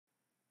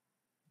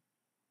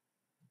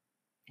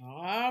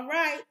All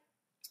right.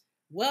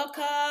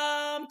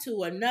 Welcome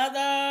to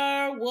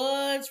another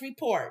Woods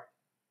Report.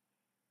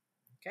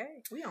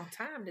 Okay, we on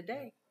time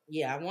today.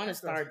 Yeah, I want to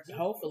start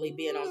hopefully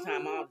being on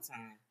time all the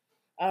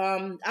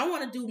time. I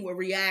want to do a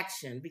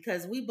reaction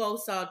because we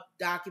both saw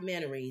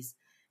documentaries,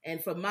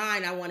 and for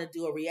mine, I want to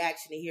do a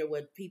reaction to hear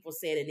what people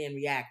said and then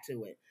react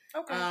to it.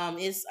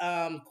 Okay. It's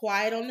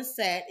Quiet on the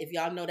Set. If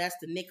y'all know, that's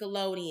the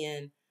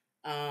Nickelodeon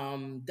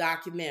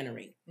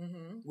documentary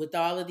with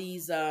all of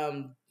these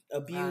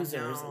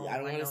abusers. I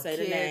don't want to say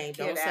the name.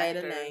 Don't say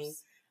the name.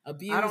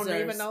 Abusers. I don't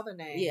even know the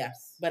name. Yeah,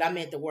 but I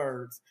meant the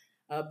words.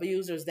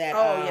 Abusers that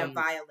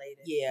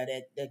violated. Yeah,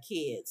 that the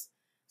kids.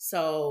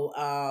 So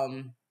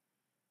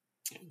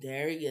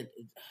there you.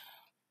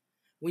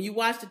 When you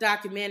watch the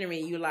documentary,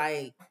 you're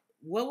like,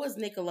 what was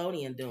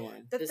Nickelodeon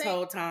doing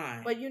whole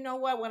time? But you know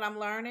what? When I'm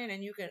learning,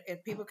 and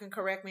if people can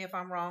correct me if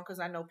I'm wrong, because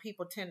I know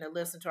people tend to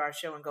listen to our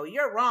show and go,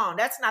 "You're wrong.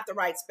 That's not the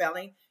right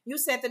spelling. You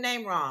said the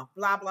name wrong."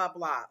 Blah blah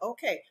blah.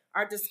 Okay,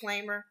 our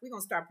disclaimer. We're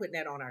gonna start putting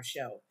that on our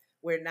show.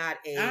 We're not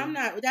a. I'm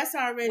not. That's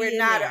already. We're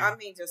not. There. I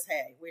mean, just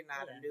hey, we're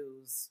not a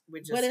news. We're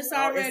just. But it's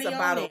already it's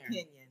about on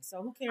opinion.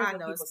 So who cares? I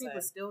know what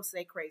people still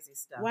say crazy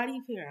stuff. Why do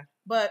you care?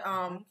 But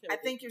I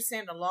think you're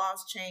saying the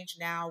laws change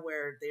now,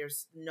 where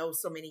there's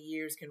so many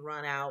years can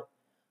run out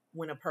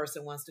when a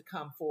person wants to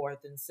come forth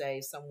and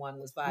say someone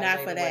was violated. Not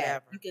for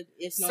that. Whatever.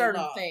 It's no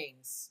certain law.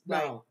 Things. No,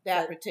 right?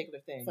 That particular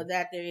thing. For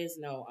that, there is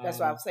no. That's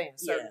what I'm saying.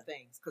 Certain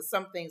things, because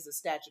some things the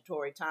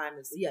statutory time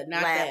is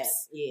not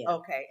lapse. That. Yeah.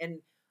 Okay, and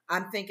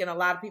I'm thinking a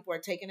lot of people are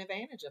taking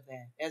advantage of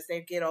that as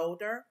they get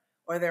older,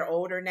 or they're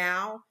older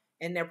now,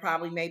 and there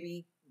probably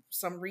maybe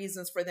some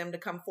reasons for them to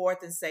come forth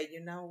and say, you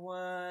know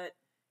what,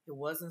 it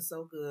wasn't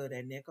so good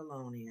at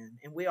Nickelodeon,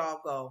 and we all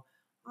go,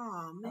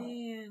 oh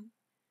man,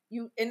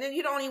 and then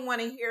you don't even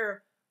want to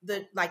hear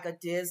like a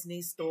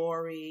Disney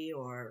story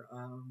or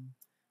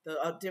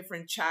a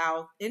different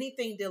child,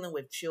 anything dealing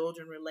with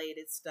children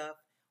related stuff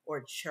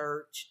or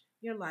church.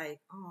 You're like,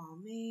 oh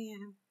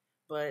man,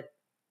 but.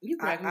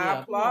 I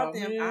applaud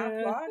them. I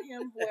applaud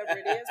him, whoever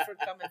it is, for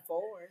coming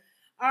forward.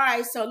 All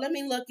right, so let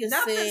me look and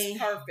Nothing's see.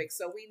 Nothing's perfect,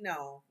 so we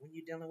know when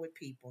you're dealing with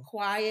people.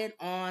 Quiet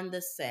on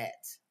the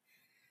Set.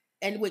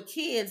 And with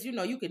kids,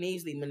 you can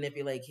easily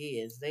manipulate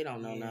kids. They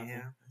don't know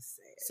nothing.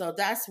 So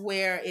that's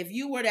where, if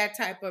you were that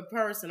type of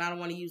person, I don't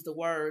want to use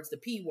the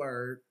P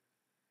word,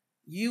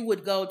 you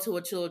would go to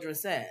a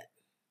children's set.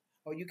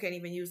 Or you can't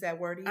even use that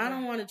word either? I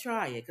don't want to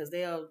try it because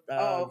they'll,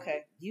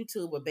 okay.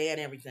 YouTube will ban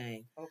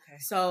everything. Okay.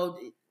 So...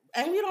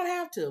 And we don't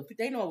have to.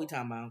 They know what we're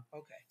talking about.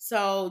 Okay.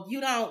 So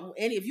you don't,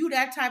 and if you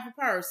that type of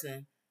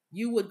person,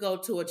 you would go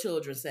to a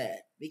children's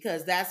set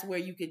because that's where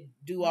you could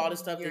do all the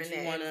stuff that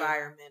you want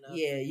to.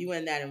 Yeah, you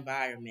in that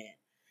environment.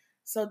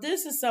 So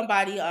this is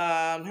somebody,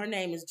 her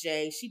name is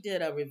Jay. She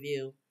did a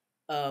review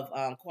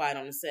of Quiet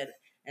on the Set.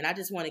 And I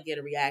just want to get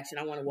a reaction.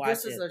 I want to watch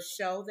it. This is a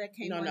show that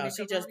came on? No,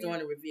 she's just doing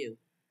a review.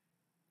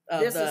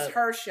 This is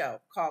her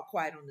show called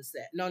Quiet on the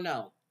Set.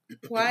 No.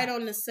 Quiet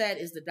on the Set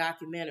is the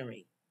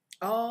documentary.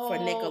 Oh, for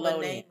Nickelodeon.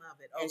 The name of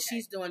it. Okay. And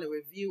she's doing a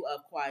review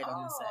of Quiet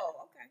on the Set.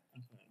 Oh, okay.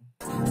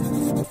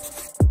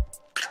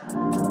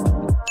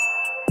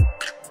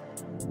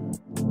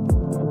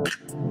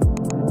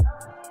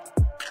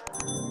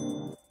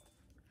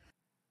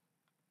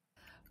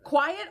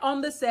 Quiet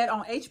on the Set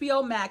on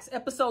HBO Max,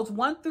 episodes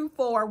 1 through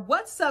 4.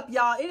 What's up,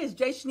 y'all? It is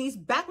Jay Shanice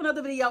back with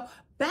another video,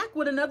 back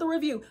with another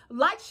review.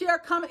 Like, share,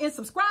 comment, and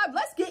subscribe.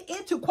 Let's get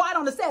into Quiet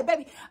on the Set,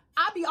 baby.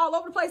 I be all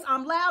over the place.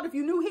 I'm loud. If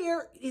you're new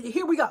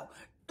here we go.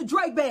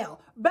 Drake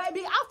Bell,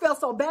 baby, I felt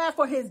so bad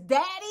for his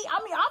daddy.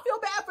 I mean, I feel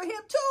bad for him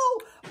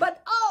too,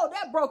 but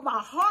that broke my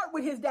heart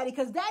with his daddy,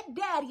 because that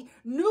daddy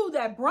knew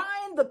that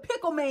Brian the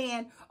Pickle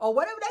Man, or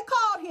whatever they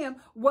called him,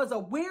 was a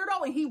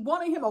weirdo, and he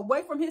wanted him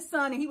away from his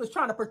son, and he was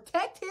trying to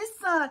protect his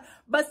son.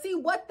 But see,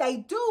 what they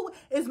do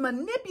is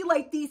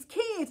manipulate these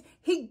kids.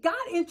 He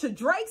got into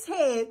Drake's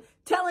head,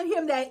 telling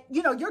him that,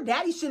 your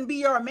daddy shouldn't be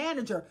your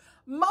manager.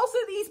 Most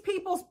of these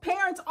people's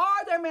parents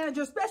are their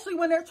manager, especially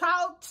when their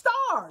child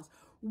stars.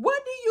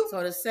 What do you...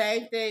 So the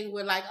same thing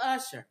with like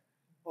Usher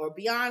or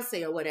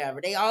Beyonce or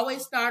whatever. They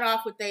always start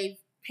off with their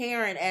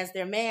parent as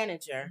their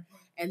manager,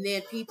 and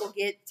then people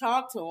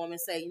talk to them and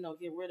say,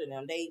 get rid of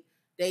them.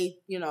 They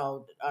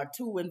are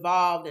too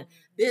involved. And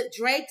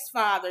Drake's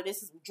father,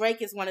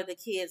 Drake is one of the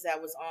kids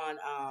that was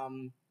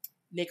on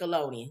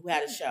Nickelodeon who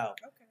had a show.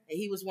 Okay. And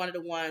he was one of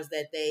the ones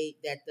that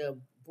the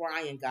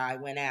Brian guy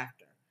went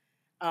after.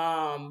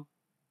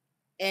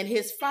 And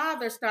his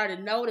father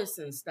started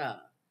noticing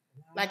stuff.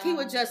 Like, he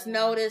would just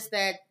notice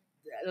that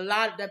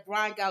that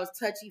Brian guy was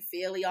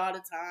touchy-feely all the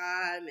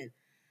time. And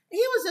he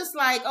was just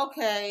like,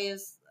 okay,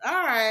 it's all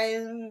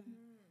right.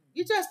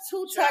 You're just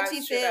too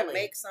touchy-feely. Should I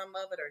make some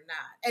of it or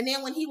not? And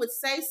then when he would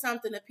say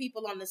something to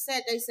people on the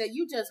set, they said,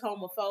 you just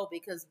homophobic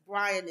because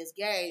Brian is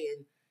gay.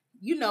 And,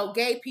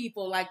 gay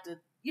people like to,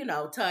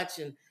 touch.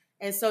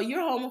 And so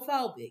you're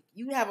homophobic.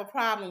 You have a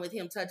problem with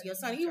him touching your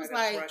son. He was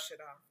like, brush it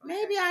off. Okay.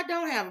 Maybe I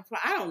don't have a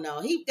problem. I don't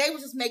know. They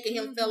was just making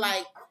him feel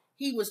like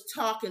he was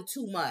talking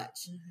too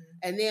much.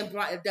 And then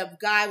the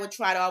guy would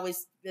try to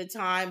always spend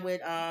time with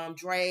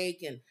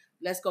Drake and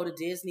let's go to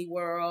Disney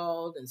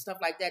World and stuff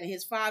like that. And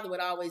his father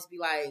would always be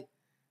like,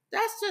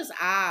 that's just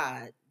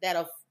odd that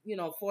a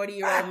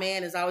 40-year-old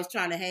man is always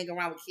trying to hang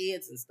around with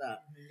kids and stuff.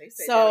 They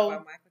say that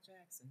about Michael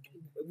Jackson.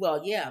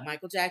 Well, yeah,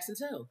 Michael Jackson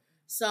too.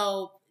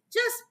 So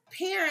just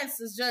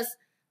parents is just,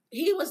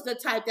 he was the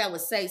type that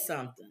would say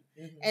something.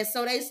 And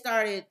so they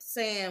started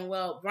saying,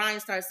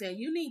 Brian started saying,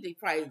 you need to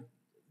probably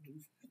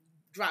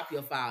drop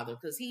your father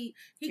because he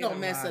gonna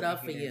mess it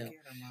up for you.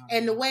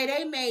 And the way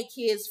they made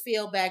kids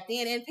feel back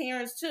then, and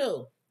parents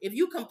too, if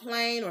you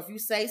complain or if you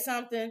say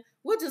something,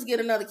 we'll just get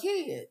another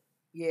kid.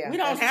 Yeah, we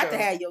don't have to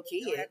have your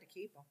kid. You don't have to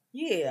keep them.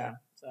 Yeah.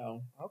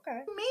 So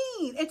okay.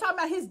 Mean and talking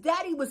about his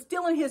daddy was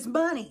stealing his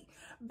money,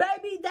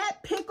 baby. That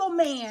pickle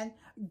man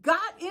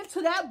got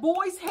into that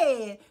boy's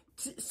head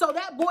so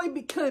that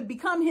boy could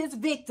become his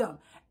victim.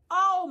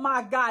 Oh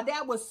my God,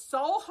 that was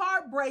so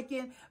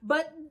heartbreaking,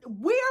 but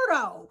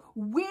weirdo.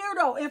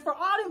 And for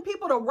all them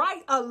people to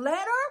write a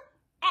letter,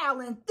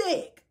 Alan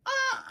Thicke.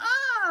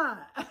 No,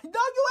 you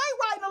ain't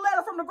writing a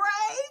letter from the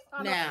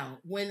grave. Now,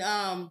 when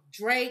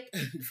Drake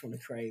from the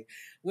grave,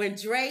 when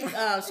Drake,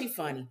 she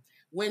funny.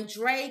 When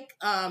Drake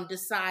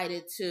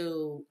decided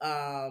to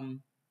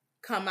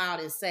come out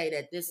and say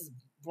that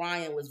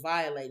Brian was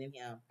violating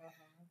him,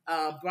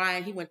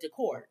 Brian, he went to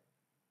court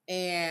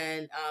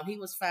and he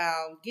was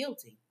found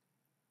guilty.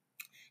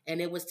 And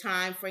it was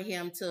time for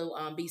him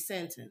to be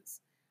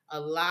sentenced. A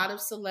lot of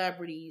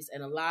celebrities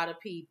and a lot of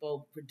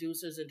people,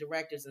 producers and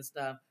directors and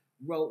stuff,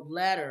 wrote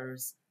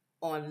letters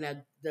on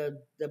the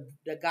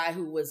guy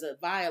who was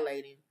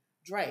violating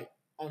Drake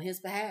on his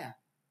behalf.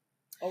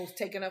 Oh, it's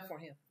taken up for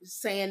him.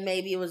 Saying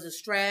maybe it was a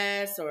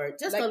stress or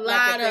just a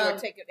lot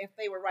of... if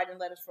they were writing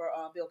letters for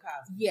Bill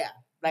Cosby. Yeah.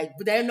 But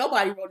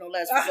nobody wrote no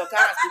letters for Bill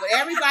Cosby, but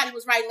everybody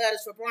was writing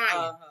letters for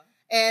Brian.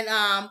 And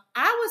I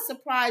was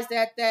surprised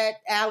that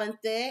Alan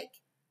Thicke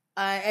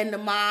and the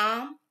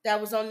mom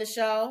that was on the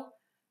show,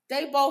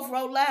 they both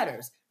wrote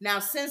letters. Now,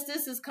 since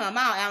this has come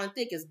out, Alan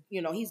Thicke is,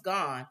 he's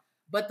gone.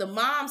 But the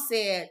mom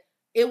said,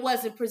 it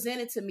wasn't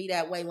presented to me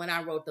that way when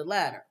I wrote the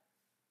letter.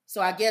 So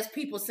I guess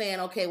people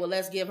saying, okay, well,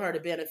 let's give her the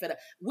benefit.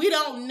 We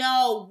don't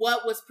know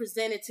what was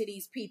presented to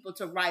these people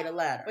to write a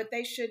letter. But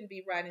they shouldn't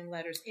be writing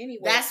letters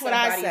anyway. That's what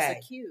I say.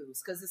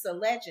 Accused, because it's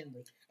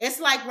allegedly.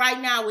 It's like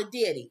right now with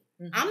Diddy.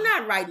 I'm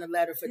not writing a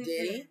letter for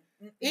Diddy.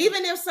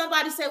 Even if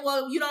somebody said,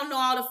 well, you don't know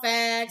all the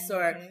facts,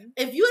 or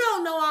if you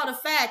don't know all the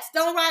facts,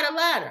 don't write a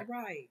letter.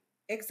 Right.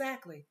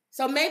 Exactly.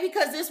 So maybe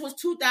because this was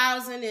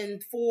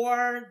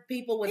 2004,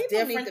 people was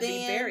different need to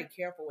be very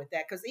careful with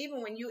that. Because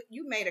even when you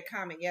made a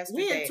comment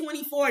yesterday. We're in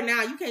 24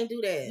 now. You can't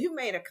do that. You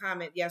made a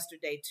comment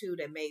yesterday, too,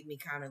 that made me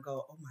kind of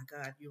go, oh, my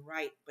God, you're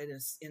right. But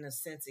in a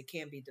sense, it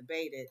can be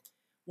debated.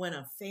 When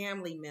a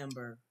family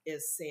member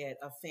is said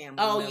a family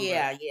member. Oh,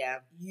 yeah.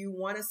 You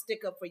want to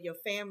stick up for your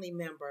family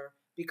member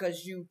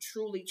because you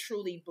truly,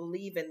 truly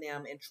believe in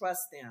them and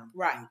trust them.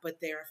 Right.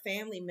 But there are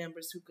family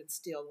members who can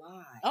still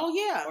lie. Oh,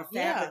 yeah. Or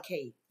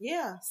fabricate.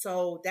 Yeah.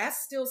 So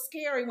that's still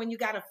scary when you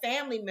got a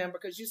family member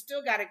because you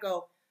still got to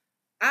go,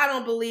 I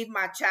don't believe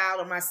my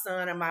child or my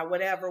son or my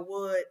whatever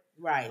would.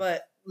 Right.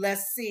 But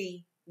let's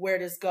see where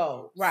this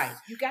goes. Right.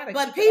 You got to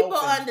But people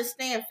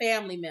understand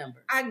family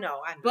members. I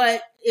know.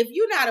 But if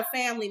you're not a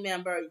family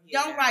member,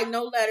 don't write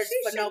no letters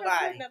for nobody.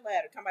 Have written a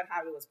letter talking about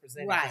how it was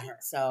presented to her.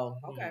 So,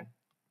 okay.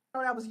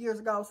 Oh, that was years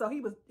ago. So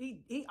he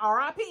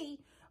R.I.P.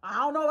 I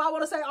don't know if I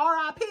want to say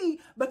R.I.P.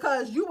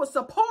 because you were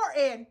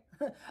supporting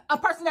a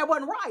person that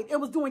wasn't right. It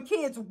was doing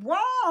kids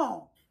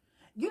wrong.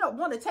 You don't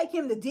want to take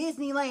him to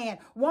Disneyland,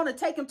 want to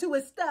take him to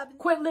his stuff,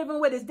 quit living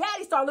with his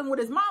daddy, start living with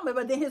his mama.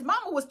 But then his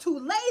mama was too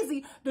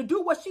lazy to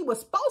do what she was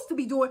supposed to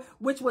be doing,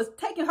 which was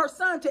taking her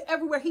son to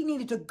everywhere he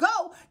needed to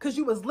go because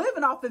you was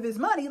living off of his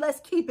money. Let's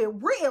keep it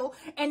real.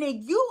 And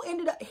then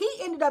he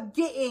ended up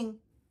getting...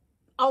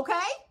 Okay,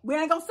 we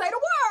ain't gonna say the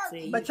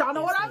word, but y'all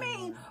know what I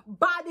mean.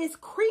 By this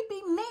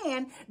creepy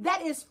man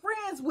that is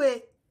friends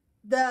with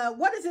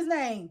what is his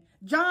name?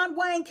 John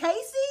Wayne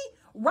Casey,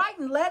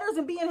 writing letters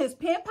and being his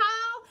pen pal.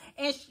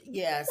 And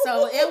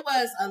so it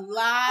was a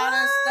lot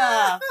of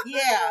stuff.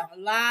 Yeah, a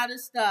lot of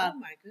stuff. Oh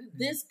my goodness.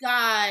 This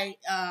guy,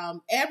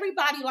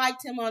 everybody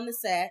liked him on the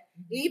set.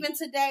 Even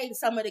today,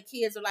 some of the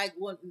kids are like,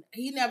 well,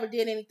 he never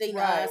did anything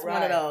to us,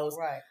 one of those.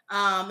 Right.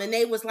 And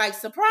they was like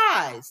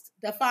surprised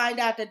to find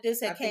out that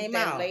this had came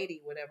out. That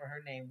lady, whatever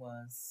her name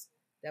was,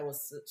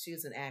 she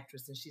was an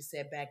actress, and she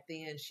said back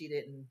then she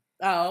didn't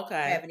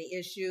have any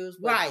issues.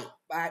 But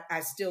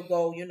I still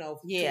go,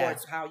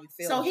 towards how you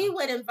feel. So he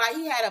would invite,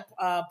 he had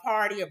a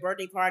party, a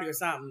birthday party or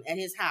something at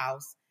his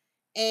house.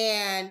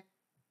 And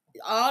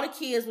all the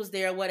kids was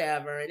there,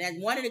 whatever. And then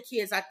one of the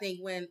kids, I think,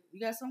 you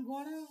got something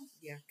going on?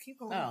 Yeah, keep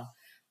going. Oh,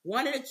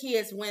 one of the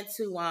kids went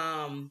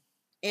to,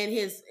 in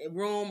his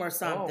room or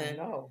something.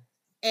 Oh, no.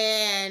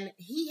 And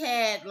he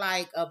had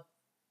like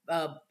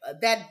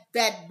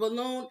that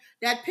balloon,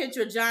 that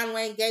picture of John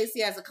Wayne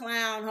Gacy as a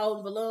clown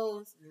holding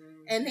balloons.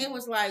 And they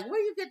was like, where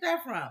you get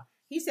that from?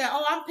 He said,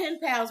 "Oh, I'm pen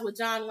pals with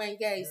John Wayne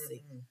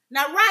Gacy." Mm-hmm.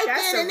 Now, right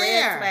That's then a and red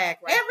there, flag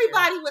right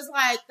everybody was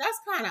like, "That's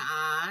kind of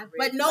odd," Red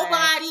but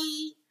flag.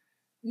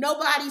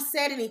 nobody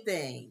said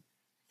anything.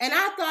 And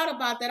I thought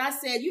about that. I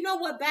said, you know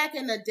what? Back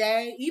in the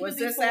day, even Was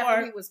this before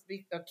after he was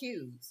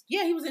accused?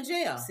 yeah, he was in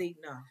jail. See,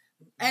 no.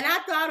 And I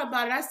thought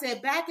about it. I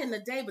said, back in the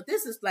day, but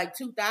this is like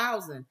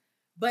 2000.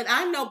 But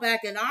I know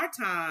back in our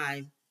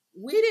time,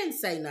 we didn't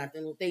say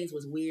nothing when things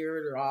was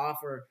weird or off,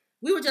 or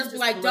we would just be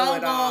like,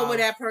 don't go over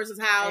that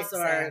person's house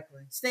or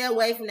stay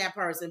away from that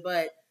person.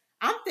 But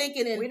I'm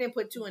thinking we didn't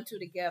put two and two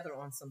together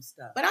on some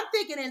stuff. But I'm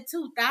thinking in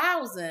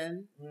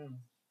 2000,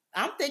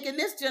 I'm thinking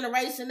this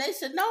generation, they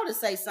should know to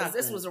say something.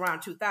 This was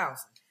around 2000.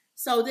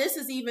 So this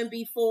is even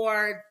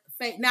before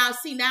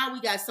now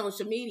we got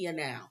social media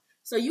now.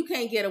 So you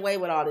can't get away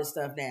with all this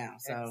stuff now.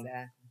 So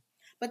exactly.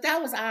 But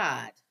that was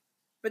odd.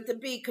 But to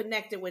be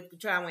connected with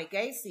John Wayne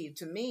Gacy,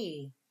 to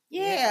me,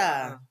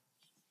 yeah.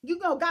 You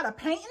got a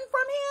painting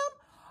from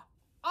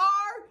him?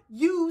 Are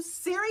you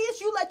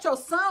serious? You let your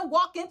son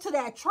walk into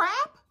that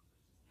trap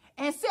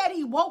and said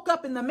he woke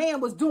up and the man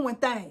was doing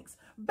things.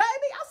 Baby,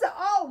 I said,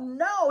 oh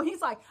no.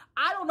 He's like,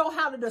 I don't know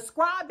how to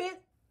describe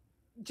it.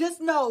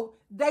 Just know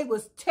they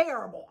was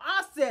terrible.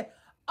 I said,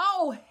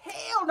 oh,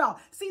 hell no.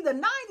 See, the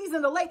 90s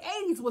and the late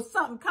 80s was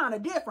something kind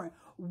of different.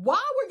 Why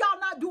were y'all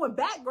not doing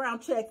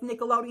background checks,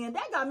 Nickelodeon?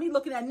 That got me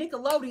looking at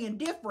Nickelodeon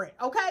different,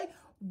 okay?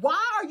 Why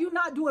are you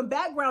not doing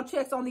background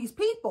checks on these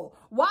people?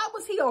 Why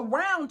was he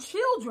around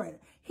children?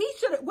 He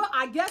should have, well,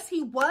 I guess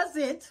he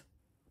wasn't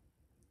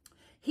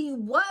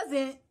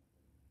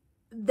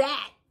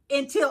that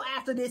until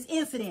after this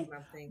incident.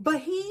 But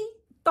he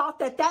thought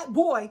that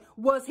boy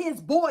was his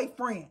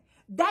boyfriend.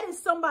 That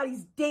is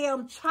somebody's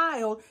damn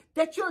child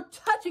that you're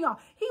touching on.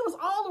 He was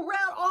all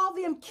around all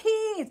them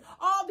kids,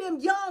 all them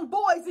young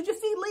boys. Did you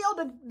see Leo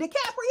DiCaprio?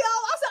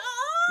 I said,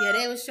 yeah,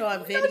 they were showing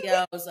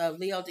videos of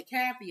Leo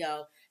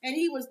DiCaprio, and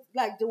he was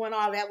like doing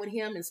all that with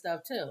him and stuff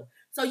too.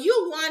 So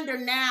you wonder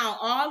now,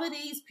 all of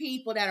these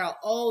people that are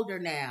older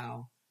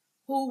now,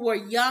 who were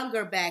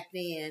younger back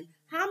then,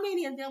 how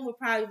many of them were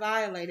probably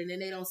violated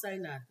and they don't say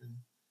nothing?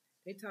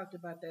 They talked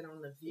about that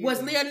on The View.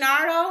 Was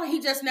Leonardo? He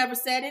just never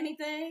said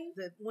anything?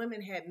 The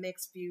women had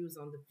mixed views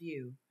on The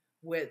View,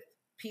 with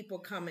people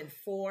coming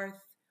forth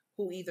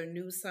who either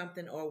knew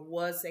something or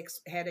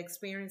had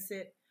experienced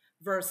it,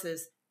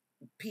 versus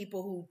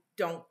people who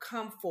don't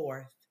come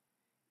forth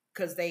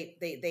because they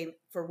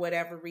for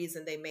whatever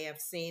reason they may have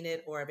seen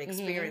it or have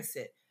experienced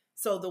it.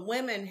 So the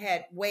women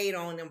had weighed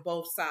on them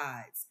both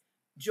sides.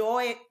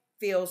 Joy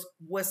feels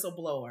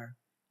whistleblower.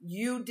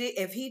 You did,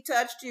 if he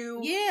touched you,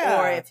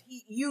 or if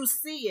you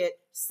see it,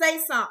 say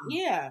something.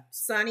 Yeah.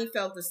 Sonny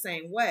felt the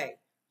same way.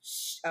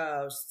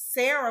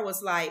 Sarah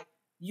was like,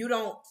 you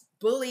don't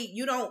bully,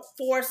 you don't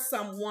force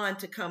someone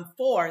to come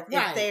forth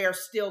if they're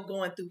still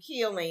going through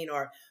healing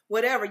or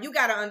whatever. You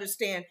got to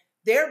understand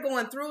they're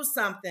going through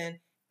something,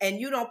 and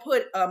you don't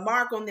put a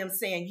mark on them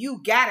saying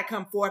you got to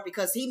come forth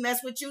because he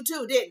messed with you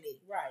too, didn't he?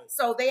 Right.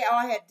 So they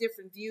all had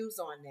different views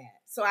on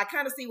that. So I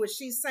kind of see what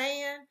she's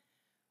saying.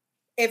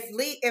 If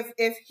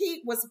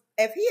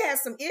he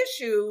has some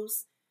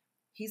issues,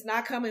 he's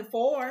not coming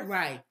forward.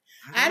 Right.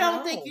 I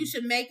don't think you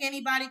should make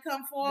anybody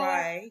come forward.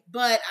 Right.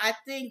 But I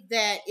think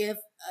that if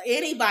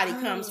anybody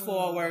comes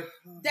forward,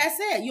 that's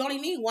it. You only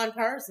need one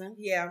person.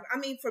 Yeah. I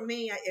mean, for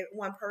me,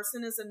 one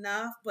person is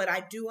enough, but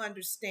I do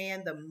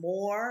understand the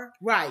more.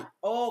 Right.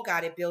 Oh,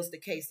 God, it builds the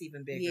case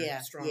even bigger,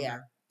 stronger. Yeah.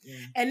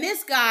 And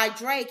this guy,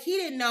 Drake, he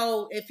didn't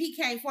know if he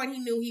came forward, he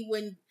knew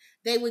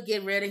they would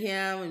get rid of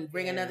him and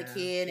bring another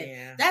kid.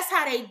 And that's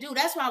how they do.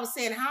 That's why I was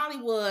saying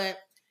Hollywood,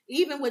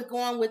 even with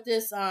going with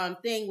this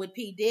thing with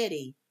P.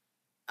 Diddy,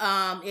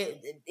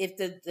 if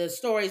the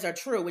stories are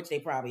true, which they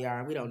probably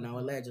are, we don't know,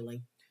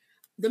 allegedly,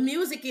 the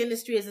music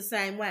industry is the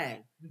same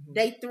way. Mm-hmm.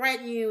 They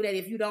threaten you that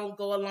if you don't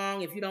go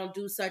along, if you don't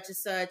do such and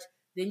such,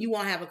 then you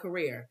won't have a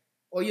career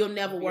or you'll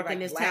never work in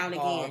this town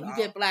again. You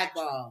get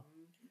blackballed.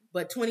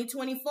 But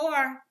 2024,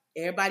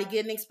 everybody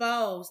getting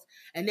exposed.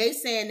 And they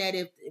saying that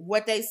if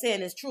what they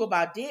saying is true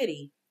about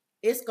Diddy,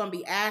 it's going to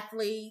be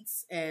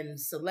athletes and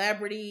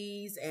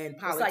celebrities and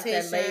politicians.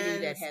 It's like that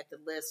lady that had the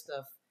list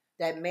of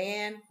that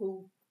man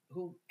who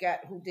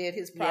did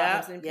his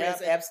problems in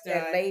prison. Epstein.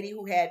 That lady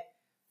who had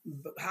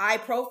high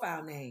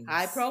profile names.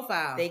 High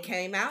profile. They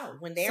came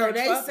out when they're so in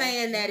they trouble.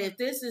 Saying that if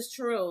this is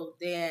true,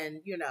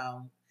 then,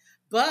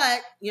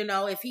 but,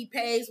 if he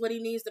pays what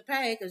he needs to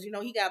pay, because,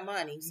 he got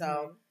money.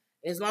 So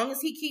as long as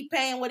he keep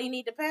paying what he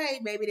need to pay,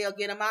 maybe they'll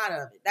get him out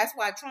of it. That's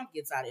why Trump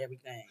gets out of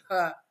everything.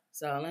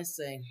 So let's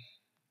see.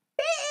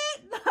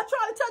 Not trying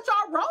to touch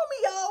our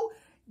Romeo.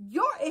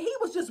 He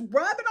was just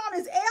rubbing on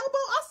his elbow.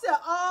 I said,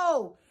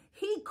 oh,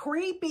 he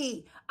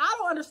creepy. I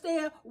don't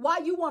understand why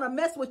you want to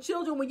mess with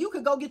children when you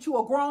could go get you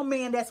a grown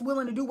man that's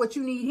willing to do what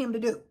you need him to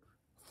do.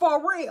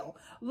 For real.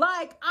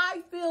 Like,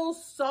 I feel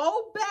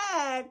so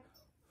bad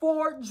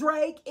for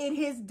Drake and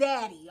his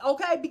daddy,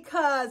 okay?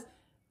 Because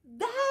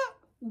that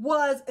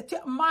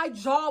my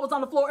jaw was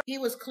on the floor. He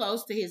was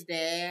close to his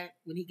dad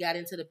when he got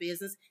into the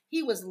business.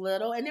 He was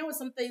little, and there were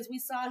some things we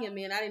saw him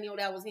in. I didn't know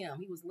that was him.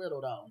 He was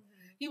little, though.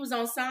 He was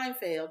on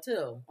Seinfeld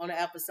too on an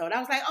episode.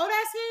 I was like, oh,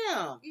 that's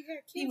him.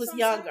 He was on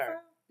younger.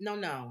 Seinfeld?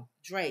 No.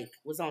 Drake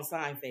was on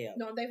Seinfeld.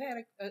 No, they've had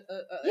a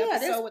Yeah,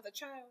 episode with a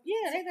child.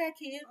 Yeah, they've had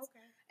kids. Okay.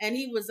 And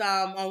he was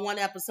on one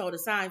episode of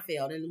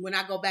Seinfeld. And when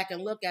I go back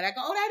and look at it, I go,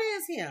 oh, that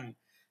is him.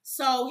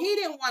 So he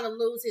didn't want to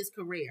lose his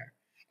career.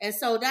 And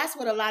so that's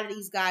what a lot of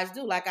these guys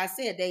do. Like I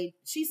said,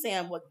 she's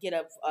saying get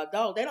a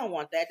adult. They don't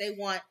want that. They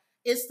want,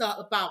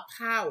 about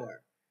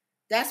power.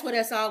 That's what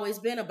it's always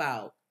been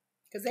about.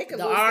 Because they could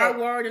the lose R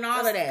word and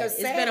all of that.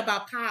 It's sad, been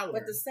about power.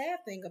 But the sad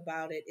thing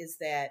about it is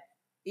that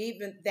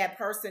even that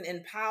person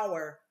in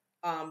power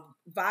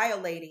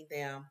violating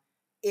them,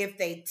 if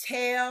they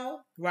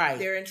tell,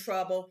 they're in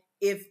trouble.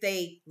 If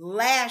they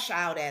lash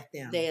out at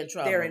them,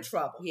 they're in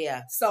trouble.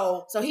 Yeah.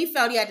 So he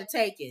felt he had to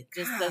take it.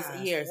 Just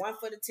years. One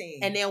for the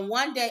team. And then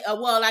one day,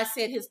 I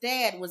said his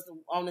dad was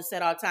on the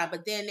set all the time,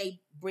 but then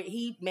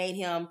he made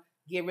him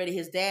get rid of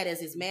his dad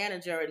as his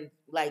manager and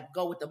like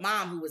go with the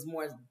mom who was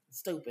more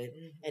stupid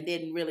and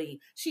didn't really.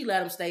 She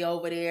let him stay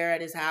over there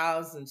at his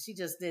house, and she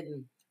just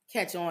didn't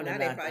catch on. Now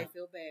they probably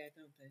feel bad,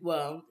 don't they?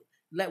 Well,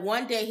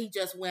 one day he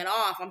just went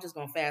off. I'm just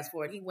gonna fast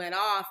forward. He went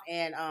off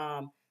and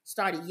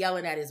started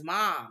yelling at his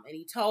mom, and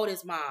he told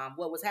his mom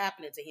what was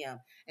happening to him,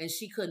 and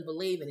she couldn't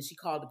believe it, and she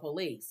called the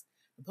police.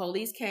 The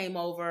police came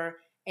over,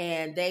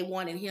 and they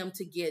wanted him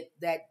to get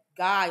that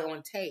guy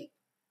on tape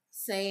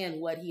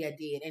saying what he had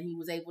did, and he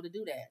was able to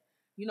do that.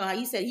 You know how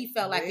he said he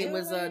felt like it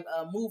was a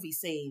movie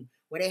scene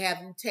where they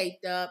have you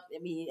taped up. I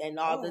mean, and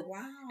all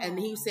and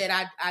he said,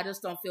 I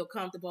just don't feel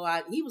comfortable.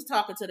 He was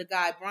talking to the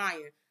guy,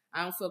 Brian.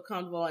 I don't feel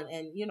comfortable,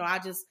 and you know,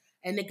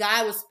 and the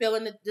guy was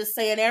spilling just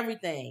saying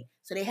everything.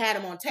 So they had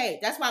him on tape.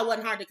 That's why it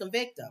wasn't hard to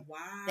convict him.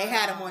 Wow. They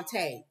had him on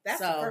tape.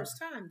 That's the first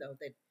time, though,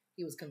 that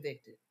he was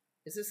convicted.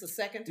 Is this the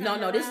second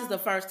time? No, this is the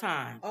first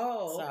time.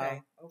 Oh,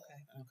 okay.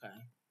 Okay.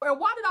 Well,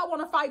 why did I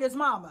want to fight his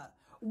mama?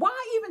 Why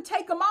even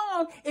take him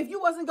on if you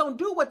wasn't going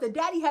to do what the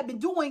daddy had been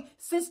doing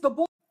since the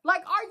boy?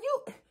 Like,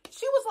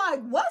 she was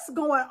like, what's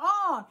going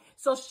on?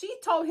 So she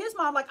told his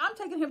mom, like, I'm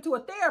taking him to a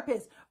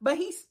therapist. But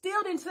he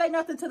still didn't say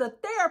nothing to the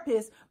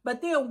therapist.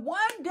 But then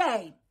one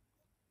day,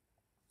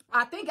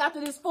 I think after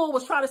this fool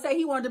was trying to say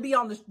he wanted to be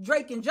on the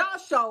Drake and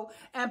Josh show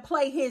and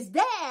play his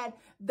dad,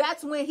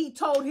 that's when he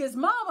told his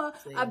mama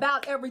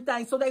about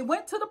everything. So they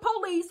went to the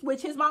police,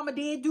 which his mama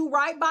did do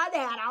right by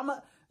that.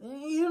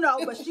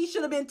 But she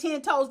should have been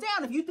 10 toes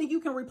down. If you think you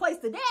can replace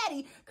the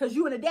daddy because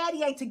you and the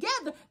daddy ain't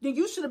together, then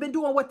you should have been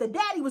doing what the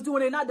daddy was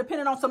doing and not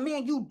depending on some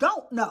man you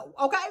don't know.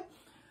 Okay?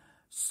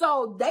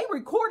 So they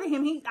recorded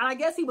him. I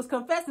guess he was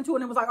confessing to it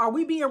and was like, are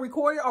we being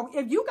recorded? Or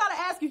if you got to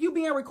ask if you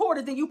being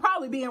recorded, then you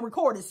probably being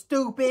recorded,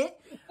 stupid.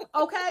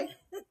 Okay?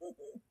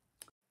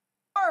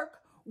 Work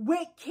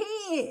with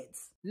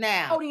kids.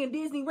 Now. Cody and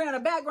Disney ran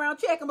a background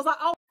check and was like,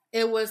 oh.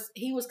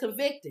 He was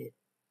convicted,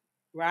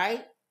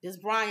 right? This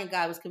Brian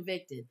guy was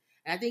convicted.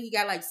 And I think he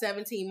got like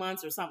 17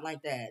 months or something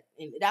like that.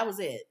 And that was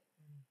it.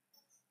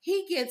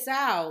 He gets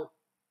out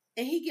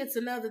and he gets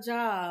another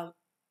job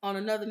on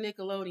another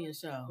Nickelodeon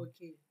show.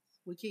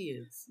 With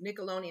kids.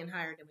 Nickelodeon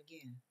hired him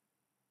again.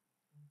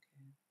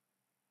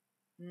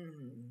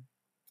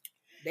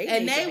 Okay.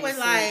 They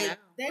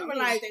were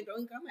like,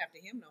 don't come after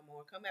him no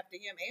more. Come after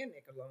him and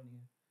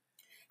Nickelodeon.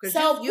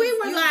 So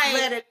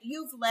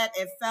you've let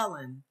a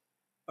felon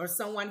or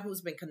someone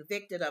who's been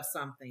convicted of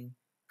something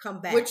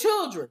come back with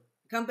children.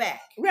 Come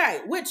back,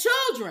 right? With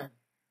children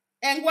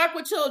and work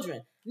with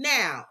children.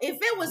 Now, if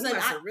it was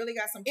really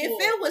got some. If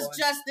it was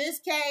just this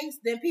case,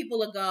 then people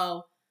would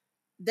go,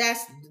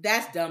 "That's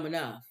dumb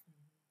enough."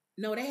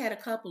 No, they had a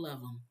couple of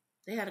them.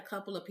 They had a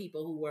couple of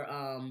people who were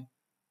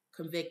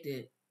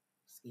convicted.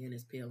 Skin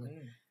is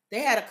peeling. They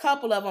had a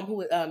couple of them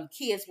who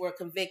kids were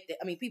convicted.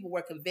 I mean, people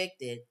were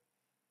convicted,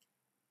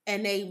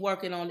 and they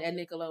working on at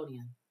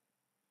Nickelodeon.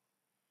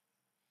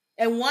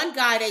 And one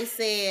guy, they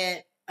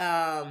said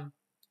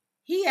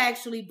he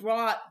actually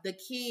brought the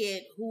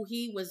kid who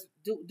he was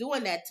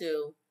doing that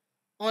to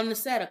on the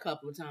set a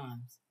couple of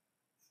times.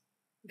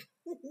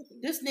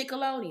 This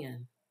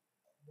Nickelodeon.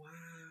 Wow.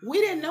 We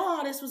didn't know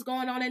all this was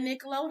going on at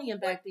Nickelodeon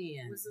back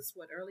then. Was this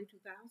early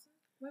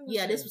 2000?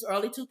 Yeah, this was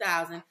early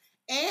 2000.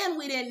 And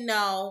we didn't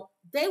know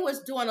they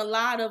was doing a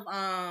lot of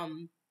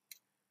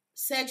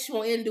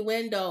sexual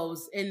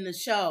innuendos in the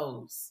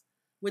shows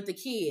with the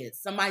kids.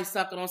 Somebody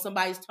sucking on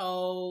somebody's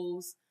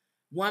toes.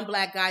 One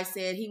black guy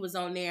said he was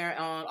on there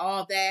on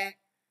all that.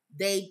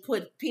 They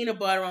put peanut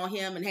butter on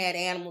him and had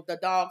the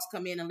dogs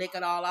come in and lick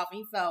it all off. And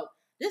he felt,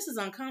 this is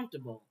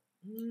uncomfortable.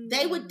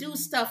 They would do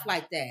stuff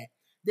like that.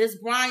 This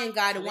Brian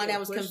guy, the one that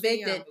was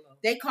convicted,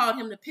 they called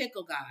him the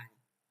pickle guy.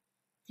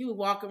 He would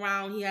walk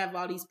around, he had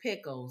all these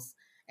pickles.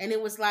 And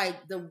it was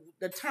like the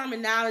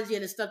terminology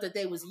and the stuff that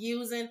they was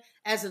using.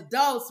 As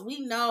adults,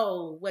 we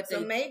know what So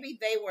maybe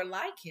they were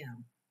like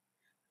him.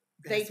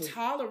 They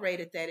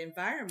tolerated that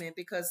environment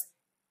because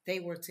they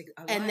were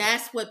alike. And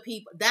that's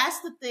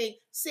the thing.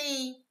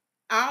 See,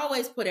 I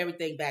always put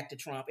everything back to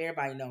Trump.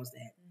 Everybody knows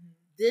that. Mm-hmm.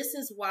 This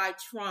is why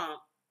Trump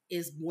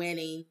is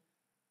winning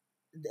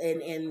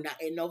in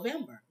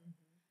November. Mm-hmm.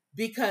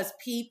 because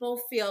people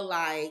feel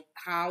like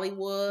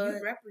Hollywood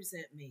You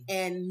represent me.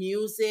 and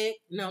music,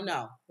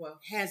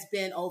 has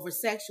been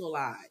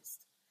over-sexualized.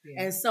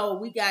 Yeah. And so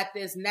we got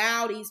this,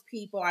 now these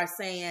people are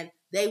saying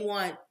they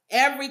want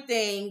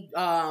everything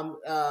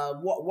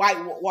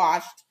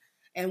whitewashed,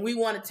 and we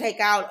want to take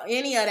out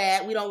any of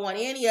that. We don't want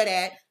any of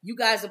that. You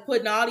guys are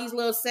putting all these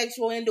little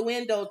sexual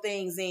innuendo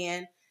things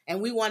in,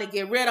 and we want to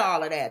get rid of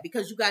all of that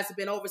because you guys have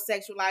been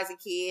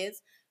over-sexualizing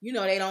kids. You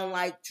know, they don't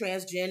like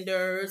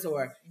transgenders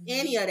or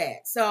any of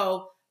that.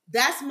 So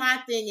that's my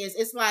thing is,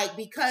 it's like,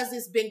 because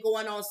it's been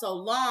going on so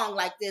long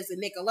like this in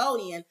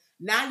Nickelodeon,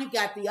 now you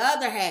got the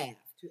other half,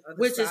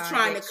 which is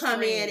trying to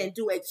come in and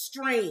do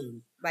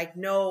extreme. Like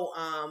no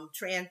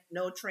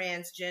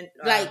transgender.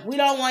 Like we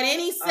don't want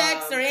any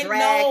sex or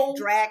any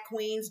drag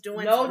queens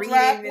doing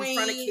drag queens in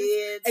front of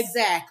kids.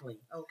 Exactly.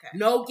 Okay.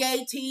 No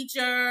gay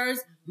teachers.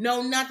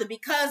 No nothing,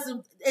 because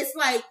it's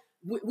like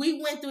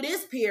we went through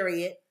this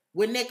period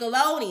with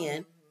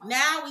Nickelodeon.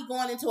 Now we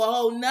going into a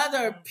whole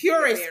nother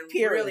purist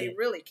period. Really,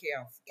 really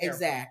careful.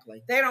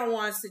 Exactly. They don't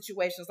want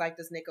situations like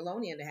this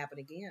Nickelodeon to happen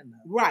again,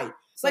 though. Right.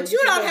 So but you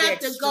don't have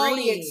to go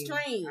the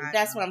extreme.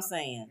 That's what I'm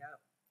saying. Yep.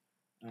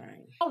 All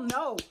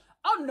right.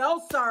 Oh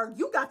no, sir.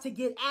 You got to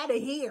get out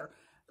of here.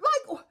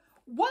 Like,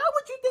 why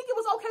would you think it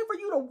was okay for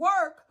you to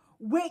work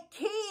with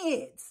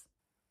kids?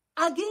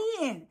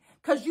 Again,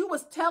 because you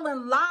was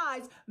telling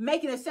lies,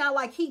 making it sound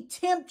like he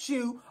tempted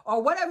you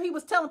or whatever he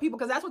was telling people,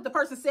 because that's what the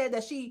person said,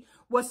 that she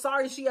was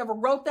sorry she ever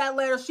wrote that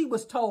letter. She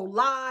was told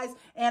lies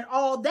and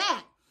all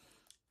that.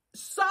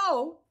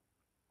 So,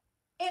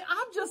 and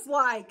I'm just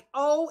like,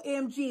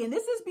 OMG. And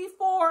this is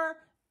before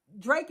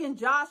Drake and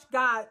Josh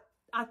got,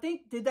 I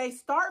think, did they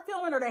start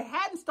filming or they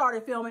hadn't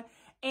started filming?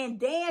 And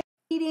Dan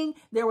eating,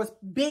 there was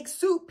big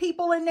suit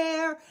people in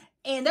there.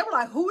 And they were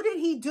like, who did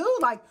he do?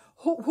 Like,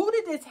 who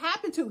did this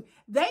happen to?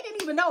 They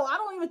didn't even know. I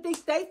don't even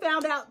think they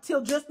found out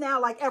till just now,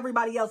 like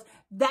everybody else,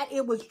 that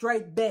it was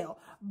Drake Bell.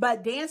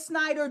 But Dan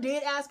Snyder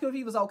did ask him if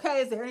he was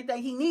okay. Is there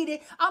anything he needed?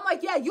 I'm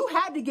like, yeah, you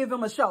had to give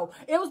him a show.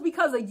 It was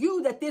because of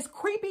you that this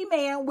creepy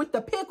man with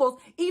the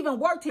pickles even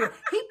worked here.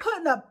 He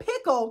putting a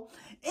pickle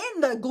in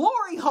the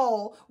glory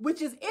hole,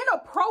 which is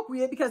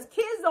inappropriate because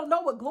kids don't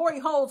know what glory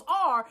holes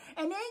are.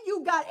 And then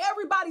you got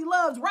Everybody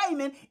Loves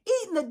Raymond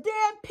eating the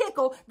damn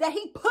pickle that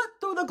he put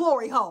through the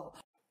glory hole.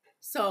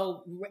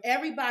 So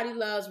Everybody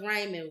Loves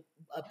Raymond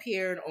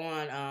appeared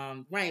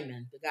on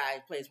Raymond, the guy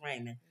who plays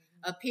Raymond,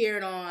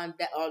 appeared on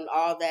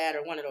All That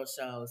or one of those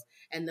shows.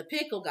 And the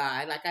pickle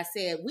guy, like I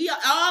said,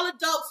 all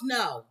adults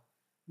know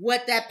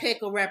what that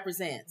pickle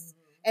represents.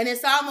 And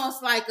it's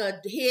almost like a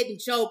hidden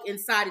joke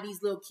inside of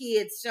these little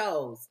kids'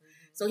 shows.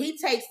 So he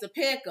takes the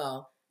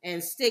pickle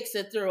and sticks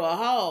it through a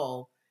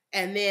hole,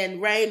 and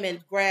then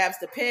Raymond grabs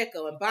the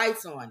pickle and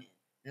bites on it.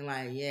 And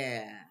like,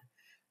 yeah.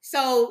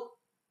 So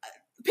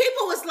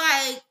people was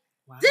like,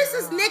 wow, this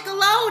is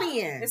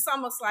Nickelodeon. It's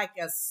almost like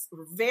a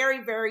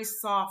very, very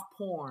soft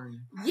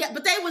porn. Yeah,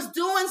 but they was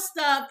doing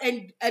stuff,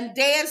 and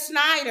Dan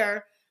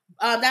Snyder,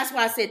 that's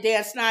why I said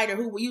Dan Snyder,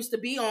 who used to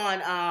be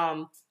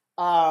on,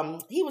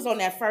 he was on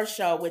that first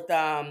show with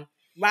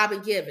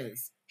Robin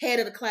Givens, Head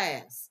of the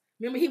Class.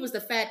 Remember, he was the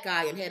fat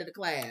guy in Head of the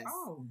Class.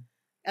 Oh.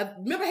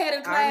 Remember Head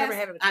of the Class? I remember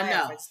Head of the Class. I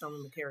know. I just don't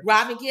remember the character.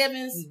 Robin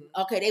Givens,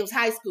 okay, they was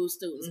high school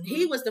students.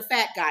 He was the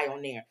fat guy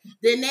on there.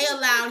 Then they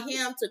allowed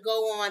him to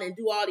go on and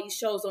do all these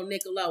shows on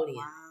Nickelodeon.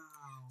 Wow.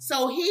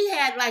 So he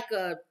had like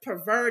a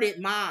perverted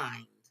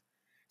mind.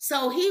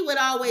 So he would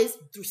always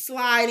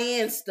slide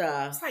in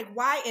stuff. It's like,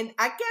 why? And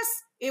I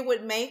guess it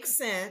would make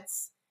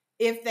sense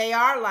if they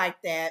are like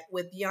that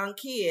with young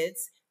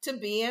kids to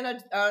be in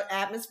an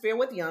atmosphere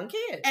with young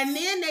kids. And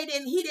then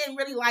he didn't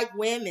really like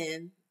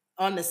women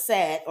on the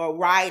set or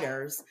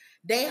writers.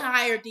 They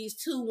hired these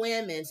two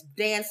women,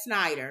 Dan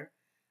Snyder,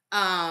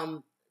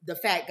 the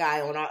fat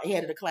guy on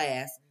Head of the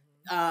Class.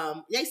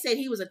 They said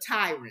he was a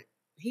tyrant.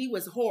 He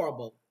was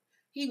horrible.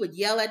 He would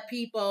yell at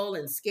people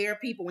and scare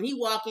people. When he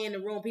walked in the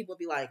room, people would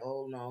be like,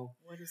 oh no.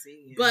 What is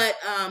he? But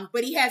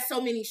he had so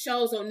many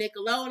shows on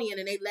Nickelodeon,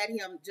 and they let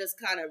him just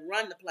kind of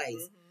run the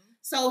place.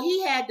 So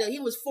he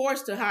was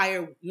forced to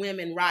hire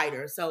women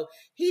writers. So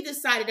he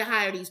decided to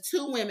hire these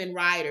two women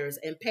writers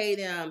and pay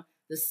them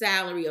the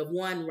salary of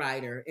one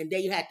writer, and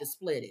they had to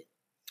split it.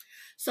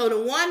 So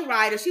the one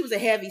writer, she was a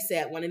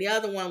heavy-set one, and the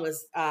other one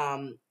was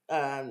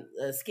a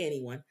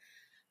skinny one.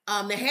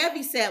 The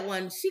heavy-set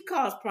one, she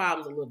caused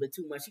problems a little bit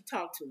too much. She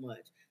talked too much.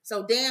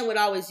 So Dan would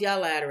always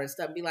yell at her and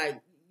stuff and be like,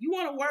 you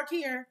want to work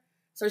here?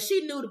 So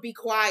she knew to be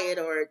quiet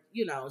or,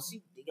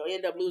 she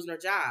end up losing her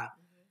job.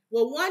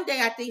 Well, one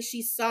day I think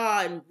she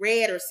saw and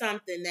read or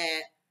something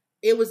that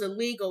it was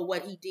illegal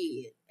what he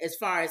did as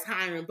far as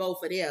hiring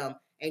both of them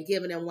and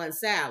giving them one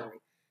salary.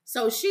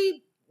 So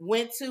she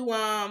went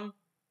to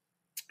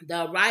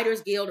the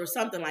Writers Guild or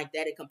something like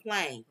that and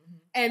complained.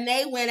 And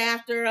they went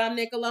after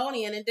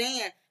Nickelodeon and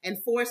Dan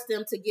and forced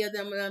them to give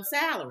them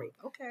salary.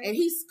 Okay. And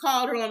he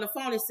called her on the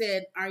phone and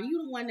said, are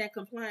you the one that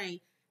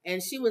complained?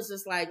 And she was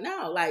just like,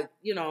 no, like,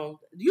 you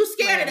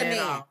scared of the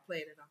man.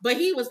 But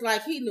he was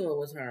like, he knew it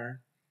was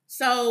her.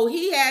 So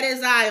he had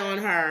his eye on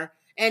her.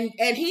 And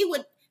he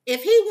would,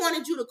 if he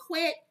wanted you to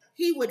quit,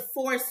 he would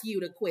force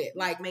you to quit.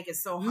 Like make it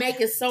so hard.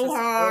 Just,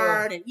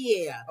 hard. And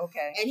yeah.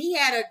 Okay. And he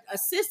had an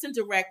assistant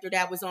director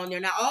that was on there.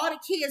 Now all the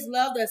kids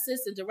loved the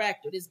assistant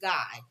director, this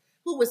guy,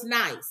 who was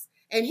nice.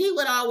 And he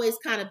would always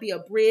kind of be a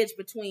bridge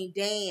between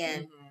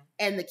Dan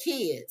and the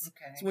kids.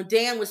 Okay. So when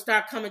Dan would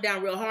start coming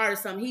down real hard or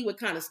something, he would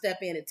kind of step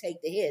in and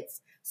take the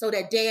hits so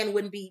that Dan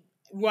wouldn't be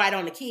right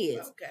on the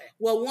kids. Okay.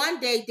 Well,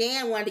 one day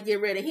Dan wanted to get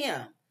rid of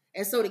him.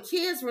 And so the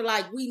kids were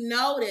like, we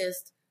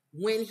noticed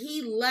when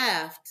he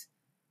left,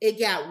 it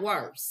got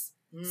worse.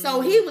 So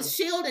he was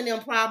shielding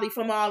them probably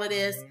from all of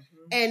this.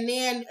 And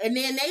then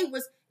they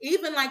was,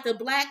 even like the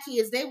black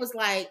kids, they was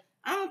like,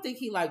 I don't think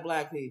he liked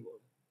black people.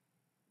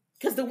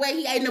 Because the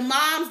way and the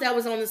moms that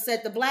was on the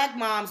set, the black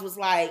moms was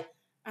like,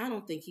 I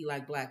don't think he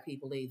liked black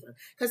people either.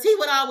 Because he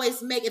would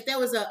always make, if there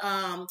was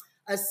a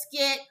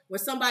skit where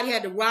somebody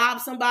had to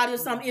rob somebody or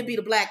something, it'd be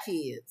the black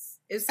kids.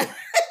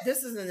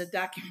 This is in the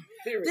documentary.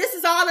 This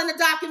is all in the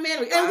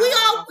documentary. Wow. And we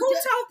all, who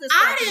told this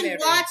I documentary?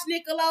 didn't watch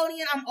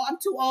Nickelodeon. I'm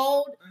too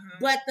old.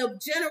 But the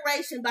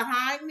generation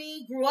behind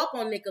me grew up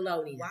on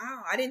Nickelodeon.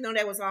 Wow. I didn't know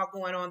that was all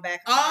going on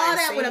back All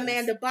that scenes. with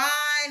Amanda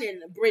Bynes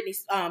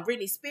and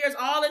Britney Spears,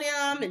 all of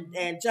them,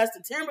 and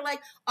Justin Timberlake,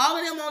 all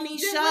of them on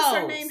these shows. What's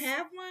her name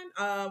have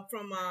one?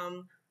 From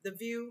The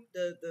View,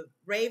 the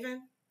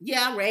Raven?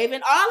 Yeah,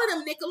 Raven. All of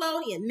them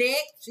Nickelodeon. Nick.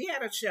 She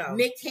had a show.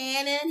 Nick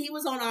Cannon. He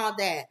was on all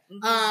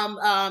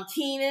that.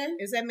 Keenan.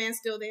 Is that man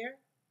still there?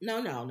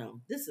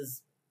 No. This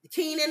is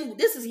Keenan.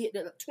 This is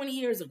 20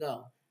 years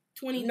ago.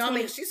 20. No, I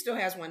mean, she still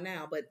has one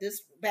now, but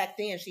this back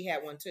then she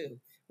had one too.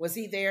 Was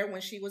he there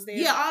when she was there?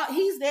 Yeah,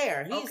 he's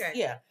there. Okay.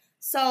 Yeah.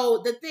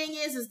 So the thing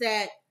is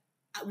that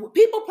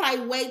people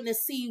probably waiting to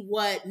see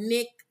what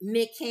Nick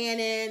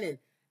Cannon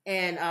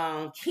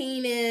and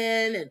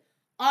Keenan and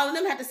all of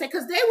them had to say,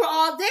 because they were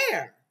all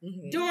there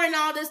during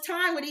all this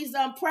time with these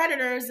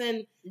predators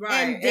and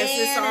Dan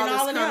and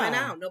all of them coming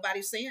out.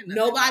 Nobody's saying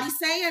nothing. Nobody's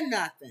saying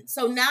nothing.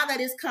 So now that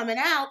it's coming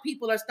out,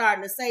 people are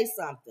starting to say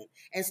something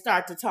and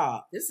start to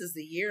talk. This is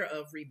the year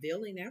of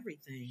revealing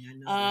everything.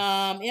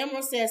 I know.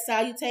 Emerald says,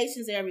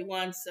 salutations,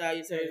 everyone.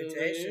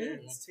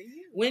 Salutations to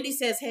you. Wendy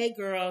says, hey,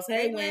 girls.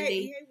 Hey,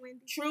 Wendy. Hey, Wendy.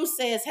 True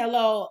says,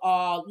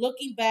 hello.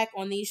 Looking back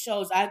on these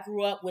shows, I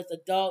grew up with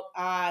adult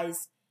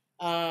eyes.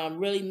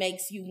 Really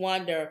makes you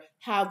wonder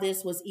how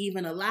this was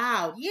even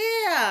allowed.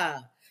 Yeah.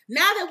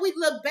 Now that we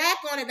look back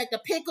on it, like the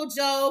pickle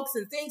jokes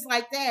and things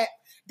like that,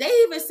 they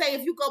even say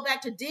if you go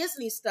back to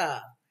Disney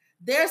stuff,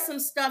 there's some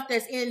stuff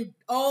that's in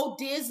old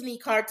Disney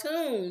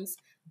cartoons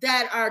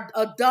that are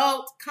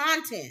adult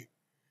content.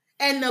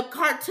 And the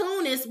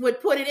cartoonists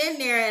would put it in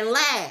there and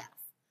laugh.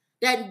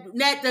 That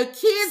the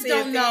kids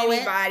don't know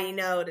it. Anybody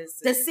notices.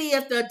 To see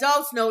if the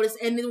adults notice.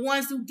 And the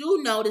ones who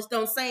do notice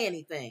don't say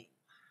anything.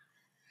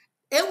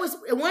 It was,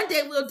 one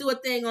day we'll do a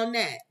thing on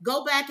that.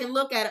 Go back and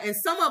look at it. And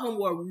some of them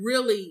were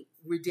really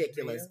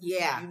ridiculous. Really?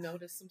 Yeah. You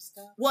noticed some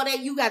stuff? Well,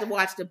 you got to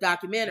watch the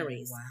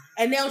documentaries. Wow.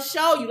 And they'll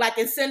show you, like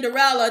in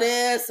Cinderella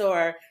this,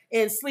 or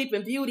in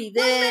Sleeping Beauty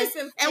this.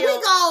 And we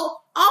go,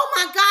 oh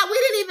my God, we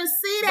didn't even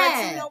see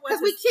that. But you know what?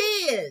 Because we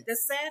kids. The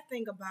sad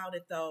thing about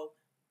it, though,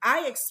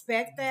 I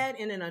expect that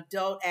in an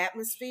adult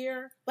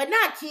atmosphere. But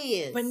not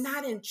kids. But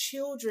not in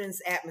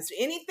children's atmosphere.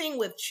 Anything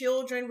with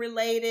children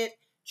related,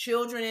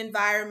 children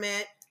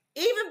environment,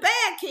 even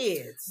bad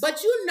kids.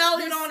 But you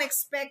notice, you don't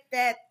expect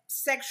that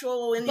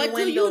sexual innuendos. But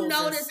do you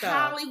notice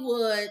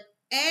Hollywood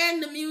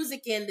and the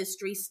music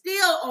industry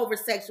still over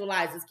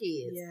sexualizes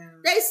kids? Yeah.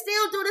 They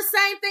still do the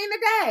same thing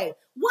today.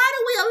 Why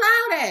do we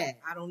allow that?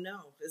 I don't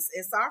know.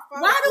 It's our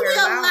fault. Why do we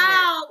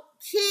allow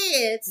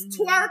kids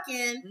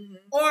twerking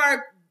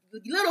or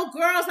little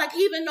girls, like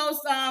even those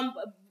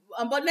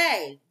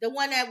Bonet, the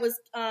one that was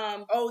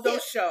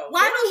those shows.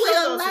 Why do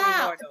we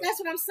allow? That's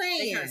what I'm saying.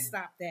 They gotta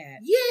stop that.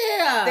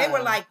 Yeah, they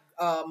were like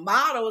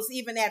models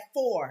even at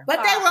 4, but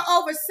they were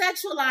over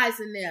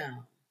sexualizing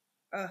them.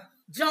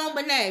 Joan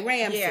Bonet,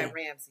 Ramsey,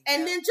 Ramsey,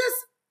 and then just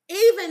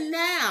even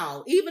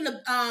now, even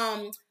the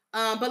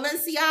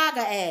Balenciaga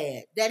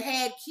ad that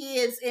had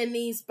kids in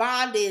these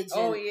bondage.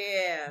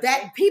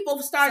 That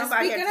people started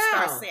speaking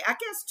out. I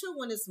guess too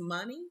when it's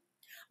money.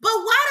 But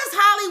why does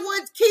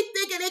Hollywood keep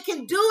thinking it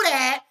can do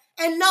that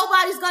and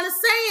nobody's going to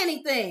say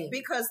anything?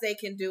 Because they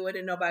can do it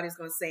and nobody's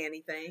going to say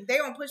anything. They're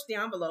going to push the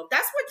envelope.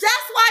 That's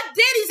why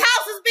Diddy's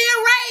house is being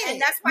raided.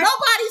 And that's why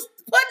nobody's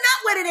putting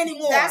up with it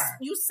anymore.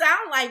 You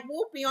sound like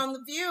Whoopi on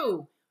The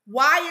View.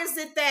 Why is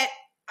it that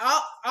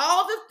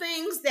all the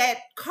things that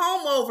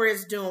Comb Over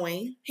is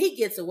doing, he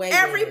gets away with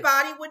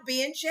everybody would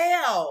be in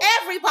jail.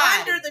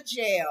 Everybody. Under the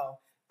jail.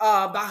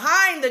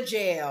 Behind the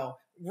jail.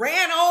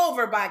 Ran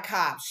over by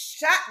cops,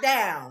 shot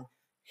down.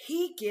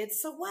 He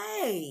gets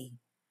away.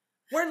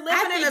 We're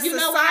living in a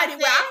society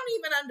where I don't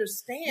even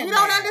understand. You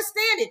don't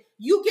understand it.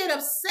 You get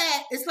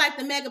upset. It's like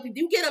the mega people.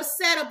 You get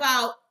upset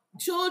about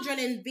children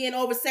and being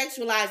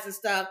over-sexualized and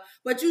stuff,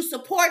 but you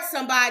support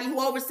somebody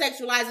who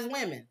over-sexualizes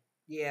women.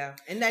 Yeah.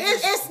 And that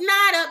it's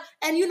not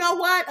and you know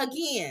what?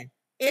 Again,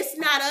 it's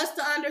not us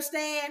to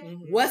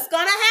understand what's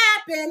going to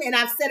happen, and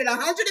I've said it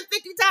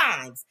 150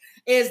 times,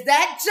 is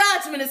that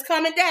judgment is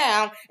coming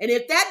down. And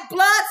if that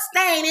blood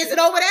stain isn't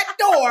over that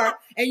door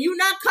and you're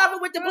not covered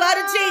with the blood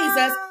of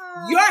Jesus,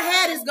 your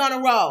head is going to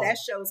roll. That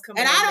show's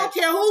coming. And I don't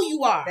care who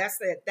you are. That's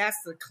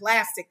the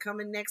classic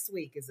coming next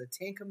week is the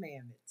 10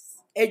 Commandments.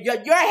 And your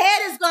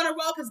head is going to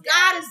roll because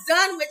God is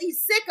done with. He's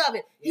sick of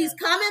it. Yeah. He's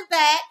coming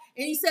back,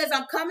 and he says,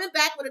 I'm coming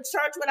back with a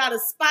church without a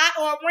spot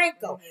or a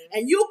wrinkle. Mm-hmm.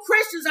 And you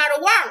Christians are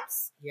the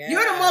worst. Yeah.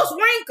 You're the most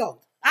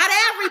wrinkled out of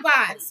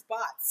everybody.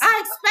 Spots.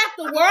 I expect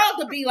the world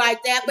to be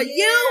like that, but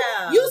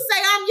you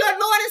say I'm your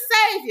Lord and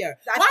Savior.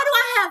 Why do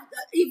I have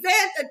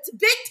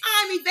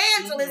big-time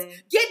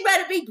evangelists getting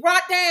ready to be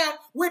brought down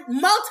with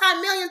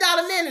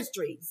multi-million-dollar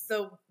ministries?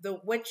 So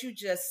what you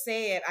just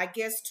said, I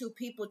guess too,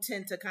 people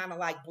tend to kind of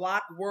like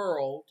block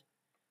world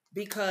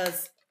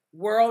because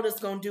world is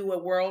going to do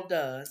what world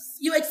does.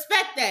 You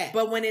expect that.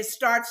 But when it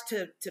starts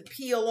to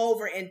peel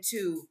over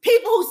into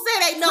people who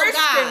say they know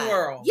Christian God.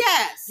 World.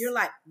 Yes. You're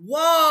like,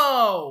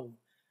 whoa.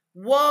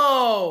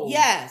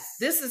 Yes.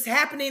 This is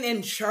happening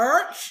in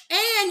church.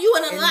 And you're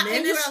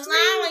allowing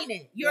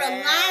it. You're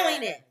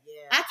allowing it.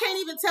 Yeah. I can't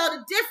even tell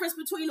the difference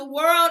between the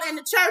world and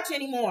the church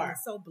anymore.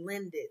 It's so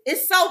blended.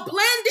 It's so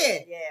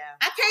blended. Yeah.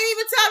 I can't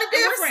even tell the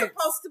difference. We're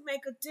supposed to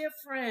make a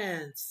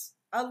difference.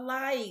 A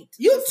light.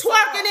 You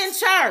twerking in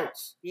church.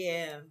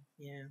 Yeah.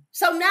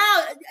 So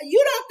now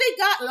you don't think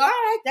God, all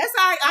right, that's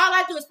all right. All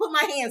I do is put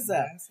my hands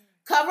up.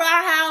 Cover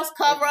our house,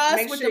 cover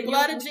us with the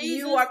blood of Jesus.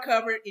 You are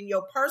covered in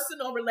your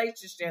personal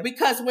relationship.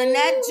 Because when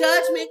that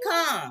judgment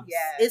comes,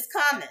 it's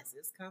coming.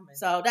 It's coming.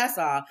 So that's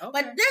all. Okay.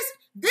 But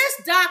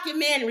this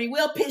documentary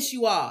will piss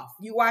you off.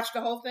 You watched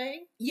the whole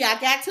thing? Yeah,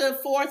 I got to the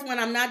fourth one.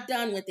 I'm not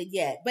done with it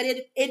yet. But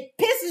it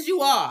pisses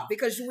you off.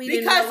 Because we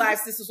didn't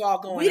realize this was all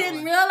going on. We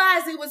didn't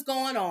realize it was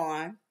going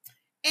on.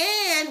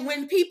 And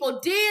when people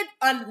did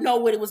know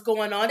what was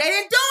going on, they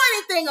didn't do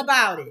anything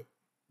about it.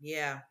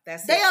 Yeah,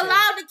 they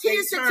allowed the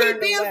kids to keep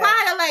being violated.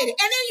 And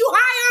then you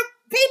hire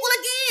people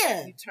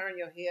again. You turn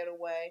your head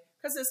away.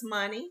 Because it's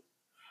money.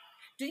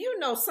 Do you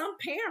know some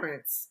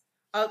parents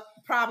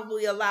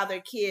probably allow their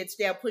kids,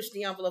 they'll push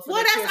the envelope for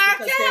their kids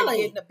because they're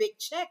getting a big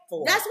check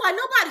for it. That's why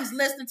nobody's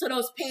listening to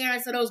those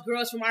parents or those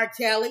girls from R.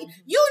 Kelly.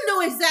 You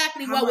knew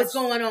exactly what was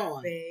going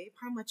on. Babe,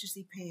 how much is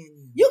he paying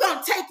you? You're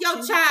going to take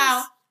your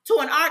child to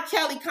an R.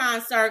 Kelly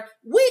concert.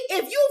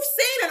 If you've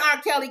seen an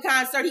R. Kelly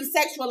concert, he's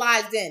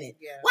sexualized in it.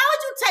 Yeah. Why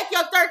would you take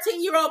your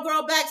 13-year-old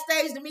girl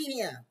backstage to meet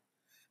him?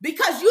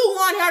 Because you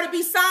want her to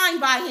be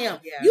signed by him.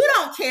 Yeah. You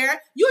don't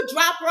care. You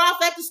drop her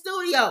off at the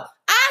studio.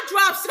 I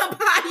drop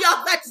somebody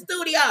off at the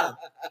studio.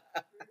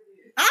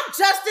 I'm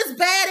just as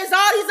bad as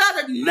all these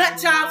other nut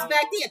jobs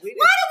back then. Why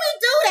did we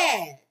do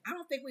that? I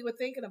don't think we were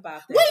thinking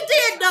about that. We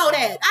did know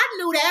that. I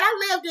knew that. I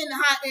lived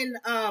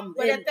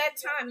But at that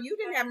time, you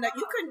didn't have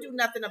you couldn't do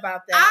nothing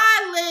about that.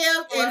 I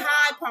lived in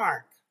Hyde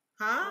Park.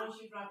 Huh?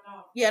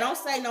 Yeah, don't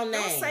say no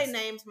names. Don't say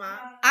names, Mom.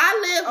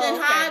 I lived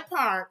in Hyde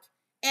Park.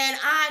 And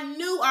I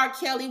knew R.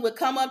 Kelly would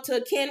come up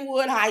to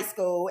Kenwood High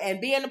School and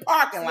be in the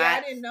parking lot.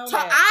 I didn't know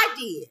that. I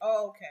did.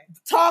 Oh, okay.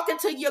 Talking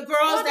to your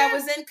girls that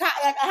was in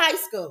high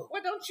school.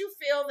 Well, don't you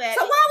feel that?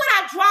 So why would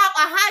I drop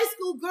a high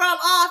school girl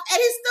off at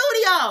his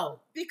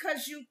studio?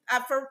 Because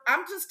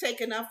I'm just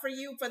taking up for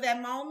you for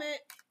that moment.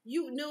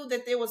 You knew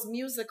that there was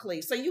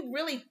Musically. So you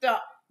really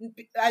thought,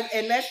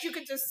 unless you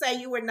could just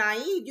say you were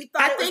naive, you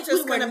thought it was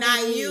just going to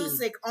be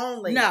music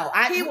only. No.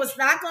 He was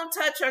not going to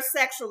touch her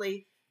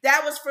sexually.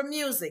 That was for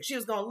music. She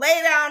was going to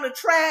lay down the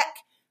track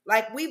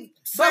like we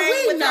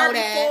know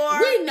that. Before.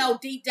 We know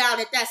deep down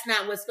that that's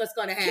not what's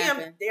going to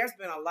happen. Kim, there's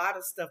been a lot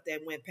of stuff that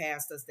went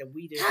past us that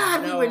we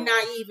didn't know. We were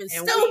naive and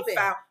stupid.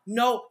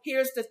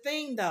 Here's the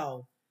thing,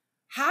 though.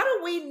 How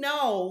do we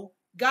know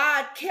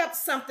God kept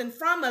something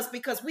from us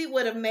because we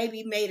would have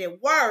maybe made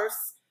it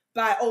worse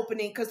by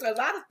opening, because a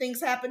lot of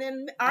things happen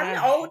in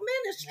our old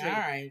ministry. All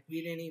right.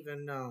 We didn't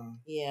even know.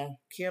 Yeah.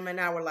 Kim and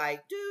I were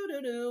like,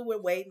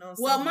 we're waiting on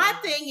something. Well, my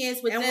thing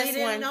is with this one. And we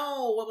didn't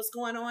know what was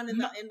going on in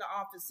the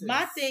offices.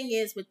 My thing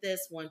is with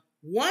this one,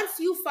 once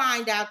you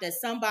find out that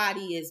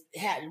somebody is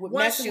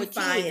messing with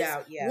kids,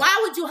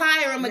 why would you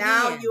hire them again?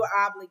 Now you're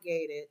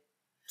obligated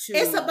to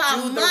it's about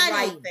do money. The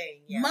right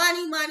thing. Yeah.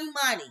 Money.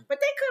 But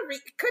they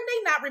couldn't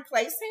they not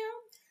replace him?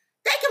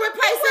 They can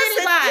replace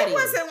anybody. It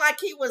wasn't like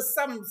he was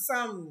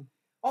some,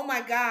 oh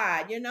my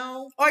God, you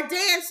know? Or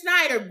Dan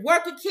Snyder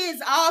working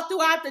kids all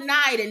throughout the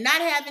night and not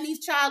having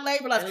these child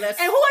labor laws. And who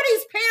are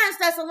these parents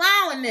that's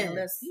allowing them?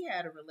 Unless he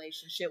had a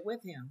relationship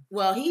with him.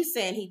 Well, he's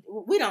saying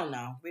we don't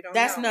know.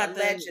 That's nothing.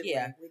 Allegedly.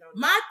 Yeah. We don't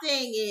know. My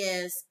thing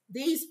is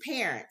these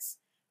parents,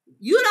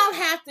 you don't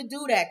have to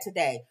do that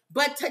today.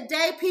 But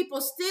today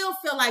people still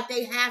feel like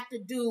they have to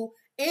do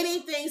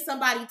anything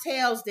somebody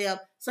tells them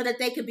so that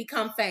they can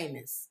become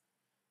famous.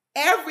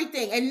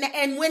 Everything.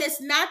 And when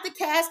it's not the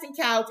casting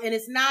couch and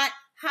it's not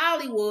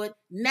Hollywood,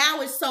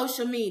 now it's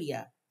social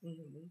media.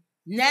 Mm-hmm.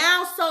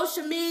 Now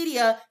social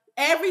media,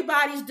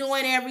 everybody's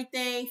doing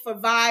everything for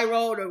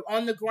viral or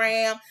on the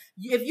gram.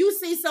 If you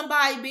see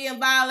somebody being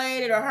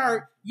violated or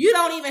hurt, you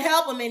don't even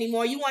help them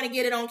anymore. You want to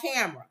get it on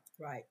camera.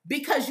 Right.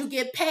 Because you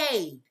get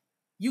paid.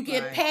 You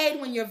get Right.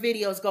 paid when your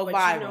videos go But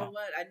viral. you know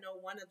what? I know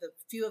one of the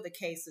few of the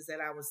cases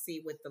that I would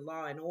see with the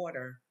Law and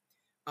Order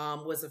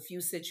was a few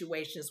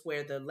situations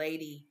where the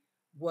lady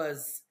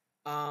was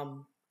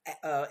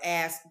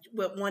asked,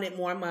 wanted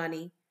more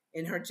money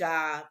in her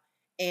job,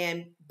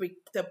 and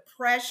the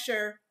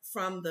pressure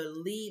from the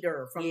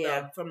leader, from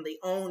the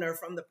owner,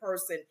 from the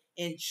person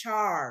in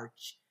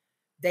charge,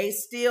 they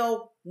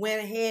still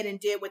went ahead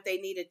and did what they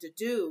needed to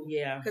do.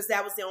 Yeah. Because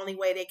that was the only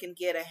way they can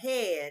get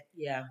ahead.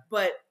 Yeah.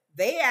 But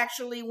they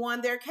actually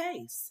won their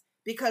case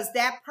because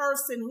that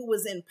person who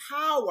was in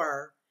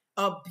power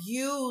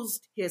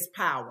abused his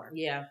power.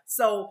 Yeah.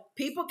 So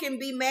people can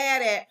be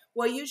mad at,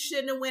 well, you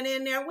shouldn't have went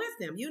in there with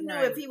him. You knew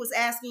Right. if he was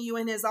asking you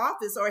in his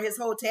office or his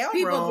hotel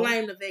People room.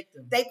 blame the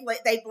victim. They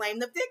blame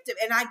the victim.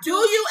 And I Do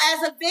you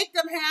as a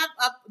victim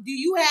do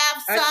you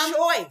have some a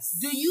choice?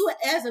 Do you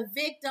as a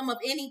victim of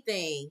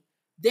anything,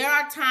 there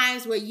are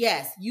times where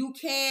yes, you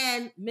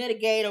can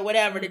mitigate or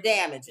whatever the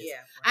damages.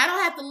 Yeah. I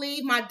don't have to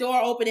leave my door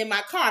open in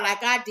my car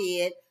like I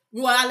did.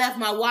 Well, I left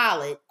my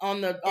wallet on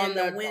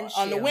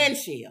the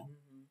windshield.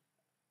 Mm-hmm.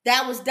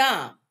 That was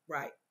dumb.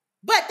 Right.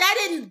 But that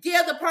didn't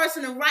give the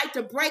person the right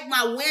to break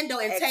my window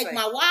and take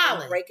my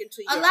wallet. Break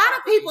into a lot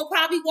of people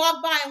probably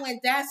walked by and went,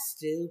 "That's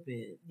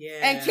stupid,"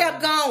 and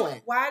kept going.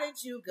 Why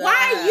did you go?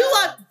 Why are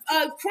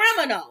you a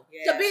criminal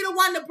to be the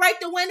one to break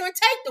the window and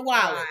take the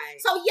wallet? Right.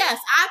 So yes,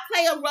 I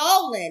play a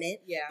role in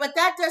it, but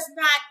that does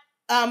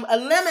not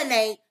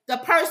eliminate the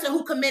person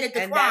who committed the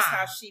crime. And that's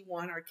how she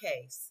won her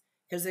case.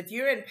 Because if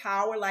you're in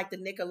power like the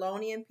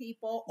Nickelodeon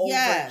people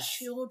over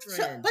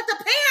children. But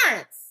the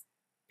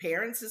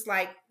parents is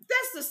like,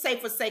 that's the say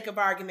for sake of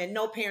argument.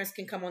 No parents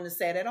can come on the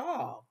set at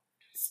all.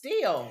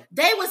 Still.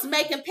 They was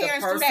making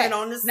parents do that.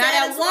 On the set now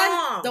that is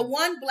wrong. The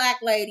one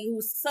black lady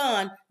whose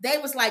son, they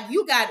was like, we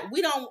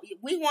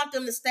want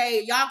them to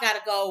stay, y'all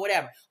gotta go,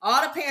 whatever.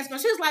 All the parents go,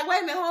 she was like,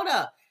 wait a minute, hold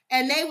up.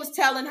 And they was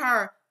telling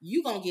her,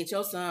 you gonna get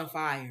your son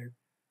fired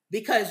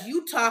because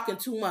you talking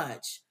too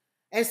much.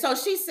 And so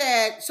she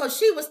said, so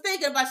she was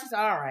thinking about, she said,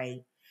 all right.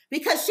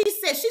 Because she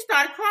said, she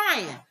started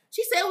crying.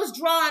 She said it was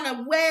drawing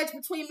a wedge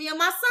between me and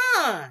my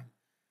son.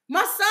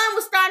 My son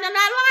was starting to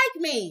not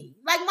like me.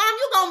 Like, Mom,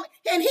 you gonna,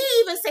 and he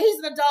even said, he's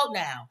an adult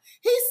now.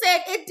 He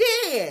said, it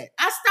did.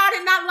 I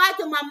started not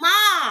liking my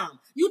mom.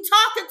 You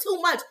talking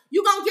too much.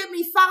 You gonna get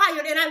me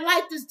fired and I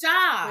like this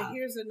job. But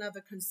here's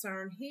another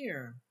concern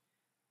here.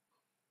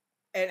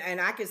 And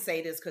I can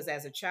say this because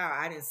as a child,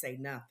 I didn't say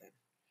nothing.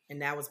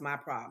 And that was my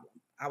problem.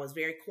 I was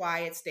very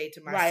quiet, stayed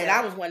to myself. Right,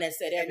 I was one that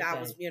said everything. And I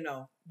was,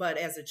 but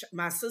as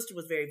my sister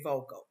was very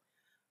vocal.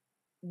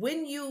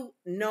 When you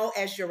know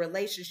as your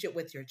relationship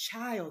with your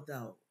child,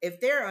 though, if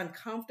they're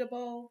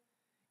uncomfortable,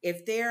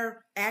 if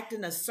they're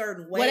acting a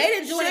certain way, well, they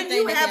didn't do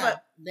anything.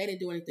 They didn't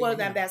do anything. Well,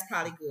 then that's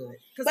probably good.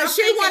 But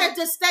she wanted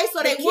to stay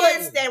so they wouldn't.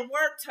 Kids that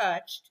weren't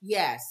touched.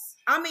 Yes.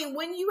 I mean,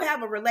 when you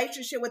have a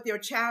relationship with your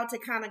child to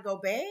kind of go,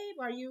 babe,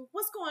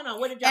 what's going on?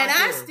 What did y'all do? And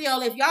I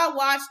still, if y'all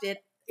watched it,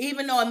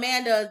 even though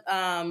Amanda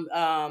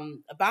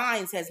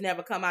Bynes has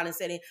never come out and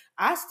said it,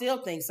 I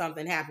still think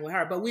something happened with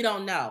her, but we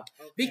don't know.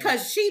 Okay.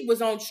 Because she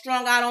was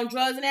strung out on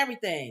drugs and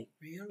everything.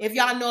 Really? If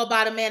y'all know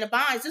about Amanda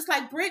Bynes, just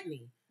like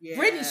Brittany. Yeah.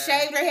 Brittany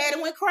shaved her head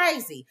and went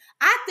crazy.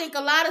 I think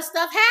a lot of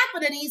stuff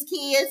happened to these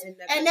kids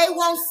and they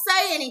won't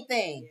say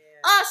anything.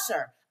 Yeah.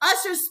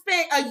 Usher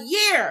spent a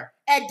year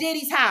at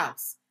Diddy's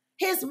house.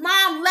 His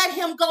mom let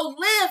him go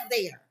live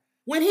there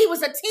when he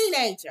was a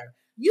teenager.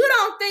 You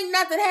don't think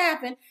nothing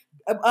happened.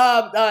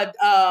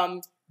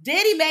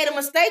 Diddy made a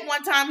mistake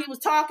one time. He was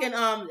talking,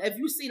 if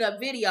you see the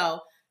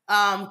video,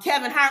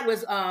 Kevin Hart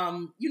was,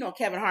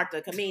 Kevin Hart,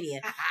 the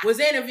comedian, was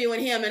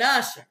interviewing him and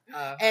Usher.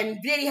 And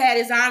Diddy had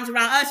his arms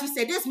around Usher. He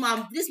said, this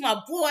my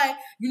boy.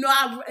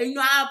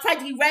 I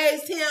practically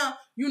raised him.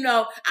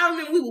 I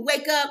remember we would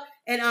wake up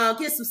and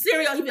get some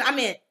cereal.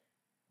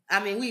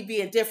 We'd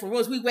be in different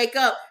rooms. We wake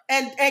up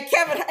and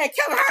Kevin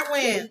Hart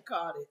went. He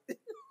caught it.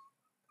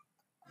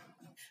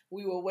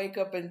 We will wake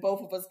up and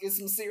both of us get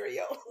some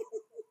cereal.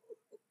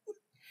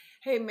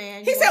 Hey,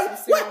 man. He said,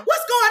 what's going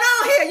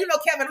on here?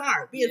 Kevin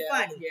Hart being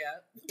funny. Yeah.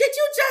 Did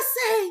you just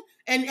say?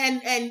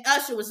 And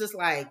Usher was just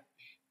like,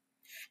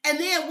 and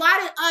then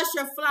why did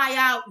Usher fly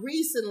out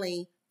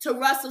recently to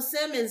Russell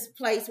Simmons'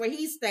 place where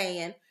he's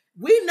staying?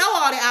 We know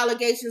all the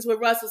allegations with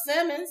Russell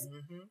Simmons.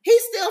 Mm-hmm.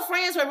 He's still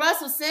friends with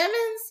Russell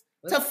Simmons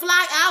to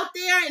fly out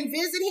there and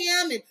visit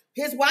him, and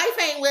his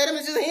wife ain't with him,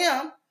 it's just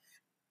him.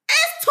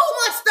 There's too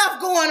much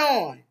stuff going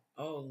on.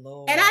 Oh,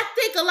 Lord. And I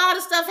think a lot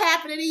of stuff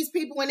happened to these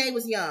people when they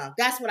was young.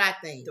 That's what I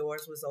think.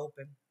 Doors was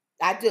open.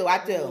 I do.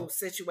 Ooh,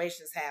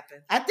 situations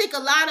happen. I think a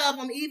lot of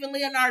them, even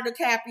Leonardo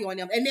DiCaprio and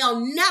them, and they'll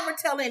never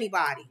tell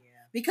anybody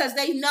because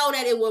they know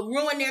that it will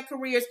ruin their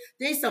careers.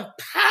 There's some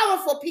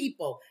powerful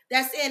people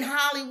that's in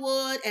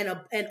Hollywood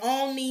and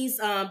own these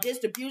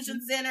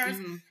distribution centers,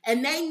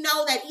 and they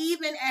know that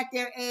even at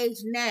their age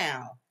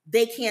now,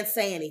 they can't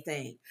say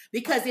anything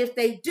because if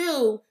they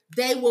do,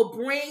 they will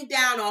bring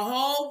down a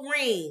whole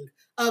ring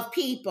of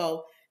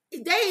people.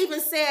 They even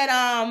said,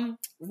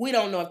 we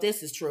don't know if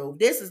this is true.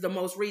 This is the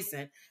most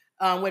recent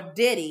with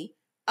Diddy.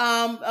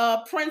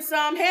 Prince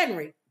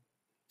Henry,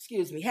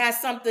 excuse me,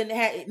 has something,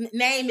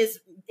 name is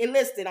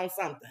enlisted on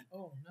something.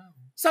 Oh, no.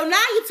 So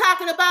now you're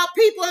talking about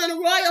people in the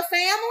royal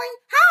family?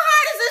 How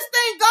high does this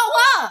thing go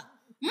up?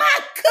 My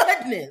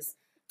goodness.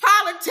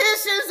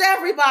 Politicians,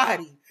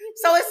 everybody.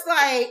 So it's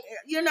like,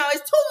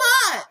 it's too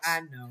much.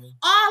 I know.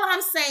 All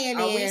I'm saying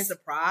Are is... we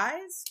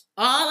surprised?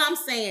 All I'm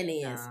saying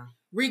is,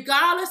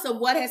 regardless of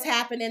what has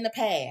happened in the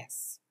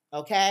past,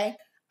 okay,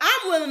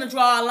 I'm willing to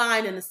draw a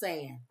line in the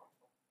sand.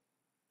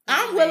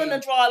 I'm willing to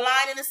draw a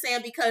line in the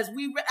sand because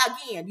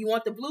again, you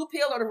want the blue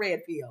pill or the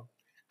red pill?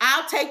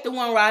 I'll take the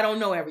one where I don't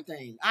know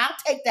everything. I'll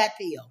take that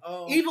pill.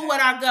 Oh, okay. Even with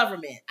our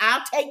government.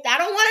 I'll take that.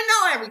 I don't want to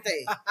know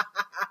everything.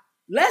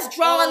 Let's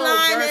draw a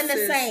line in the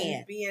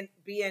sand.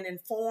 Being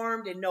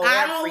informed and know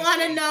I don't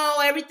want to know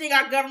everything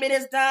our government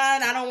has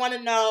done. I don't want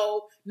to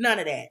know none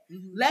of that.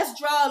 Mm-hmm. Let's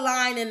draw a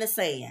line in the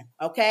sand.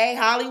 Okay?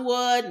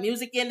 Hollywood,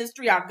 music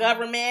industry, our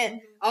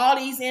government, all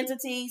these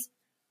entities.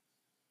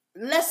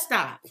 Let's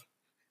stop.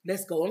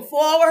 Let's go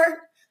forward.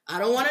 I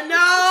don't want to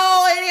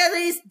know any of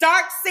these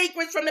dark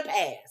secrets from the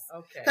past.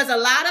 Okay. Because a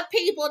lot of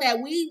people that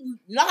we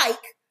like,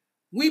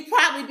 we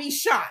probably be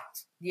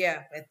shocked.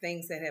 Yeah, at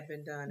things that have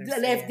been done. Let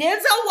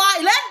Denzel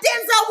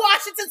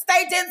Washington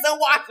stay Denzel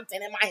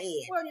Washington in my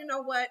head. Well, you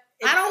know what?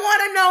 I don't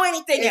want to know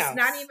anything else. It's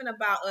not even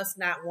about us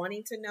not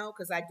wanting to know,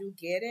 because I do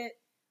get it.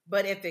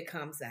 But if it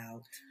comes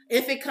out.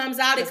 If it comes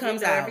out, it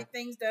comes out.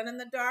 Everything's done in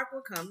the dark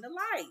will come to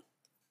light.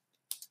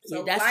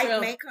 So yeah,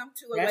 light may come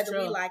to it whether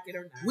we like it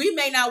or not. We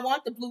may not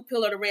want the blue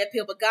pill or the red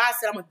pill, but God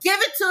said, I'm going to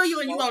give it to you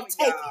and you're going to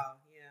take it.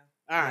 Yeah.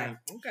 All right.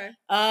 Okay.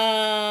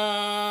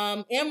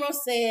 Emerald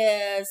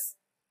says,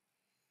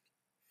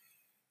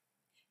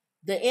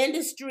 that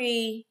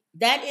industry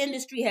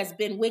has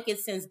been wicked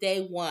since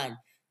day one.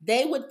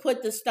 They would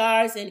put the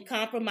stars in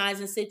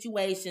compromising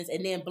situations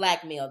and then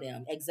blackmail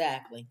them.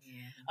 Exactly.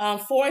 Yeah.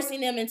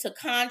 Forcing them into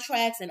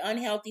contracts and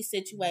unhealthy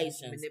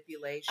situations.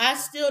 Manipulation. I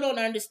still don't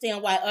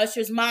understand why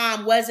Usher's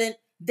mom wasn't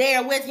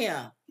there with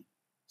him.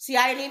 See,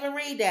 I didn't even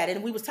read that.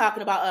 And we was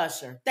talking about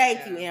Usher.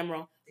 Thank you,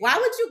 Emerald. Why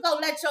would you go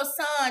let your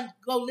son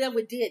go live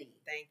with Diddy?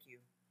 Thank you.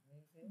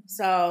 Mm-hmm.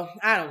 So,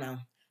 I don't know.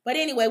 But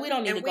anyway, we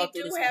don't need to go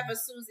through this. And we do have a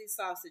Susie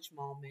Sausage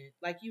moment.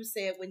 Like you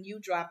said, when you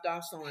dropped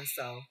off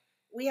so-and-so.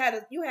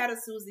 You had a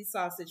Susie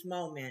Sausage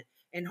moment.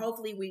 And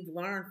hopefully we've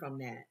learned from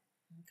that.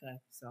 Okay.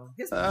 So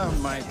oh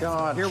my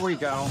God. Here we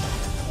go.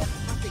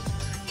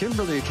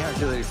 Kimberly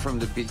calculated from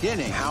the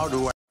beginning. How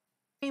do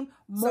I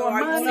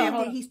more money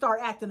than he start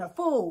acting a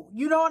fool?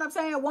 You know what I'm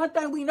saying? One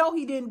thing we know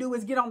he didn't do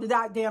is get on the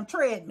goddamn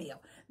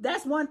treadmill.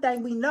 That's one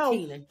thing we know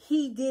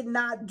he did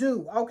not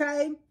do.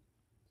 Okay.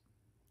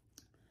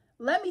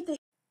 Let me think.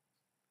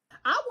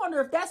 I wonder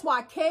if that's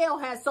why Kale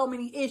has so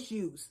many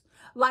issues.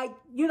 Like,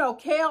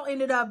 Kale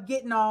ended up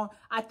getting on,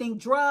 I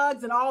think,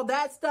 drugs and all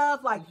that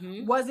stuff. Like,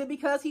 was it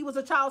because he was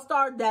a child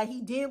star that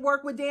he did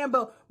work with Dan?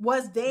 But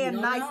was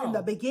Dan nice in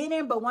the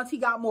beginning? But once he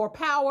got more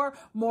power,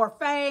 more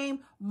fame,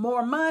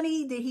 more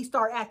money, did he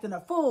start acting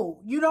a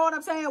fool? You know what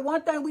I'm saying?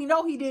 One thing we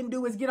know he didn't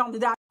do is get on the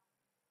doctor.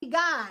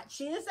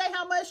 She didn't say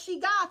how much she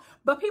got,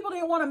 but people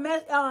didn't want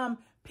to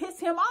piss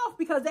him off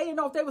because they didn't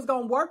know if they was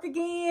going to work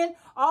again.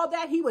 All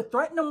that, he would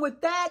threaten them with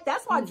that.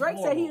 That's why Drake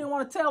said he didn't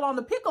want to tell on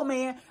the Pickle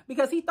Man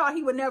because he thought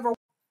he would never.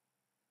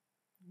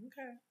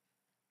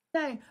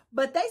 Okay.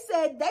 But they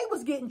said they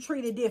was getting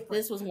treated different.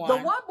 This was one. The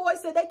one boy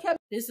said they kept.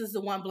 This is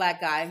the one black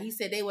guy. He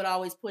said they would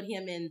always put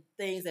him in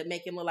things that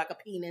make him look like a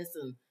penis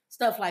and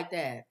stuff like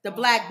that. The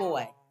black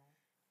boy.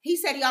 He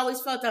said he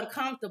always felt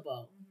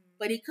uncomfortable.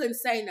 But he couldn't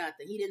say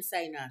nothing. He didn't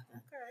say nothing.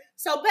 Okay.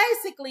 So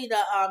basically,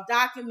 the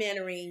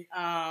documentary,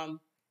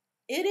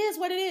 it is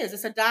what it is.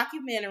 It's a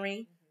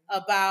documentary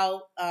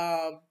about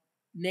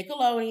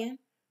Nickelodeon,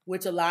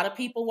 which a lot of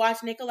people watch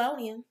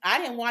Nickelodeon. I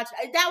didn't watch.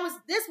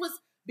 This was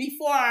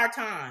before our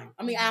time.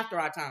 I mean, after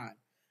our time.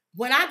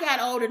 When I got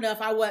old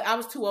enough, I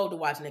was too old to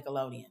watch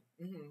Nickelodeon.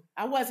 Mm-hmm.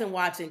 I wasn't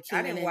watching.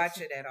 I didn't watch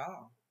it at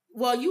all.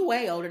 Well, you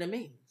way older than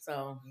me,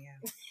 so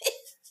yeah.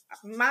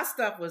 My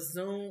stuff was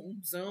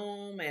Zoom,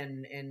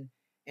 and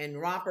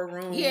Romper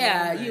Room.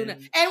 Yeah, and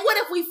what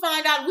if we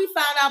found out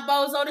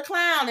Bozo the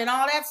Clown and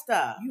all that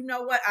stuff? You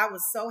know what? I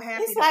was so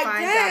happy to find out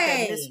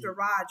that Mr.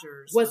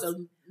 Rogers was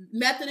a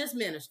Methodist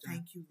minister.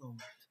 Thank you, Lord.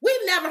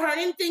 We've never heard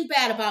anything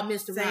bad about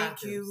Mr. Rogers.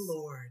 Thank you,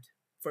 Lord,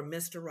 for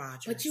Mr.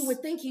 Rogers. But you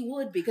would think he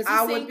would because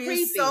I would be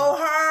creepy. So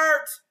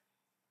hurt.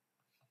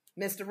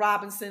 Mr.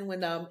 Robinson,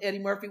 when Eddie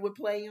Murphy would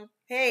play him.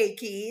 Hey,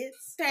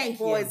 kids. Thank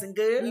you. Boys and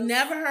girls. We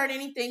never heard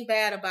anything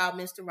bad about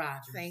Mr.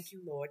 Rogers. Thank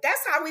you, Lord. That's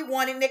how we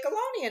wanted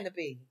Nickelodeon to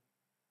be.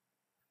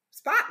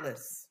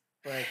 Spotless.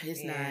 But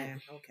it's not.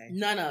 Okay.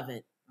 None of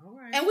it. All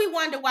right. And we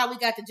wonder why we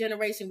got the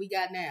generation we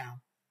got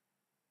now.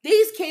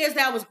 These kids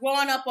that was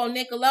growing up on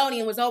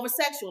Nickelodeon was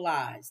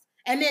over-sexualized.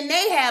 And then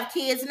they have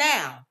kids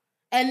now.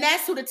 And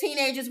that's who the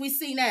teenagers we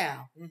see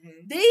now.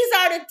 Mm-hmm. These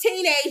are the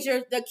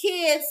teenagers, the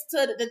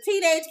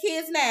teenage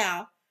kids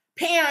now.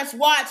 Parents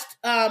watched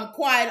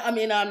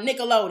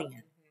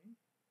Nickelodeon.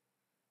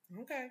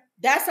 Mm-hmm. Okay.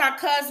 That's our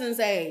cousin's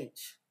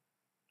age.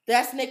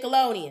 That's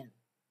Nickelodeon.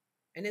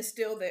 And it's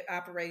still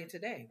operating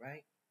today,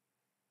 right?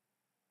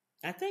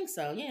 I think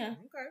so, yeah.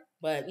 Okay.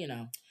 But,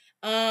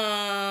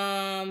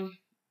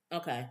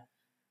 okay.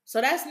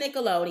 So that's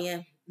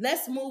Nickelodeon.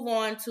 Let's move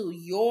on to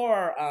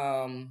your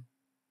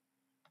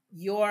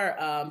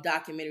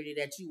documentary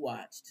that you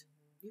watched.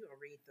 You gonna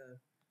read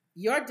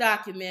your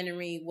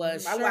documentary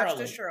was I Shirley. watched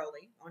the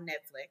Shirley on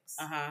Netflix.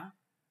 Uh-huh.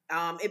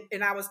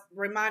 And I was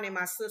reminding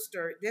my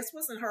sister, this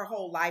wasn't her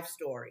whole life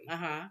story.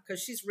 Uh-huh.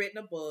 Because she's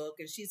written a book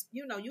and she's,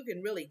 you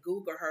can really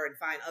Google her and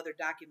find other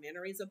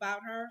documentaries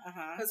about her.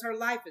 Because her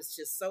life is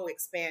just so it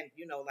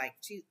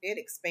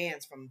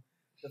expands from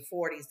the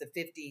 40s, the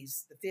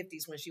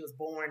 50s when she was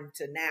born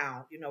to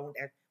now,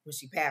 when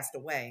she passed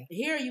away.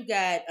 Here you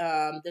got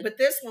but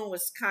this one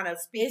was kind of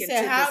speaking to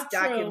this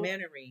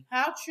documentary.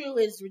 How true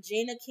is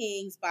Regina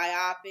King's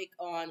biopic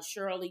on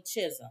Shirley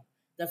Chisholm,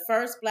 the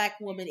first Black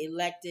woman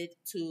elected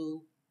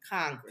to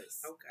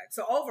Congress? Okay.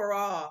 So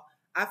overall,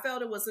 I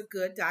felt it was a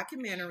good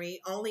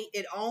documentary.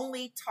 It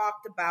only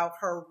talked about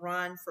her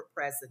run for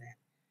president.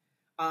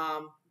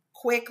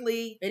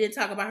 Quickly. They didn't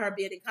talk about her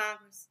being in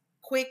Congress?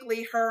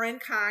 Quickly, her in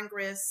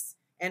Congress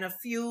and a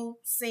few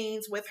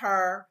scenes with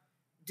her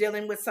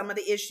dealing with some of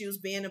the issues,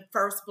 being the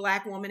first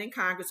Black woman in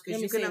Congress,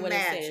 because you can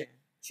imagine.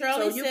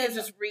 Shirley you can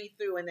just read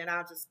through and then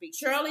I'll just speak.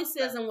 Shirley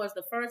Chisholm was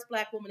the first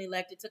Black woman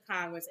elected to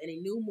Congress, and a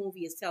new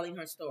movie is telling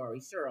her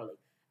story, Shirley,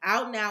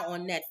 out now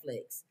on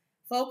Netflix.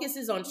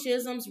 Focuses on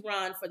Chisholm's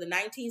run for the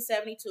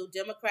 1972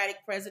 Democratic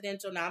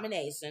presidential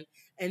nomination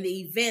and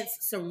the events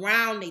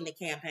surrounding the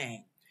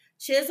campaign.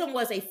 Chisholm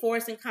was a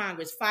force in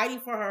Congress, fighting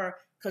for her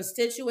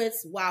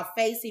constituents while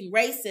facing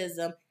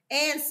racism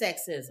and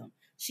sexism.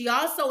 She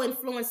also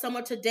influenced some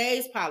of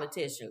today's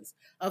politicians,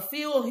 a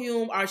few of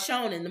whom are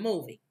shown in the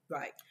movie.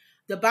 Right.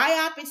 The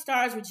biopic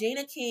stars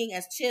Regina King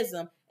as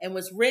Chisholm and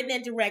was written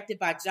and directed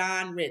by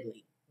John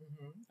Ridley.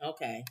 Mm-hmm.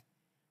 Okay.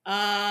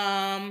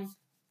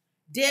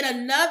 Did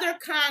another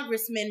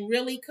congressman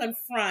really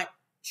confront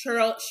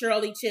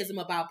Shirley Chisholm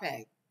about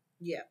pay?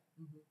 Yeah.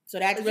 Mm-hmm. So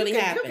that really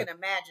happened. You can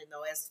imagine,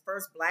 though, as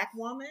first Black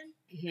woman,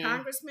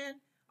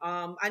 congressman,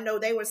 I know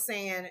they were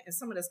saying, and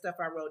some of the stuff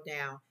I wrote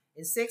down,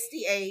 in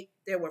 1968,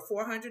 there were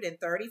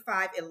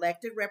 435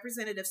 elected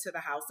representatives to the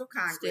House of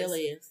Congress. Still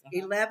is.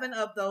 11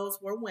 of those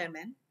were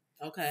women.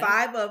 Okay.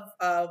 5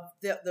 of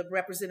the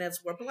representatives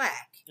were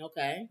Black.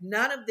 Okay.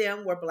 None of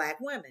them were Black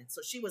women.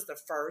 So she was the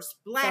first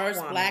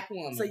Black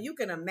woman. So you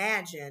can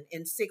imagine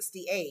in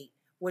 1968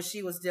 what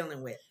she was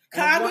dealing with.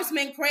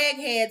 Congressman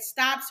Craighead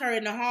stops her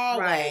in the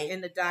hallway. Right, in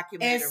the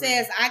documentary. And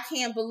says, I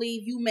can't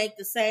believe you make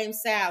the same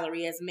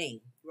salary as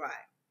me. Right.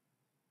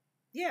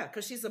 Yeah,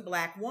 because she's a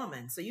Black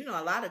woman. So,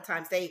 a lot of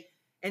times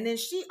and then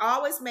she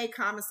always made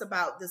comments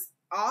about this,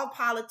 all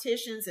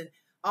politicians and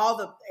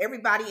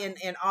everybody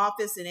in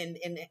office and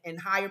in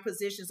higher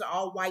positions are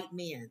all white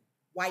men.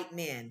 White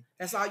men.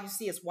 That's all you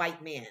see is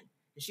white men.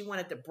 And she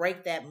wanted to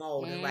break that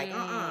mold and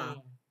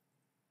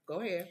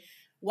go ahead.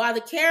 While the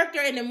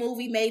character in the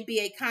movie may be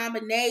a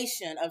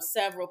combination of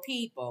several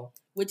people,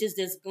 which is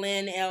this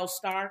Glenn L.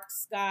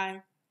 Starks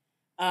guy,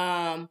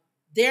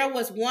 there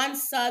was one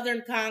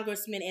Southern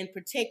congressman in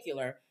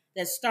particular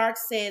that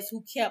Starks says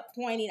who kept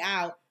pointing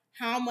out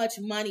how much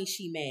money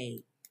she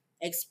made,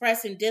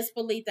 expressing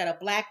disbelief that a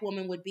Black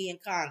woman would be in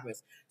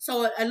Congress.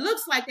 So it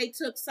looks like they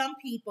took some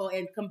people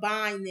and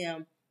combined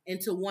them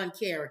into one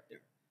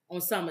character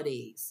on some of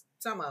these.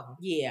 Some of them.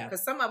 Yeah.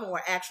 Because some of them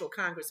were actual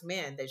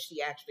congressmen that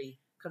she actually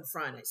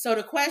confronted. So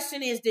the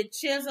question is, did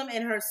Chisholm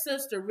and her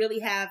sister really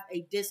have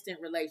a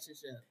distant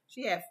relationship?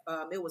 She had,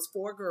 it was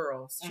 4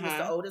 girls. She was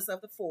the oldest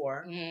of the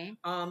 4.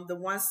 Mm-hmm. The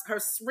ones, her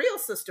real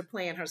sister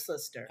playing her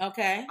sister.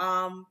 Okay.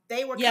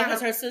 They were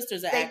because her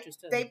sister's an actress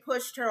too. They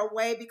pushed her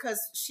away because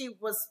she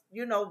was,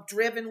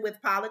 driven with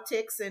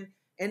politics and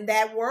in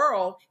that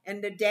world.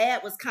 And the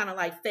dad was kind of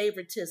like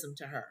favoritism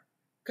to her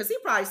because he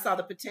probably saw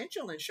the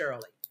potential in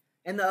Shirley.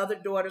 And the other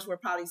daughters were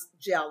probably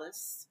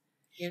jealous.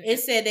 It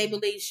said they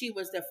believed she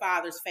was their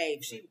father's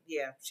favorite.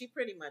 She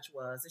pretty much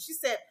was. And she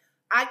said,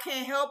 I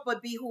can't help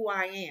but be who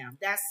I am.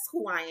 That's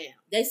who I am.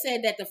 They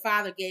said that the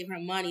father gave her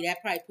money.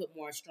 That probably put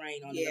more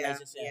strain on the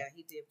relationship. Yeah,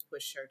 he did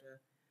push her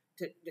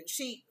to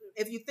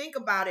if you think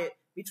about it,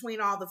 between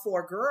all the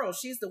 4 girls,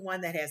 she's the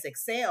one that has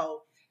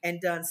excelled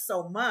and done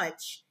so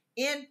much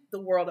in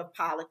the world of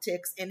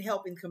politics and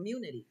helping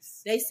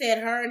communities. They said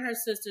her and her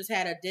sisters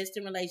had a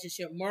distant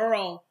relationship.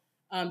 Merle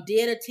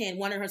did attend,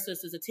 one of her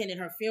sisters attended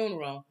her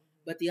funeral,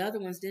 but the other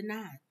ones did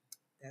not.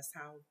 That's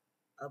how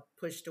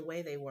pushed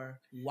away they were.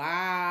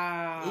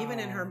 Wow. Even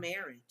in her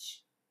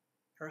marriage.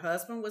 Her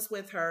husband was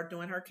with her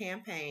during her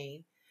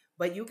campaign,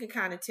 but you can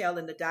kind of tell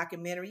in the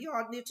documentary, you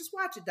all need to just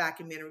watch a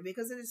documentary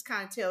because it just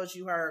kind of tells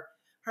you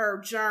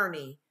her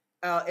journey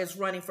as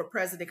running for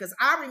president. Because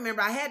I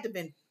remember I had to have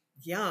been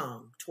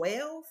young,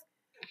 12.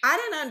 I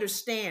didn't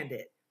understand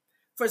it.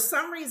 For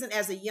some reason,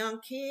 as a young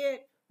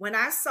kid, when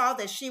I saw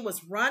that she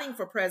was running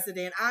for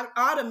president, I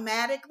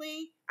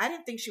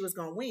didn't think she was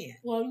going to win.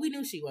 Well, we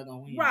knew she wasn't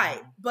going to win.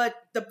 Right. But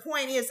the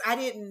point is, I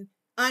didn't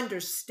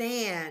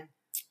understand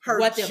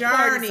her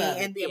journey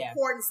and the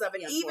importance of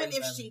it. Even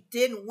if she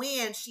didn't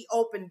win, she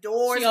opened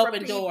doors for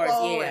people.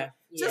 Yeah.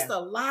 Just a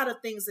lot of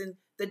things. And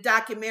the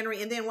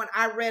documentary, and then when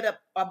I read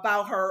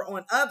about her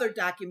on other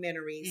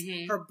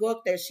documentaries, her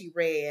book that she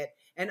read,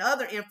 and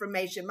other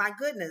information, my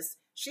goodness,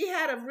 she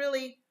had a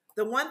really,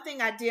 the one thing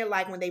I did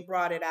like when they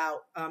brought it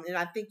out, and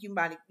I think you're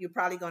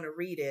probably going to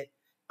read it,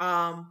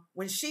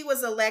 when she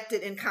was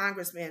elected in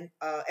congressman,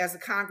 as a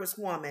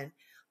congresswoman,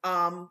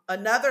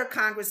 another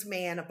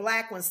congressman, a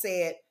black one,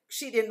 said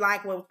she didn't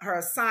like her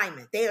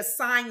assignment. They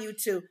assign you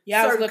to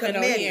certain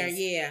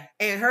committees.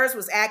 And hers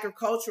was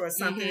agriculture or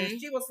something. And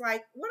she was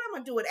like, what am I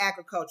going to do with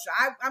agriculture?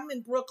 I'm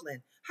in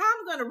Brooklyn. How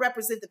am I going to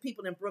represent the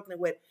people in Brooklyn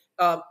with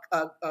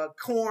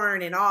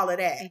corn and all of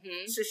that?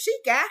 So she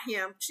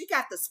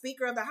got the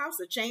Speaker of the House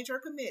to change her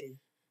committee.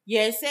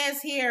 Yeah, it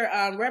says here,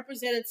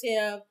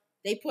 representative,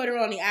 they put her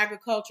on the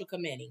agriculture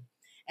committee.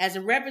 As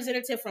a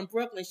representative from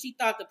Brooklyn, she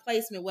thought the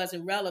placement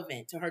wasn't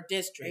relevant to her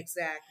district.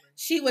 Exactly.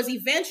 She was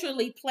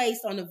eventually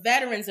placed on the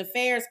Veterans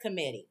Affairs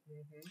Committee,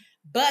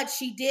 but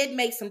she did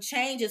make some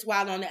changes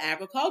while on the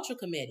Agriculture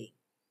Committee.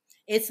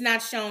 It's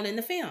not shown in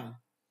the film.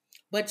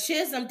 But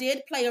Chisholm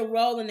did play a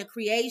role in the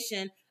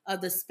creation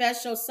of the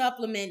Special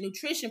Supplement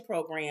Nutrition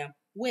Program,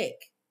 WIC.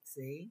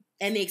 See?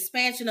 And the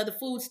expansion of the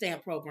food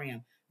stamp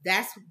program.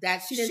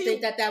 She didn't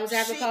think that was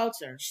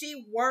agriculture.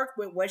 She worked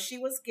with what she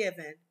was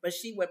given, but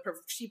she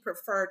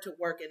preferred to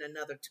work in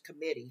another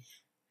committee.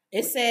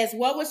 It says,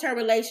 what was her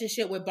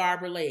relationship with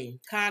Barbara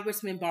Lee?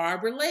 Congressman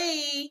Barbara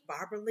Lee.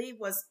 Barbara Lee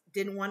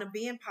didn't want to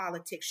be in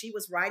politics. She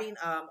was writing,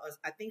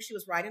 I think she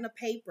was writing a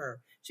paper.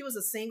 She was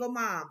a single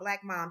mom,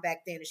 black mom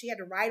back then, and she had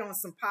to write on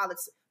some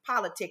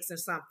politics or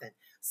something.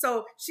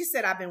 So she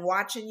said, I've been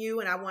watching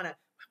you, and I want to,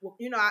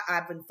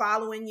 I've been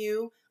following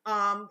you.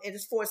 And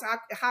as far as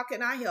how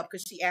can I help?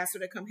 Because she asked her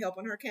to come help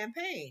on her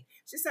campaign.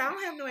 She said, I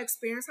don't have no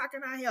experience. How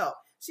can I help?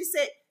 She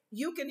said,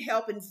 you can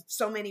help in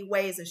so many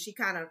ways. And she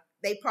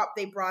they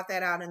brought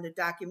that out in the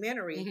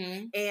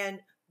documentary. And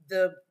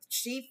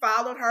she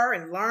followed her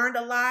and learned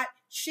a lot.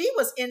 She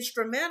was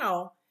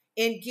instrumental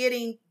in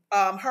getting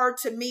her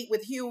to meet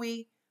with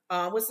Huey,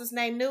 what's his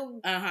name,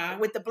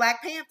 with the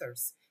Black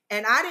Panthers.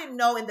 And I didn't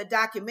know in the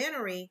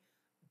documentary,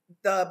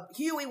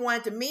 Huey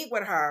wanted to meet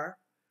with her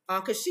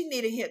because she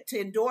needed him to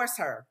endorse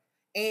her.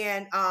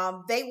 And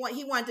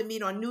he wanted to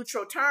meet on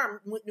neutral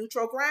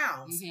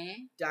grounds.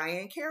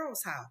 Diane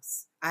Carroll's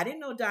house. I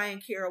didn't know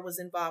Diane Carroll was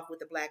involved with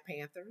the Black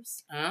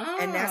Panthers.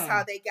 And that's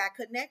how they got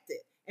connected.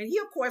 And he,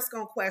 of course,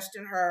 gonna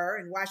question her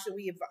and why should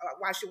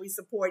we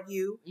support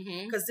you?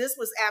 Because this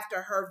was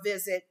after her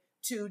visit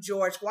to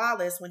George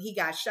Wallace when he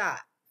got shot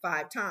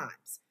 5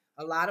 times.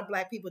 A lot of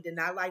Black people did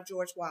not like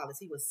George Wallace.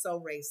 He was so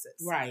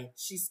racist. Right.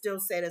 She still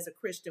said as a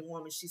Christian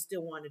woman, she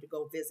still wanted to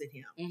go visit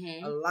him.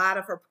 A lot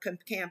of her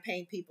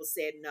campaign people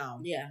said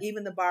no. Yeah.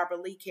 Even the Barbara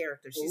Lee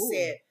character, she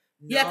said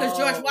no. Yeah, because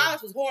George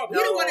Wallace was horrible.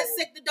 He didn't want to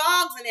sick the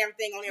dogs and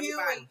everything on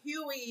everybody.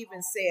 Huey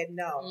even said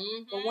no.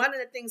 But one of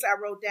the things I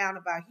wrote down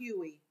about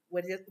Huey,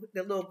 with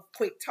the little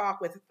quick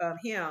talk with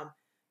him,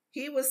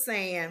 he was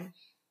saying,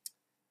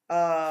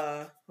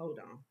 hold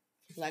on.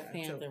 Black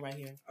Panther right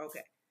here.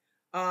 Okay.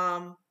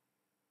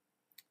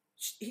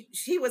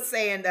 He was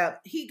saying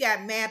that he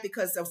got mad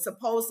because of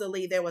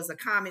supposedly there was a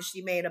comment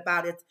she made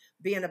about it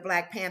being a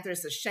Black Panther.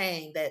 It's a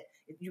shame that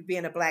you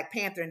being a Black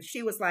Panther. And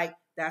she was like,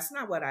 that's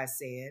not what I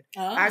said.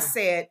 I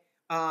said,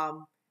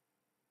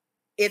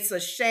 it's a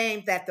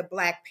shame that the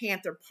Black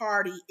Panther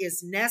Party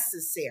is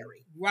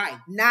necessary. Right.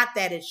 Not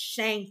that it's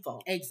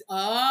shameful. Okay.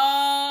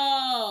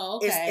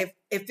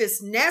 If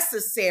it's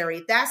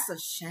necessary, that's a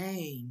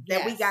shame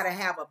that we got to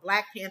have a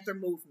Black Panther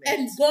movement.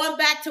 And going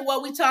back to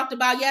what we talked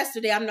about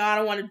yesterday, I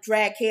don't want to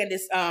drag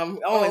Candace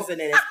Owens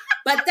into this,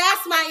 but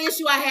that's my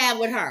issue I have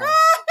with her.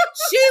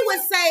 She would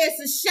say it's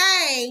a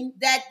shame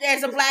that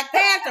there's a Black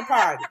Panther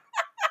Party.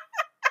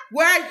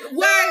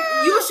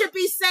 Where you should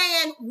be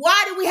saying,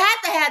 why do we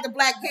have to have the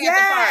Black Panther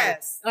Party?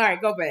 All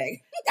right, go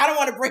back. I don't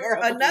want to bring her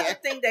up Another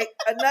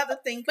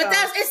thing. But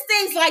it's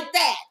things like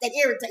that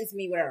irritates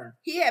me with her.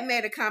 He had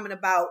made a comment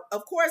about,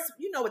 of course,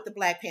 you know what the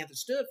Black Panther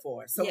stood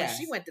for. So when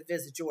she went to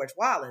visit George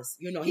Wallace,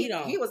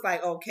 he was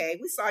like, okay,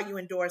 we saw you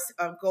endorse,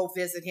 go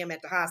visit him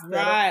at the hospital.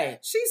 Right.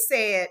 She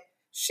said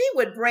she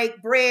would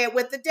break bread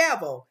with the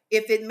devil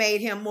if it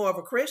made him more of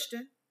a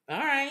Christian. All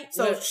right.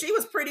 So she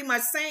was pretty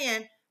much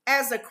saying,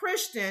 as a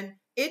Christian,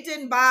 it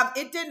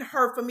didn't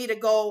hurt for me to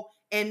go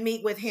and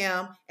meet with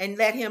him and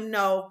let him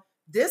know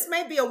this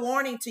may be a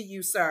warning to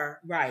you, sir.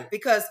 Right.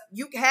 Because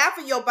half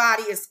of your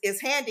body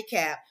is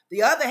handicapped.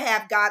 The other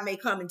half, God may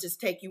come and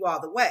just take you all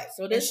the way.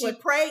 So she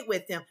prayed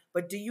with him.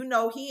 But do you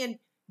know he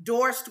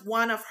endorsed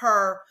one of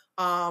her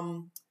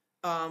policies?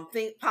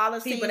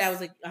 But that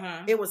was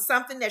It was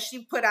something that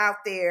she put out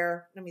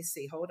there. Let me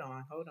see. Hold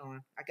on.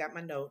 I got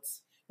my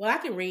notes. Well, I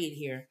can read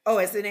here. Oh,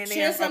 is it in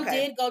there? Chisholm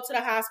did go to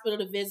the hospital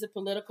to visit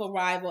political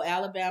rival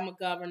Alabama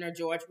Governor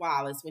George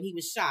Wallace when he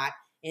was shot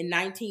in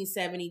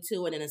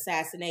 1972 in an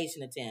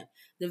assassination attempt.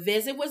 The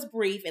visit was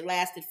brief. It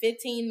lasted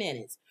 15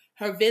 minutes.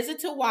 Her visit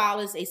to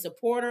Wallace, a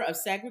supporter of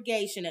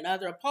segregation and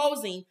other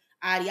opposing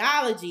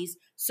ideologies,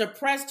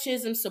 suppressed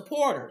Chisholm's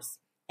supporters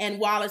and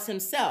Wallace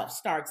himself,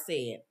 Stark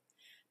said.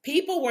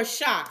 People were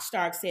shocked,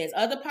 Stark says.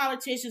 Other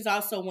politicians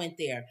also went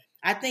there.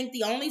 I think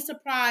the only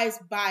surprise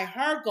by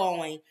her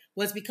going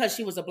was because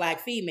she was a black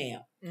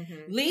female.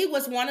 Mm-hmm. Lee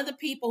was one of the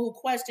people who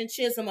questioned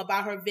Chisholm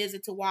about her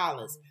visit to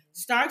Wallace. Mm-hmm.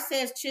 Stark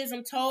says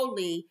Chisholm told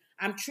Lee,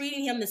 I'm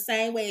treating him the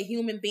same way a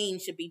human being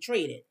should be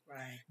treated.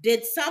 Right.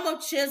 Did some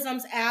of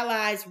Chisholm's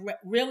allies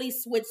really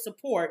switch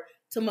support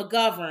to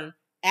McGovern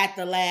at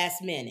the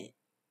last minute?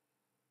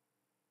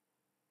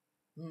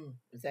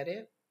 Is that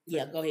it?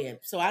 Yeah, go ahead.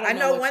 So I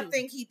know one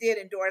thing he did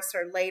endorse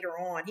her later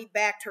on. He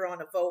backed her on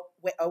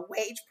a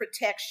wage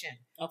protection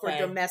for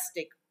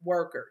domestic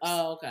workers.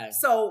 Oh, okay.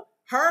 So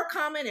her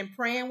coming and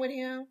praying with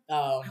him,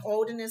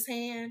 holding his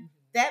hand,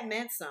 that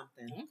meant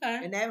something.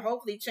 Okay. And that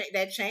hopefully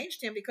that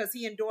changed him because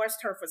he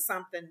endorsed her for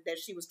something that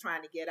she was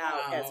trying to get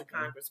out as a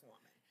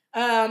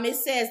congresswoman. It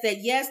says that,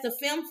 yes, the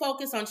film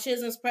focus on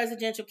Chisholm's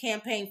presidential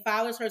campaign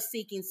follows her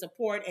seeking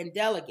support and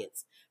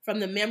delegates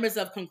from the members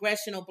of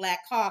Congressional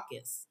Black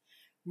Caucus.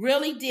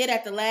 Really did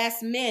at the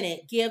last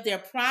minute give their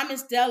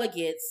promised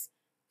delegates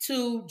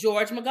to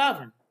George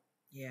McGovern.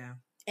 Yeah.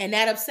 And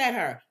that upset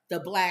her, the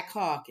Black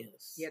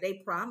Caucus. Yeah, they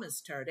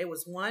promised her. There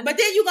was one. But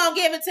then you going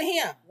to give it to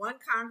him. One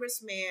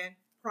congressman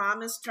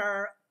promised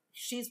her.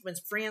 She's been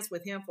friends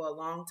with him for a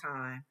long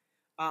time.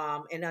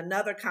 And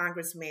another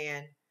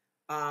congressman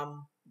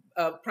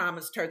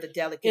promised her the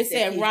delegates. It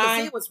said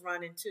Ron. He was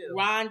running too.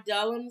 Ron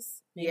Dellums,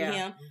 maybe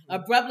him,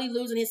 abruptly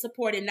losing his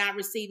support and not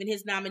receiving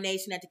his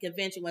nomination at the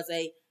convention was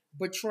a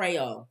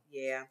betrayal.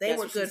 Yeah, they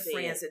were good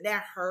friends, and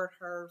that hurt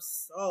her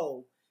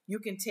so. You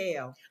can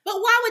tell. But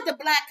why would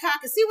the Black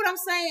Caucus? See what I'm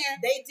saying?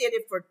 They did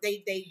it for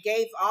they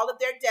gave all of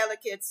their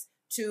delegates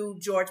to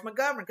George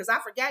McGovern because I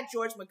forgot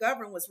George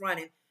McGovern was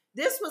running.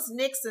 This was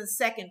Nixon's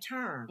second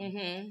term,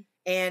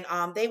 and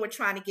they were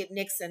trying to get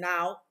Nixon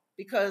out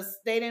because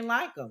they didn't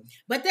like him.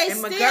 But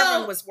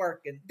McGovern was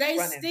working. They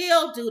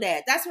still do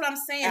that. That's what I'm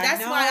saying.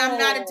 That's why I'm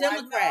not a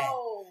Democrat.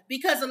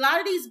 Because a lot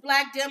of these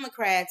black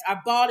Democrats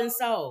are bought and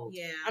sold.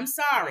 Yeah. I'm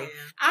sorry. Yeah.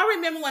 I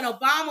remember when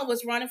Obama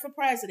was running for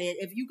president,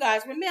 if you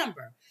guys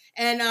remember.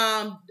 And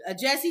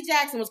Jesse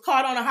Jackson was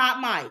caught on a hot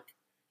mic.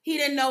 He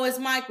didn't know his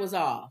mic was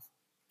off.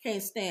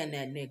 Can't stand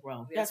that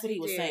Negro. Yes, That's what he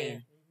was saying.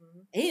 Mm-hmm.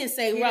 He didn't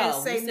say he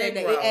Roe. He said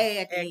Negro. A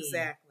at the exactly.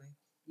 End.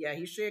 Yeah,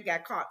 he sure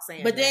got caught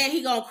saying But that. then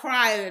he gonna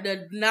cry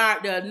the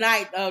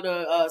night of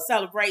the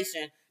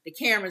celebration. The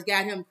cameras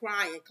got him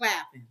crying and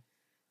clapping.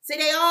 See,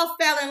 they all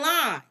fell in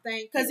line.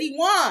 Thank you. Because he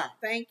won.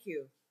 Thank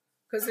you.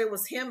 Because it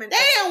was him and... They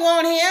didn't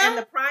want him. In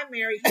the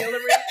primary,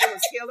 Hillary. It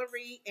was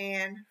Hillary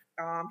and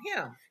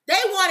him. They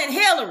wanted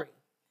Hillary.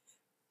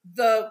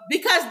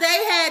 Because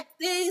they had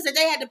things that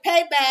they had to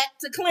pay back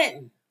to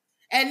Clinton.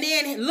 And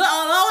then, lo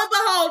and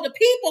behold, the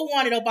people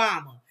wanted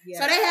Obama.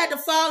 Yes. So they had to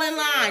fall in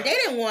line. Yes. They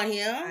didn't want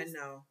him.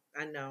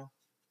 I know.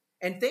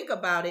 And think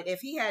about it.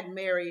 If he had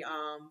married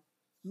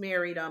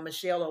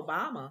Michelle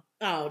Obama,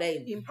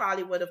 he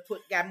probably would have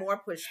got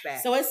more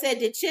pushback. So it said,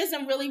 did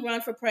Chisholm really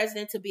run for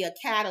president to be a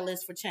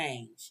catalyst for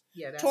change?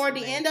 Yeah, that's Toward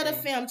the end of the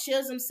film,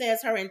 Chisholm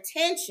says her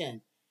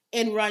intention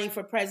in running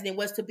for president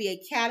was to be a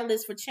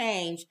catalyst for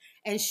change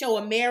and show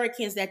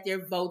Americans that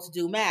their votes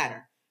do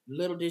matter.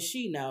 Little did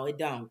she know, it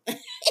don't.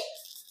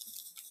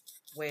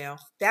 Well,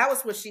 that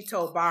was what she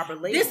told Barbara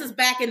Lee. This is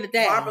back in the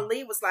day. Barbara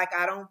Lee was like,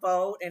 I don't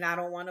vote and I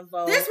don't want to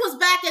vote. This was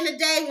back in the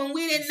day when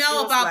we didn't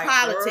know about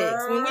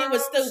politics, when we were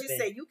stupid. She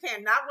said, you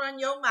cannot run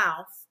your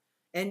mouth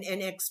and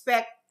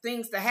expect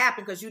things to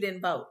happen because you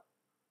didn't vote.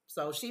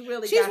 So she's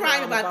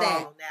right about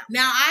that.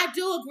 Now, I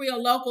do agree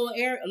on local,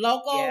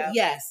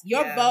 yes.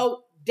 Your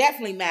vote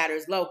definitely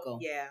matters local.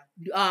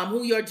 Yeah.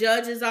 Who your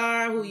judges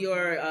are, who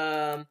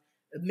your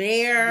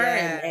mayor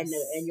and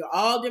your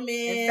aldermen.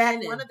 In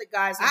fact, one of the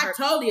guys I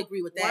totally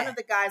agree with that. One of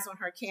the guys on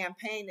her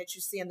campaign that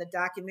you see in the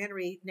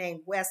documentary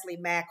named Wesley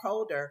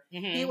Mackholder,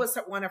 he was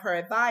one of her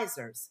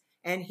advisors.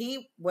 And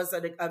he was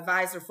an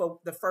advisor for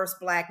the first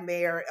black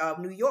mayor of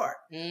New York.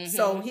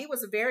 So he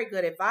was a very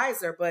good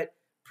advisor, but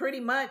pretty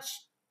much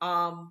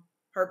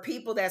her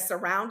people that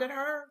surrounded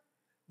her,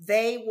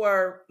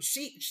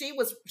 she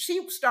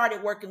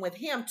started working with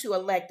him to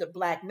elect a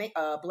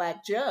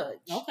black judge.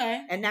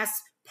 Okay. And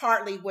that's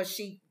partly what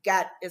she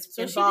got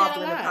involved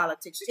in the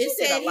politics. It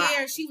said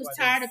here she was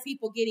tired of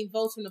people getting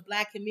votes from the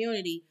black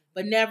community,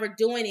 but never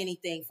doing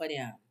anything for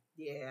them.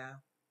 Yeah.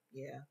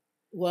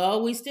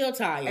 Well, we still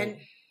tired. And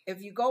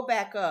if you go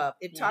back up,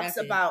 it talks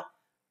about,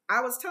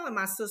 I was telling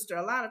my sister,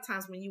 a lot of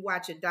times when you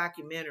watch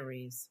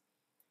documentaries,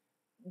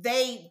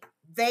 they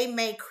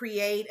may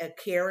create a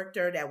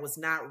character that was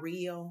not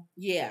real.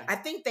 Yeah. I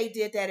think they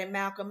did that in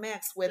Malcolm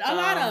X with a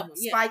lot of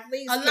Spike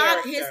Lee's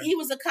character. He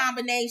was a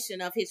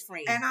combination of his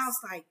friends. And I was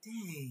like,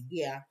 dang.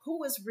 Yeah.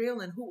 Who is real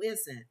and who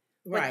isn't?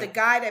 Right. But the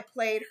guy that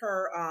played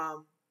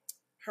her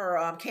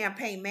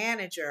campaign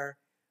manager,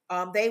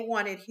 they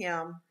wanted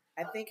him,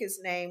 I think his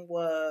name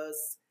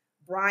was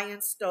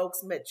Brian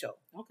Stokes Mitchell.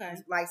 Okay.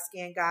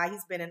 Light-skinned guy.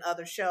 He's been in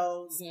other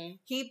shows.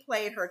 He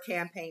played her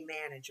campaign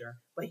manager,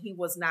 but he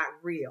was not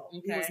real.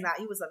 Okay.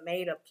 He was a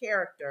made-up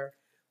character,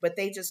 but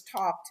they just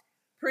talked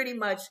pretty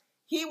much.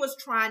 he was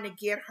trying to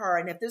get her,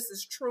 and if this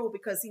is true,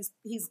 because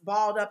he's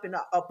balled up in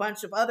a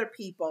bunch of other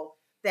people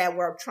that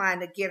were trying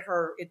to get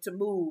her to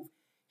move.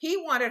 He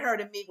wanted her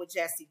to meet with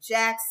Jesse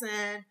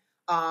Jackson,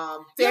 why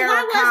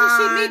wasn't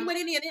she meeting with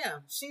any of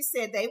them? She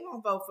said they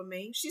won't vote for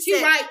me. She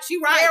said, right.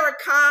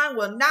 Farrakhan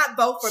will not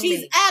vote for me.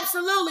 She's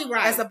absolutely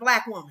right. As a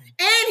black woman.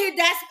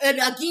 And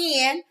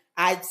again,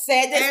 I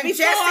said this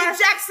before.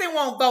 Jesse Jackson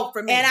won't vote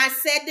for me. And I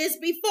said this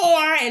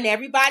before, and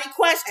everybody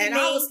questioned me.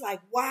 And I was like,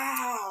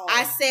 wow.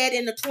 I said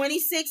in the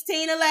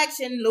 2016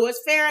 election, Louis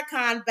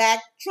Farrakhan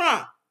backed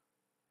Trump.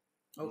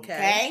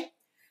 Okay?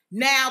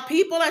 Now,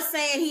 people are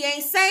saying he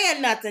ain't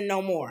saying nothing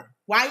no more.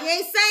 Why he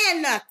ain't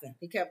saying nothing?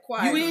 He kept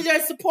quiet. You either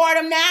support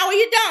him now or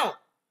you don't.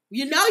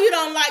 You know you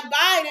don't like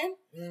Biden.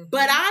 Mm-hmm.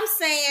 But I'm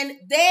saying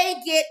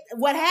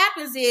what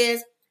happens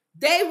is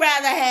they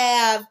rather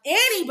have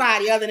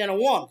anybody other than a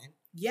woman.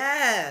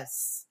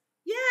 Yes.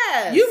 You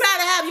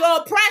rather have your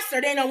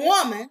oppressor than a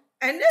woman.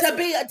 And you can't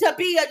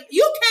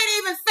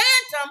even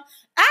phantom.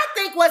 I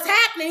think what's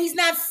happening, he's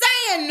not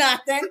saying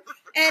nothing.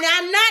 And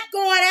I'm not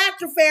going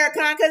after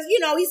Farrakhan because,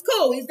 he's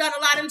cool. He's done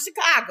a lot in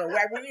Chicago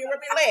where we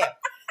live.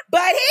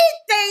 But he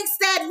thinks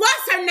that,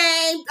 what's her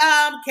name,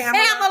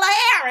 Kamala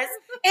Harris,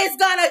 is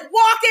going to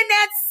walk in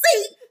that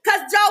seat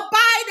because Joe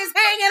Biden is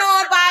hanging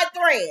on by a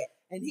thread.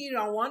 And he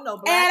don't want no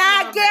black And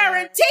I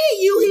guarantee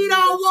you he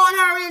don't want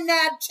her in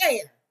that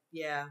chair.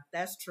 Yeah,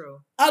 that's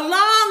true.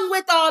 Along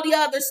with all the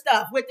other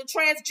stuff, with the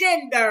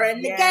transgender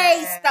and the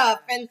gay stuff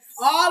and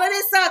all of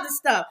this other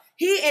stuff.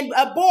 And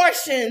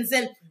abortions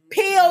and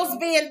pills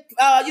being,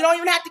 you don't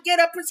even have to get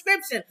a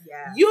prescription.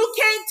 Yeah. You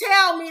can't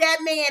tell me that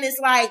man is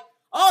like,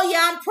 oh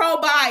yeah, I'm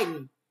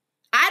pro-Biden.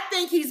 I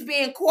think he's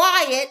being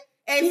quiet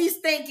and he's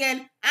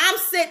thinking, I'm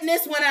sitting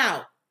this one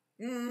out.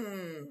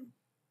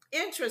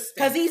 Interesting.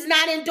 Because he's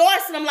not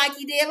endorsing him like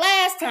he did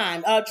last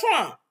time,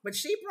 Trump. But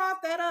she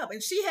brought that up,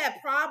 and she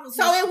had problems.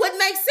 So it wouldn't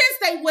make sense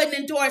they wouldn't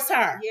endorse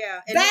her.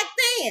 Yeah. Back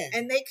then.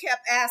 And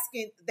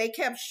they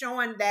kept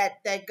showing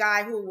that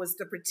guy who was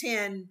the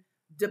pretend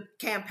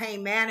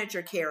campaign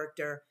manager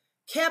character,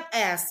 kept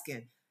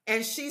asking.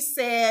 And she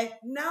said,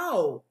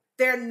 no,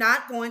 they're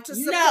not going to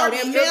support me.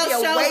 It'll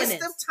be a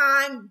waste of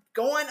time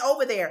going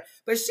over there.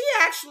 But she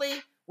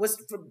actually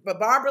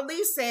Barbara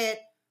Lee said,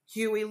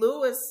 Huey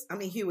Lewis,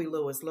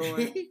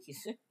 Lord.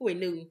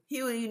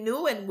 Huey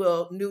Newton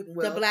will.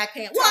 The Black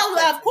Panther.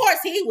 Well, of course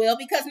he will,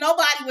 because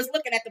nobody was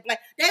looking at the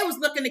black. They was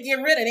looking to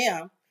get rid of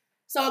them.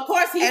 So, of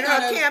course he's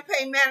her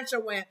campaign manager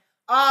went,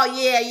 oh,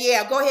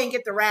 yeah, go ahead and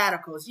get the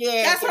radicals.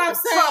 Yeah, that's what I'm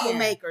saying.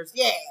 Troublemakers,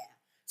 yeah.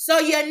 So,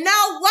 you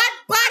know what,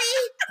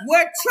 buddy?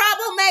 We're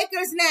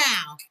troublemakers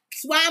now.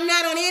 That's why I'm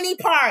not on any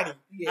party.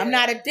 Yeah. I'm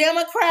not a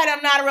Democrat.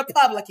 I'm not a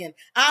Republican.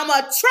 I'm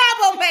a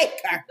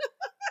troublemaker.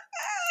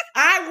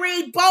 I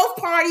read both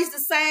parties the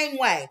same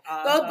way.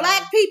 Those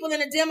black people in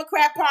the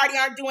Democrat Party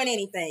aren't doing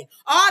anything.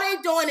 All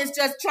they're doing is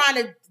just trying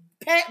to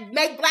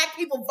make black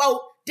people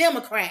vote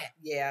Democrat.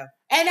 Yeah.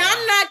 And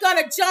I'm not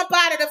going to jump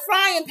out of the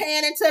frying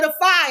pan into the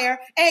fire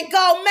and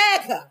go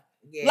MAGA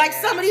like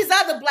some of these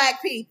other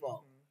black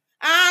people.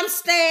 I'm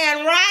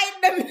staying right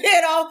in the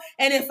middle,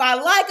 and if I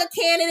like a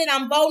candidate,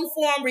 I'm voting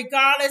for them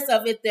regardless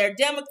of if they're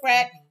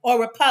Democrat or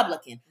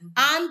Republican.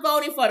 I'm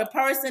voting for the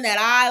person that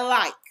I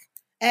like,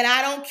 and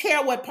I don't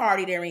care what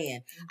party they're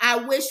in. I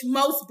wish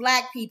most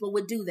black people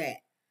would do that,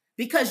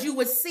 because you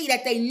would see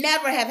that they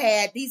never have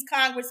had these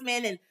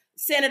congressmen and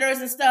senators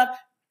and stuff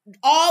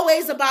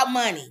always about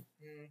money.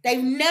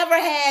 They've never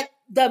had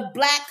the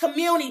black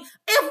community.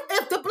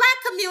 If the black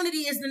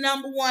community is the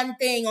number one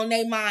thing on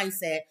their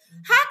mindset,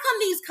 how come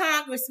these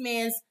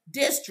congressmen's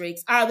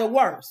districts are the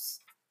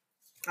worst?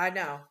 I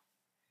know.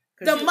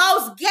 The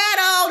most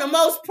ghetto, the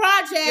most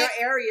project. Your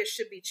area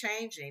should be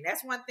changing.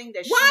 That's one thing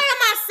that Why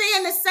am I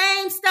seeing the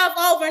same stuff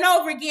over and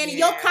over again, and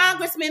your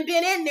congressman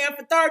been in there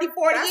for 30,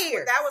 40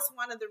 years? That was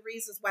one of the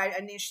reasons why,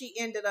 and then she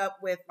ended up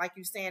with, like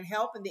you're saying,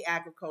 helping the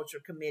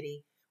Agriculture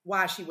Committee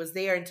while she was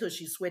there until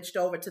she switched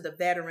over to the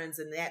veterans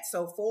and that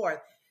so forth.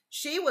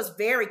 She was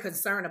very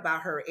concerned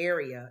about her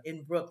area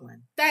in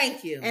Brooklyn.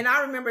 Thank you. And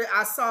I remember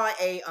I saw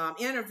a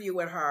interview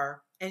with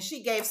her, and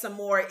she gave some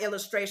more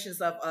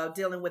illustrations of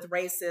dealing with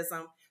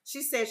racism.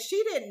 She said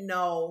she didn't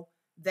know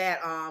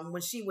that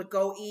when she would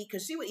go eat,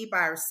 because she would eat by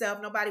herself,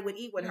 nobody would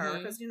eat with her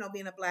because,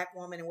 being a black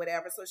woman and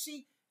whatever. So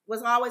she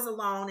was always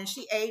alone, and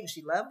she ate, and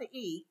she loved to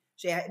eat.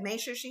 She made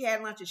sure she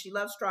had lunch, and she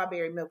loved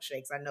strawberry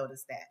milkshakes. I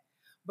noticed that.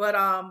 But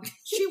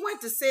she went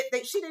to sit.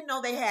 She didn't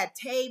know they had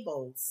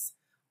tables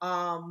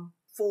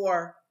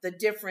for the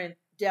different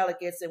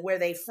delegates and where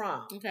they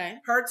from. Okay.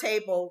 Her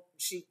table,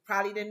 she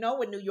probably didn't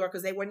know in New York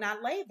because they were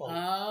not labeled.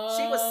 Oh.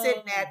 She was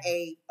sitting at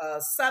a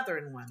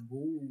southern one.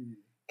 Ooh.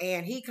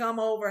 And he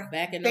come over,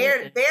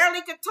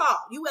 barely could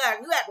talk. You at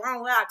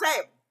wrong with our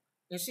table.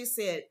 And she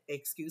said,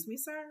 "Excuse me,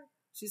 sir."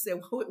 She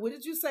said, "What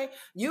did you say?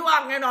 You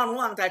are getting on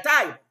one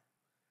table."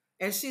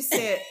 And she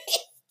said,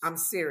 "I'm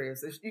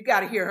serious. You got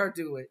to hear her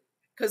do it."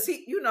 Because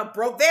he,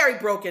 very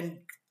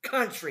broken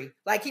country.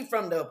 Like he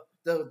from the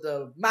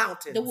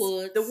mountains. The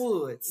woods. The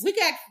woods. We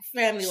got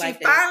family like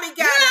that. She finally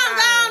got it.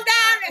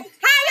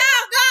 How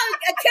y'all going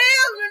to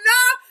kill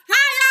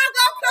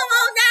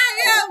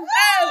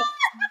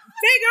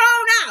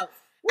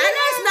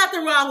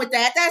nothing wrong with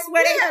that. That's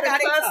where We they had a got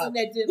it cousin from.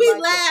 that didn't We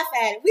like laugh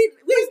at it. We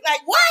was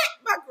like, what?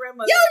 My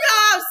grandmother. You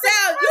know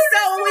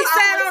when we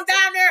sat on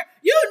down there,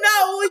 you know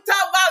when we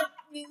talk about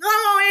go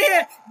on in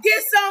here,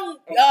 get some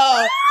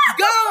go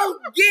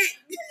get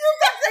You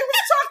thought they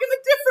was talking a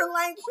different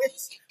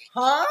language.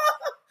 Huh?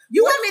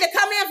 you want me to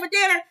come in for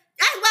dinner?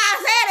 That's why I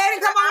said they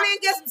didn't come on in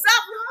and get some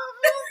supper.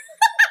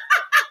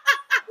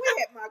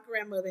 My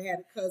grandmother had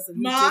a cousin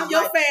who Mom, didn't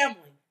your like,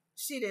 family.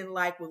 she didn't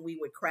like when we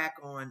would crack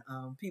on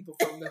people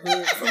from the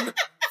hood,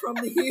 from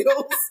the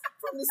hills,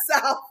 from the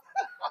south.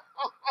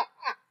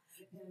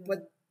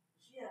 But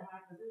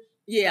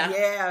Yeah.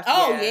 yeah.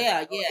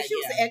 She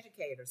was an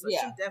educator, so she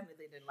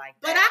definitely didn't like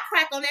that. But I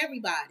crack on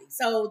everybody.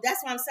 So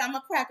that's why I'm saying I'm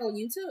going to crack on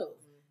you too.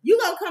 You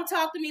going to come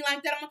talk to me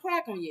like that, I'm going to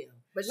crack on you.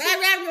 But Go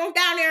on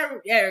down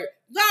there,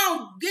 go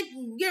on, get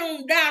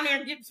on down there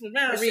and get some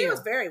dinner. she was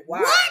very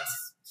wise. What?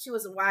 She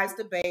was a wise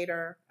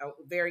debater,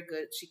 very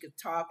good. She could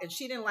talk, and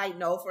she didn't like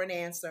no for an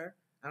answer.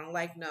 I don't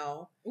like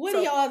no. What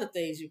are your other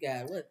things you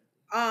got? What?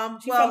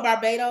 She's Well, from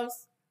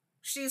Barbados?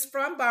 she's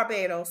from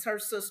Barbados. Her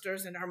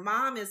sisters and her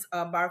mom is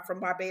from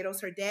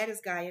Barbados. Her dad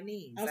is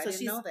Guyanese. Oh, I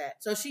didn't know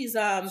that. So she's She's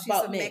a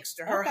both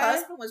mixture. Her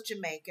husband was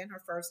Jamaican.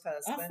 Her first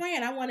husband. Oh,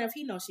 friend, I wonder if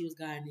he knows she was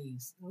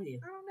Guyanese. Oh, yeah.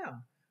 I don't know.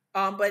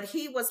 But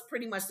he was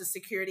pretty much the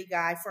security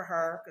guy for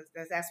her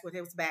because that's what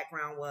his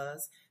background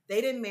was.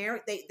 They didn't marry.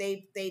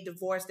 They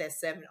divorced at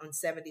 77,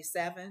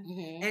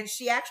 Mm-hmm. and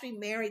she actually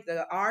married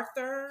the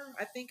Arthur.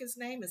 I think his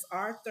name is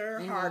Arthur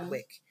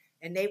Hardwick,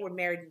 and they were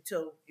married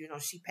until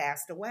she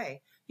passed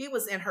away. He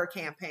was in her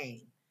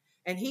campaign,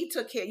 and he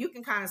took care. You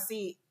can kind of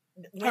see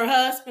Her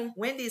husband.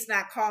 Wendy's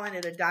not calling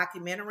it a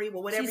documentary,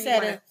 but whatever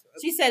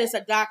She said it's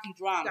a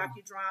docudrama.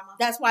 docudrama.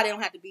 That's why they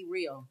don't have to be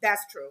real.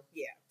 That's true.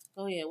 Yeah.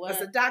 Oh yeah, what?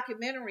 Because a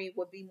documentary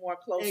would be more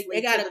closely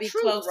They got to be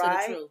truth, close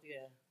right? to the truth.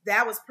 Yeah.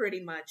 That was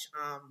pretty much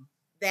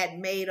that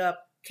made up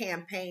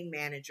campaign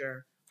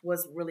manager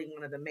was really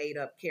one of the made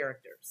up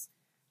characters,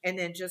 and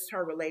then just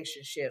her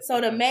relationship.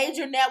 So the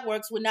major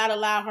networks would not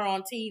allow her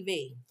on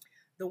TV.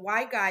 The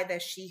white guy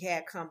that she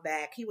had come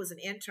back, he was an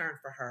intern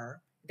for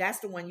her. That's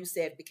the one you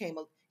said became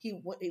a. He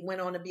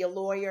went on to be a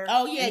lawyer.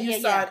 Oh yeah, and you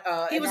yeah.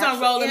 saw, He was on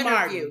Roland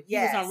Martin.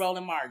 Yes. He was on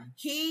Roland Martin.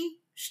 She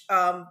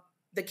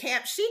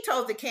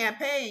told the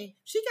campaign,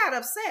 she got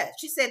upset.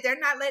 She said, they're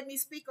not letting me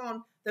speak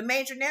on the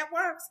major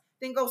networks.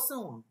 Then go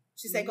sue them.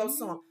 She said, go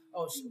sue them.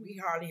 Oh,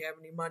 we hardly have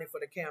any money for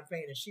the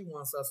campaign, and she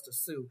wants us to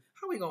sue.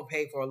 How are we going to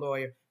pay for a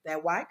lawyer?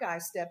 That white guy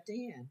stepped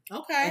in.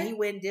 Okay. And he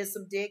went and did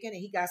some digging,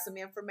 and he got some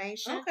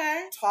information.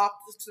 Okay. Talk.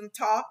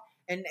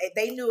 And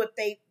they knew if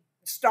they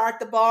start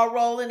the ball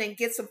rolling and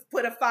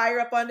put a fire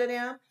up under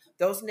them,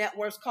 those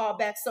networks called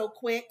back so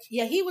quick.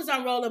 Yeah, he was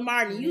on Roland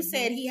Martin. You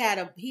said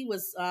he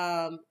was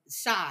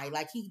shy,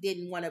 like he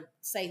didn't want to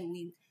say who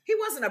he. He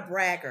wasn't a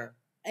bragger.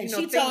 And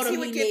she told him he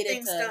would he get needed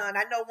things done.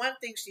 I know one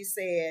thing she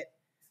said.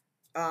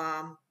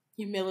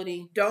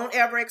 Humility. Don't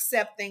ever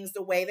accept things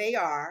the way they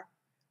are.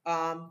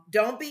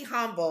 Don't be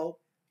humble.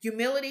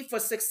 Humility for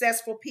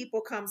successful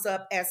people comes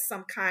up as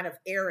some kind of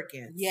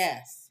arrogance.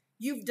 Yes.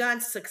 You've done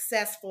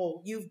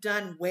successful. You've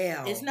done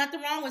well. There's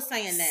nothing wrong with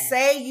saying that.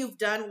 Say you've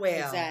done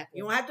well. Exactly.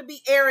 You don't have to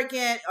be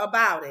arrogant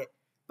about it,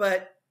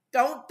 but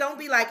don't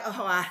be like,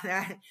 oh, I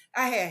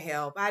had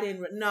help. I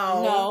didn't.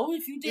 No,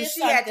 if you did,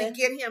 she had to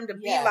get him to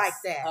be like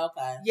that.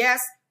 Okay.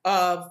 Yes.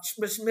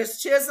 Miss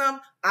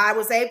Chisholm, I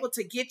was able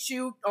to get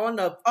you on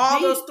those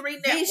 3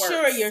 networks. Be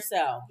sure of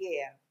yourself.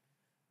 Yeah.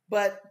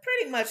 But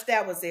pretty much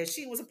that was it.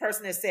 She was a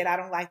person that said, I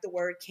don't like the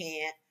word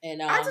can't.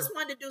 And I just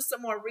wanted to do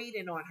some more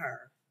reading on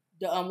her.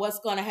 What's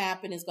going to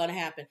happen is going to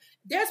happen.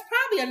 There's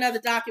probably another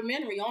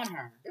documentary on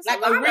her. There's like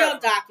a real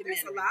documentary.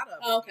 There's a lot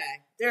of them.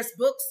 Okay. There's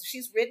books.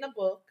 She's written a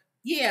book.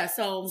 Yeah,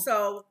 so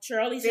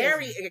Shirley's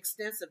very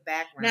extensive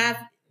background.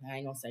 Now, I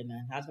ain't going to say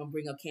nothing. I was going to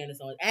bring up Candace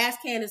Owens.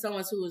 Ask Candace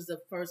Owens, who was the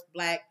first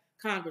black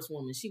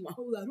congresswoman. She went,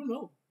 I don't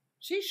know.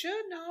 She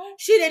should know.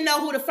 She didn't know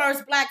who the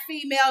first black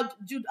female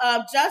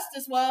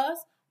justice was.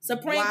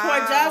 Supreme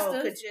Court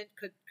Justice.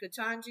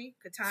 Katanji?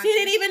 She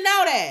didn't even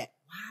know that.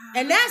 Wow.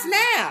 And that's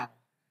now.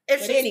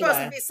 If she's supposed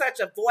to be such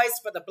a voice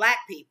for the black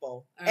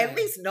people, at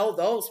least know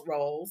those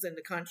roles in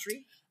the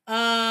country.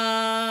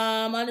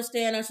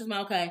 Understand.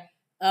 Okay.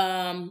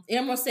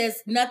 Emerald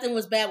says nothing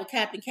was bad with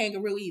Captain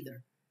Kangaroo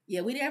either.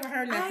 Yeah, we never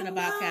heard nothing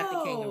about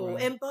Captain Kangaroo.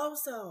 And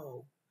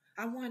Bozo.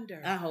 I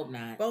wonder. I hope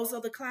not.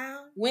 Bozo the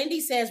Clown? Wendy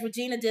says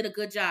Regina did a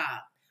good job.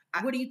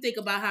 What do you think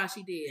about how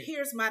she did?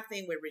 Here's my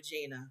thing with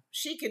Regina.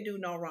 She can do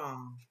no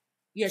wrong.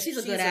 Yeah, she's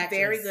a good actress. She's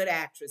a very good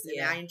actress,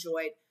 and I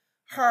enjoyed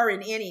her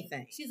in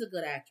anything. She's a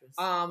good actress.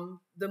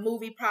 The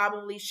movie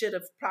probably should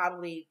have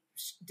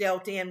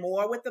dealt in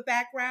more with the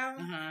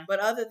background, but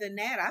other than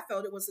that, I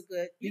felt it was a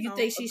good. Do you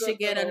think she should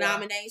get a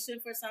nomination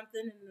for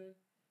something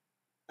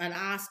an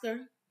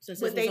Oscar?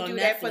 Since would they do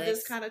that for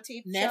this kind of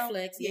TV show?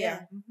 Netflix,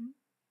 yeah.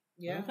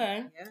 Yeah.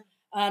 Okay.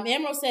 Yeah.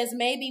 Emerald says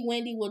maybe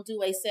Wendy will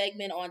do a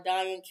segment on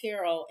Diane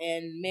Carroll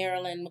and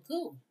Marilyn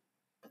McCoo.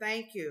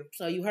 Thank you.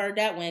 So you heard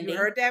that, Wendy. You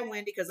heard that,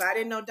 Wendy, because I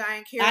didn't know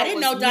Diane Carroll. I didn't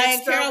know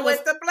Diane Carroll was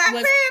the Black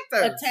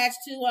Panthers attached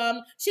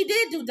to. She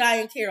did do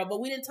Diane Carroll, but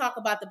we didn't talk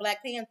about the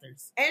Black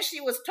Panthers. And she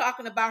was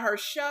talking about her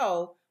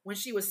show when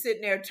she was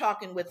sitting there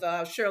talking with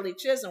Shirley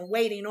Chisholm,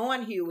 waiting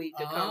on Huey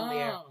to come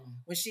there.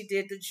 When she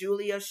did the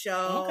Julia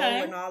show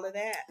and all of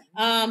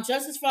that.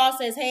 Justice Frost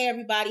says, "Hey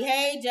everybody,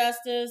 hey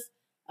Justice."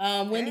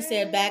 Wendy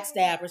said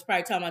backstabbers,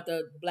 probably talking about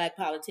the black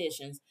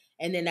politicians.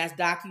 And then that's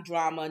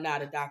docudrama,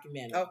 not a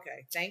documentary.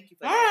 Okay, thank you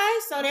for all that.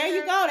 Right, so there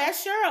you go.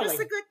 That's Shirley.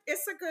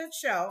 It's a good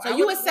show. So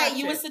you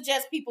would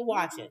suggest people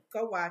watch it.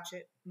 Go watch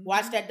it.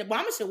 Watch that. The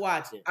mama should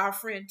watch it. Our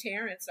friend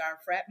Terrence, our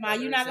frat Ma,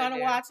 you not gonna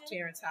watch it?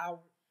 Terrence Howard.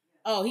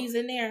 Oh, he's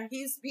in there.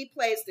 He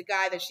plays the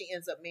guy that she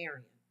ends up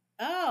marrying.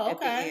 Oh,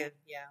 okay. At the end.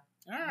 Yeah.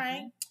 All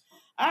right.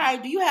 All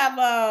right. Do you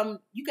have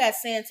you got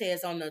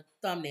Sanchez on the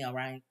thumbnail,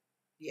 right?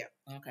 Yeah.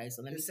 Okay,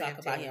 so let me talk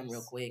about him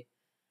real quick.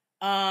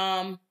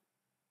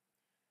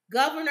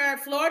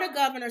 Florida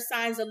governor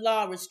signs a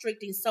law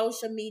restricting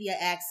social media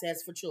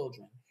access for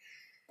children.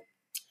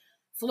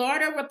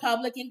 Florida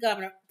Republican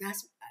governor,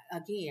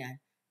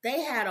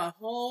 they had a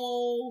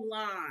whole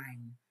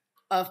line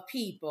of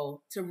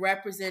people to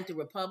represent the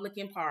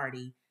Republican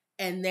Party,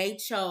 and they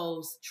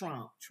chose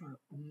Trump.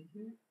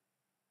 Mm-hmm.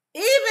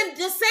 Even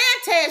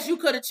DeSantis you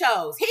could have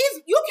chose.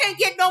 You can't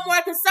get no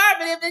more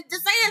conservative than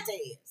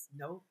DeSantis.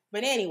 Nope.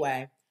 But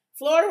anyway,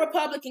 Florida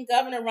Republican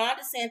Governor Ron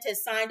DeSantis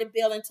signed a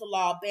bill into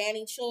law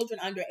banning children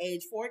under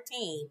age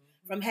 14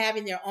 from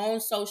having their own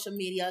social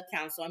media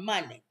accounts on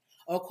Monday,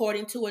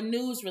 according to a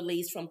news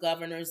release from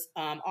governor's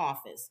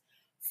office.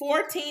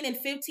 14 and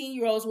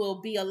 15-year-olds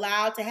will be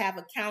allowed to have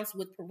accounts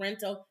with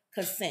parental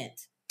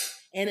consent.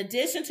 In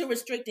addition to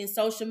restricting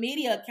social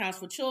media accounts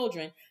for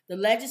children, the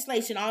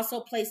legislation also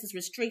places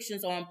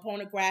restrictions on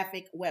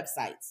pornographic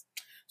websites.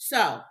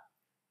 So,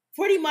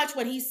 pretty much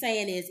what he's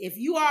saying is if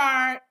you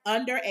are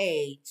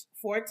underage,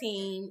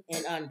 14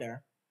 and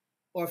under,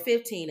 or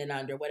 15 and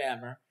under,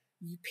 whatever,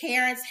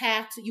 parents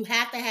have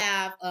to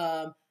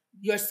have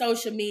your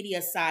social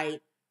media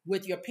site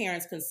with your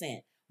parents'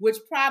 consent, which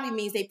probably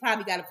means they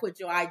probably got to put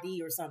your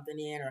ID or something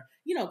in, or,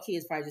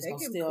 kids probably just going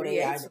to steal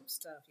their ID.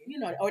 Stuff,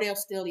 or they'll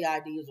steal the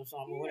IDs or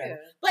something, or whatever.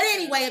 But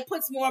anyway, it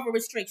puts more of a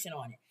restriction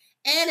on it.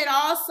 And it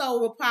also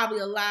will probably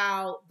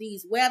allow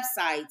these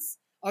websites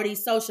or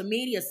these social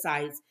media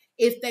sites,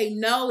 if they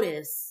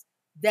notice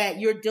that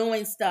you're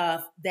doing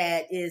stuff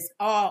that is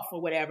off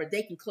or whatever,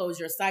 they can close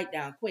your site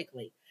down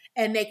quickly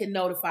and they can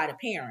notify the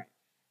parent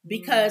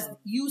because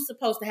you're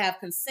supposed to have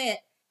consent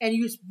and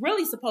you're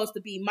really supposed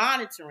to be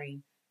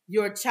monitoring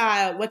your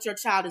child, what your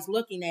child is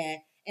looking at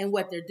and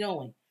what they're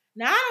doing.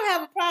 Now, I don't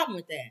have a problem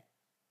with that.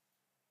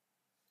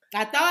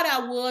 I thought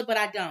I would, but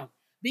I don't.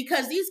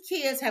 Because these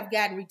kids have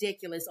gotten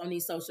ridiculous on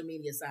these social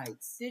media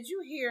sites. Did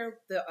you hear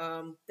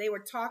they were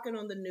talking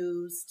on the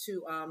news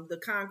to the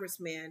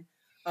congressman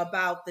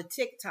about the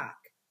TikTok?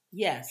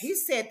 Yes. He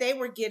said they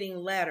were getting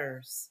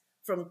letters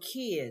from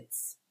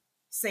kids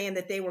saying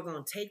that they were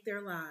going to take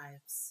their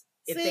lives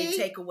if they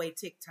take away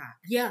TikTok.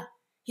 Yeah.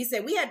 He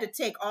said we had to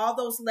take all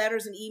those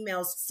letters and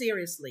emails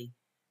seriously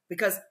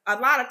because a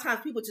lot of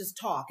times people just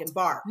talk and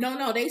bark. No,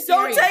 they serious.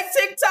 Don't take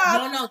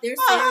TikTok. No, they're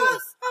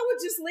serious. I would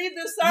just leave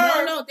this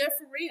earth. No, they're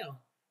for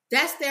real.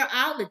 That's their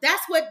outlet.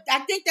 I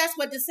think that's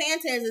what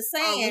DeSantis is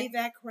saying. Are we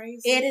that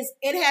crazy?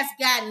 It has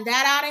gotten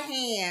that out of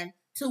hand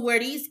to where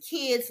these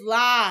kids'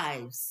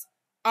 lives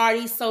are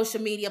these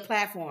social media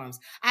platforms.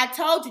 I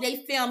told you they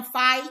film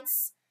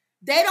fights.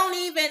 They don't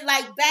even,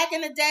 like back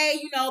in the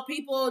day,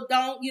 people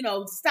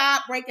don't,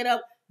 stop, break it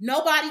up.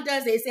 Nobody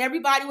does this.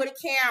 Everybody with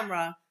a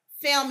camera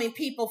filming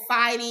people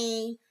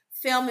fighting,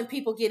 filming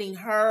people getting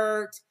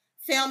hurt,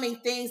 filming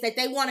things that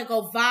they want to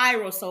go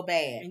viral so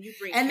bad.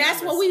 And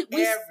that's what we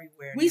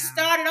everywhere we now.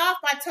 Started off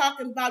by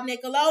talking about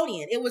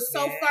Nickelodeon. It was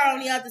so far on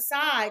the other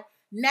side.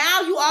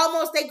 Now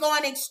they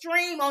going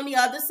extreme on the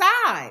other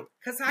side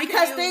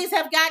because things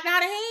have gotten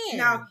out of hand.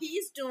 Now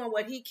he's doing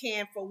what he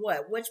can for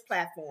what? Which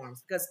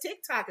platforms? Because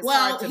TikTok is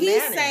hard to manage.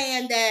 Well, he's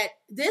saying that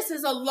this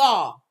is a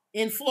law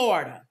in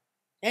Florida,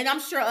 and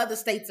I'm sure other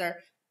states are,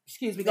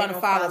 going to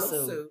follow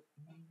suit.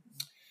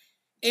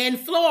 In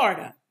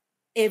Florida,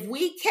 if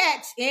we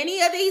catch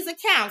any of these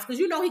accounts, because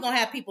he's going to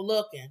have people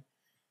looking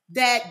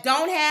that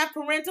don't have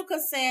parental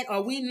consent,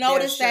 or we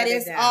notice that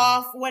it's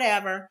off,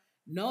 whatever.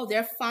 No,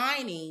 they're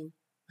fining.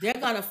 They're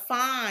going to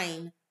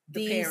fine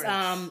these,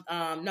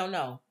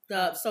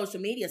 the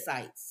social media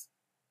sites.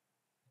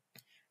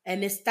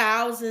 And it's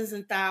thousands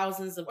and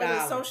thousands of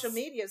dollars. The social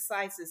media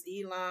sites is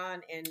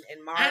Elon and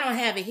Mark. I don't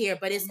have it here,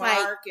 but it's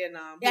Mark and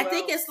I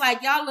think it's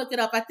like, y'all look it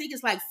up. I think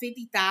it's like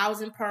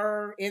 50,000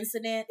 per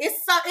incident.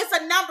 It's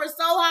a number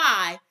so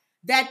high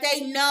that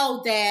they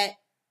know that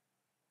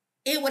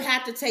it would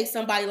have to take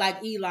somebody like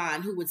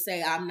Elon who would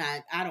say, I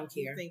don't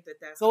care. You think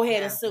that's go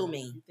ahead and sue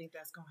me. You think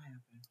that's going to happen?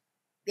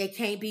 It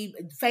can't be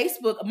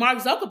Facebook. Mark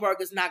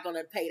Zuckerberg is not going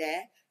to pay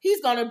that.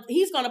 He's going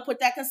to put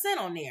that consent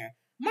on there.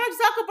 Mark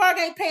Zuckerberg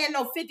ain't paying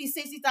no $50,000,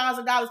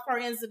 $60,000 per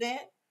incident.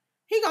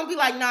 He gonna be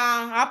like,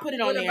 nah, I'll put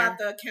it on there. What about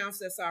the accounts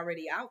that's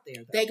already out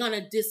there, though? They're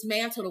gonna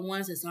dismantle the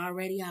ones that's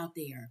already out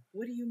there.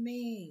 What do you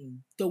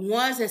mean? The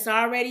ones that's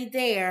already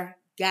there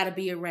gotta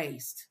be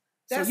erased.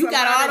 That's so you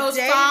got all those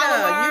data.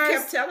 followers. You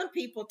kept telling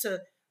people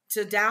to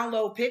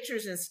download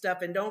pictures and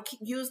stuff and don't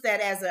use that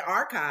as an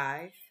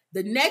archive.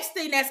 The next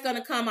thing that's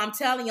gonna come, I'm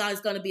telling y'all,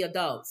 is gonna be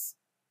adults.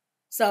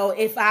 So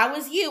if I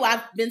was you,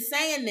 I've been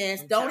saying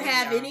this, don't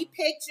have any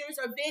pictures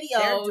or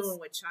videos. They're doing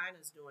what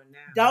China's doing now.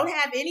 Don't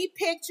have any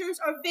pictures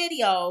or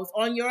videos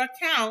on your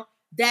account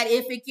that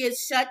if it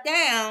gets shut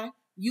down,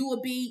 you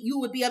would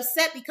be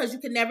upset because you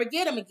can never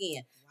get them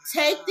again. Wow.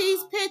 Take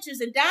these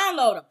pictures and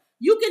download them.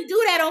 You can do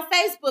that on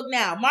Facebook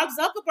now. Mark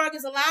Zuckerberg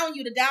is allowing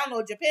you to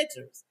download your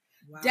pictures.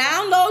 Wow.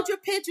 Download your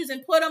pictures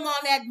and put them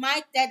on that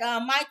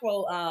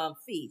micro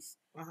fiche.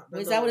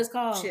 Is that what it's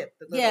called? Chip,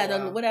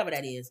 whatever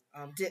that is.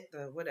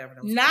 Whatever.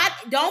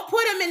 Don't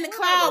put them in the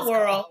cloud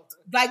world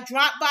like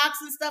Dropbox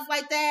and stuff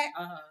like that.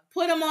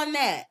 Put them on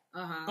that,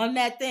 on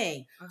that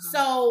thing.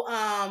 So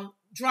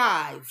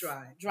Drive,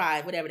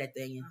 whatever that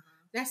thing is.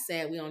 That's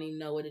sad. We don't even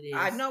know what it is.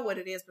 I know what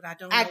it is, but I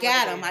don't. I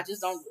got them. I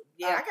just don't.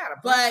 Yeah, I got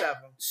a bunch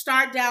of them.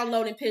 Start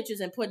downloading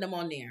pictures and putting them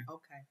on there.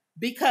 Okay.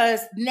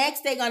 Because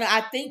next they're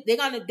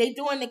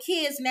doing the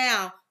kids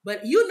now,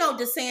 but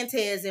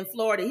DeSantis in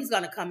Florida, he's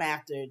gonna come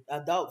after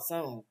adults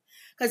soon.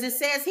 Because it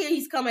says here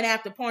he's coming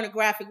after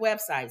pornographic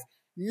websites.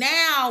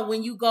 Now,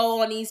 when you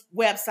go on these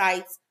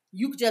websites,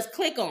 you just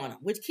click on them,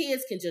 which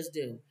kids can just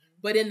do.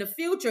 But in the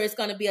future, it's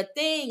gonna be a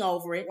thing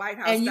over it.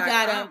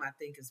 WhiteHouse.com, I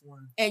think is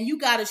one. And you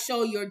gotta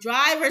show your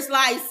driver's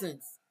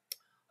license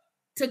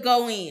to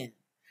go in.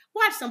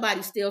 Watch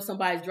somebody steal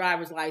somebody's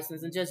driver's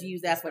license and just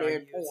use that for their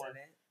porn.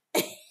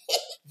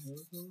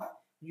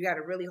 You got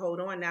to really hold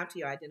on now to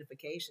your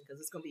identification because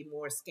it's going to be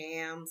more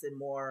scams and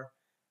more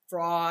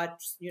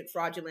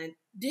fraudulent.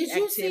 Did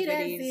you see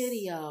that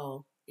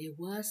video? It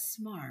was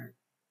smart,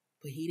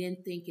 but he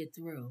didn't think it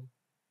through.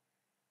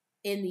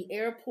 In the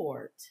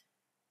airport,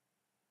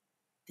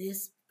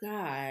 this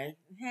guy,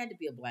 it had to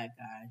be a black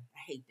guy. I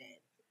hate that.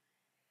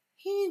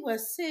 He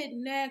was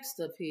sitting next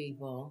to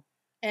people,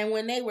 and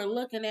when they were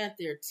looking at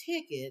their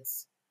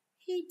tickets,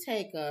 he'd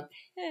take a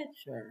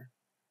picture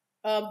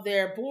of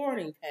their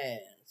boarding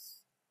pass.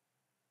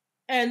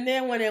 And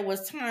then when it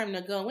was time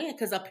to go in,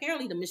 because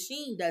apparently the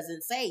machine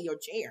doesn't say your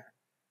chair.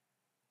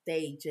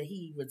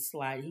 He would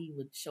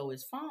show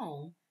his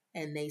phone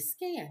and they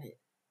scan it.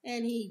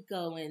 And he'd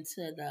go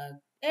into the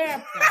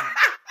airplane.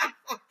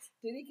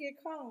 Did he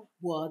get caught?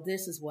 Well,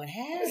 this is what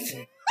happened.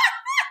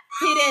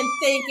 He didn't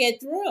think it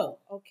through.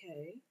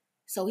 Okay.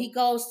 So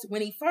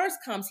when he first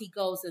comes, he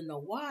goes in the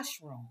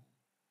washroom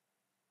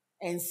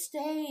and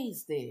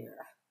stays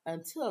there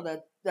until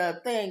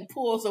the thing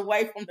pulls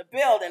away from the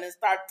building and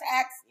starts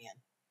taxiing.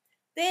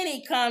 Then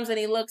he comes and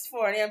he looks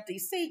for an empty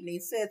seat and he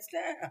sits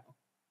down.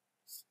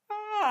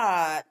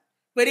 Smart.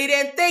 But he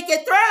didn't think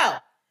it through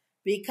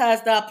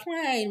because the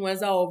plane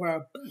was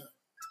overbooked.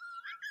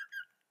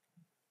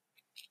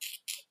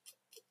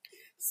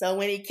 So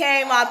when he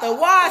came out the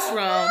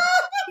washroom,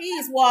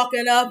 he's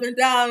walking up and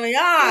down the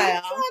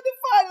aisle. He's trying to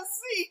find a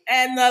seat.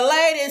 And the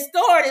lady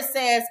stewardess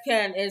says,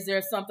 is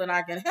there something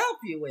I can help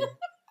you with?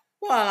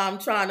 Well, I'm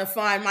trying to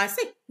find my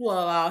seat.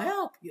 Well, I'll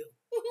help you.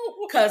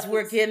 Because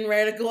we're getting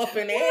ready to go up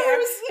in the air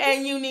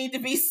and you need to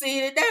be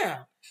seated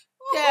down.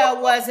 There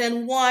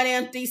wasn't one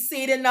empty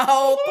seat in the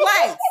whole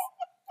place.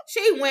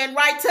 She went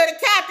right to the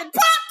captain. Turn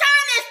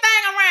this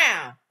thing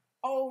around.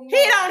 Oh, no.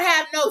 He don't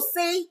have no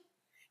seat.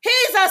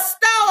 He's a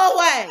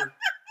stowaway.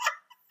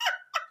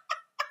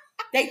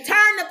 They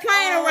turned the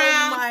plane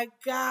around. Oh, my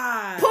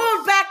God.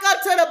 Pulled back up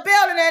to the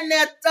building, and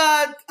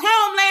the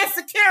Homeland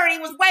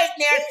Security was waiting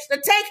there to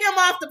take him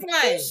off the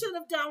plane. He should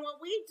have done what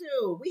we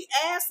do. We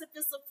asked if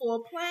it's a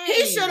full plane.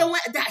 He should have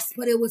went.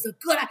 But it was a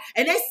good idea.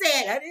 And they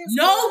said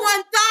no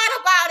one thought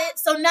about it,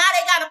 so now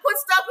they got to put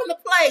stuff into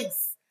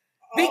place.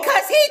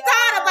 Because he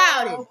thought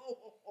about it.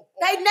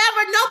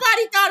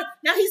 Nobody thought.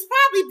 Now, he's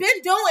probably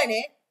been doing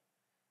it.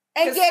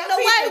 And getting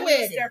away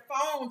with it. Their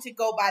phone to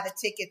go by the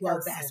ticket.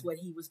 Well, that's what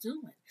he was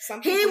doing.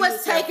 He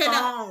was taking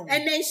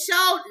and they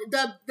showed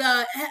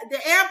the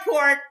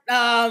airport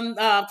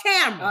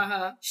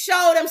camera.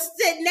 Showed him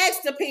sitting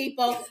next to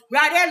people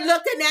right there,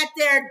 looking at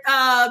their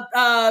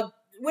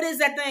what is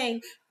that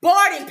thing?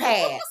 Boarding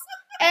pass.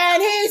 And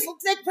he's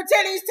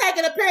pretending he's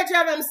taking a picture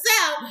of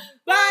himself,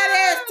 but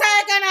he's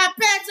taking a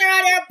picture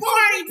of their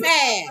boarding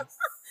pass.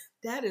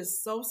 That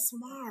is so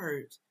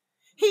smart.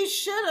 He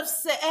should have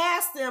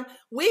asked them.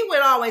 We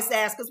would always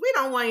ask because we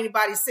don't want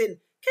anybody sitting.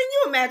 Can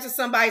you imagine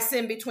somebody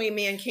sitting between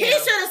me and Kim? He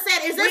should have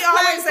said, "Is this we plane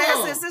always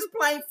full? ask, "Is this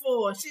plane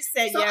full?" She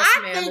said, So "Yes,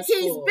 I ma'am." think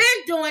he's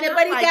been doing it,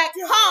 but he got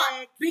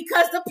caught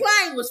because the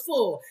plane was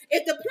full.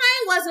 If the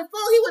plane wasn't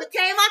full, he would have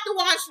came out the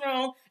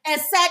washroom and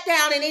sat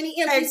down in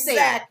any empty seat.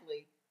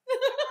 Exactly.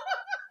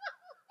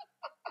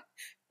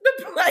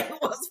 The plane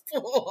was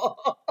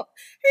full.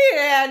 He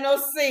had no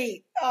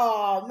seat.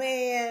 Oh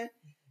man,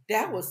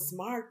 that was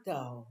smart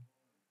though.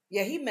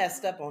 Yeah, he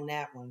messed up on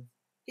that one.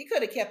 He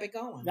could have kept it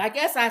going. I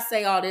guess I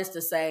say all this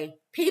to say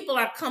people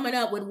are coming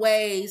up with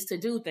ways to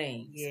do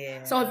things.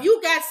 Yeah. So if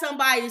you got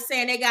somebody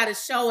saying they got to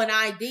show an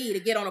ID to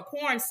get on a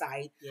porn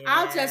site,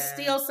 I'll just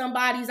steal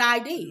somebody's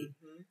ID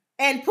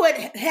and put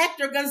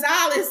Hector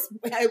Gonzalez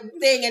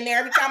thing in there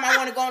every time I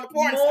want to go on the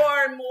porn site.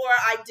 More and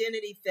more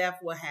identity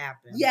theft will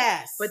happen.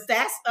 Yes. But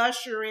that's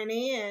ushering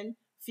in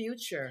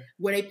future.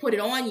 Where they put it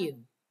on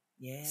you.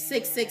 Yeah.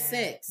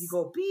 666. You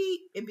go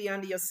beep, it be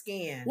under your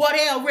skin. Well,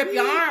 they'll rip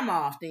your arm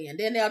off then.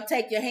 Then they'll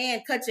take your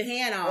hand, cut your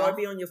hand off. Or it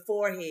be on your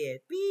forehead.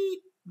 Beep.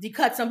 You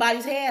cut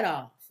somebody's head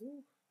off.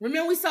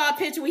 Remember we saw a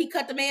picture where he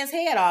cut the man's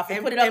head off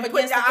and put it up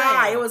against the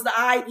eye. thing. It was the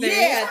eye thing.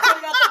 Yeah, put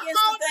it up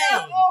against the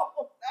thing.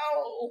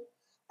 No.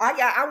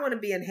 I want to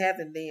be in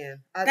heaven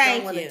then. I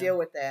don't want to deal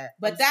with that.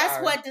 But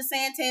that's what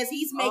DeSantis,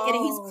 he's making it.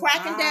 He's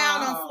cracking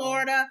down on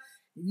Florida.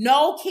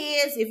 No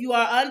kids, if you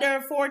are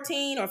under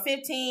 14 or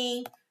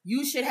 15,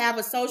 you should have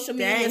a social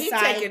media he's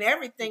site. Taking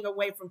everything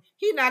away from,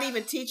 he's not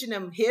even teaching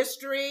them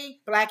history,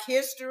 Black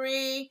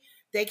history.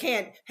 They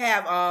can't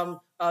have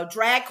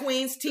drag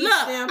queens teach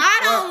them. I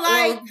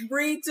don't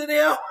read to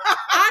them.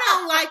 I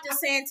don't like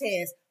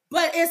DeSantis,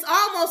 but it's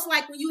almost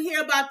like when you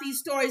hear about these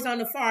stories on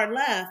the far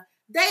left,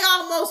 they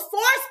almost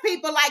force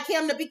people like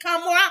him to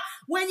become more.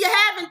 When you're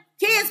having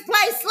kids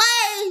play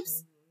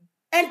slaves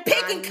and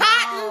picking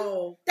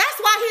cotton, that's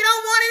why he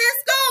don't want it in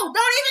school.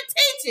 Don't even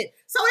teach it.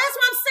 So that's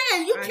what I'm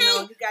saying. You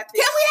can't. Can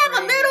we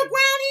have a middle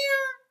ground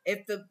here?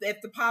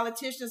 If the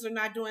politicians are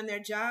not doing their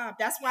job,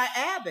 that's why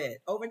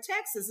Abbott over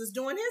Texas is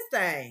doing his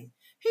thing.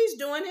 He's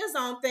doing his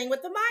own thing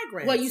with the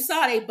migrants. Well, you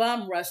saw they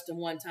bum rushed him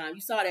one time.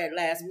 You saw that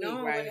last week,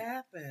 right? What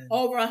happened?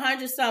 Over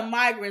 100-some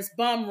migrants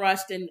bum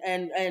rushed and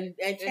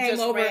came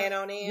over,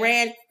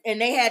 ran,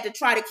 and they had to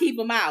try to keep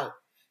him out.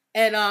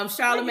 And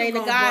Charlemagne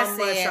the God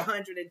said,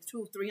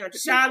 102, 300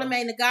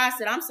 Charlemagne the God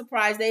said, I'm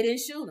surprised they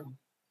didn't shoot him.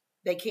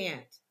 They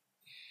can't.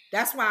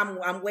 That's why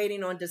I'm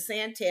waiting on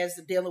DeSantis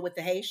dealing with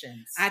the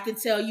Haitians. I can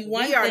tell you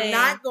one thing. We are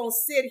not going to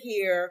sit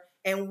here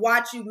and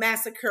watch you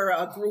massacre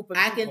a group of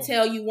people. I can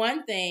tell you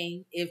one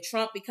thing. If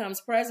Trump becomes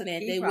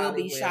president, they will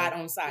be shot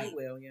on sight. He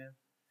will, yeah.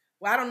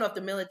 Well, I don't know if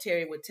the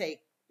military would take...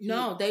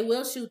 No, they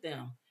will shoot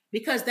them.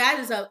 Because that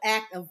is an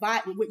act of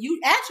violence.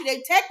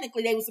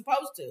 They were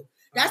supposed to.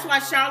 That's why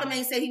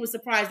Charlemagne said he was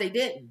surprised they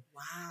didn't.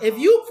 Wow. If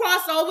you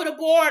cross over the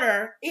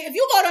border, if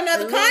you go to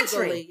another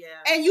country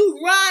and you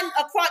run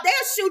across,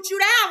 they'll shoot you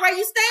down where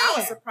you stand. I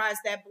was surprised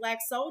that black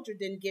soldier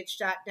didn't get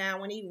shot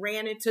down when he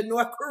ran into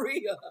North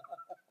Korea.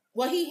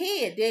 Well, he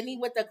hid, didn't he,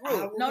 with the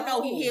group?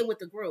 No, he hid with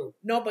the group.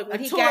 No, but when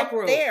he got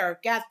there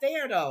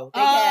though, they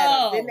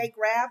had him. Didn't they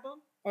grab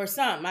him? Or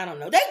something, I don't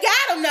know. They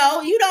got him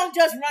though. You don't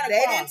just run across.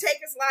 They didn't take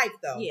his life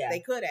though. Yeah.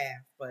 They could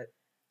have,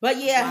 But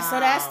yeah, wow. So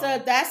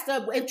that's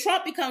the if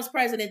Trump becomes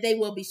president, they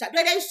will be shot.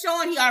 But they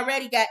showing he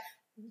already got.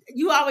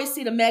 You always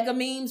see the mega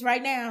memes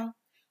right now.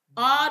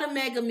 All the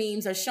mega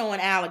memes are showing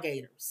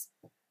alligators.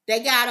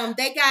 They got them.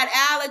 They got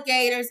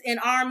alligators in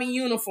army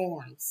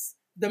uniforms.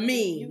 The memes.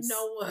 You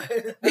know what?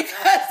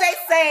 Because they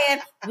saying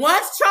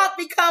once Trump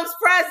becomes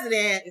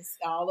president, it's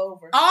all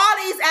over. All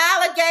these the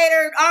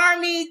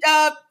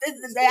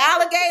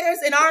alligators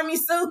in army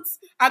suits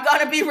are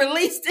going to be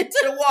released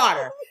into the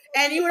water.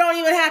 And you don't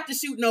even have to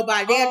shoot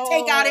nobody. They'll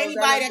take out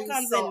anybody that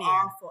comes in there.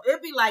 Awful.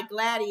 It'd be like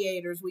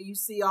Gladiators where you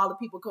see all the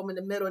people come in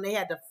the middle and they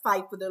had to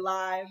fight for their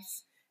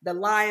lives. The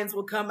lions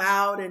will come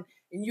out and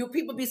you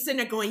people be sitting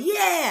there going,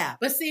 yeah.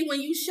 But see,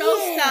 when you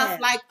show stuff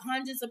like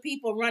hundreds of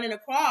people running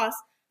across,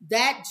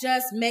 that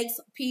just makes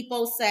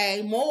people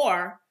say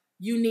more.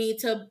 You need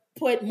to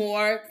put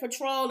more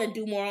patrol and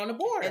do more on the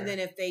border. And then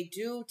if they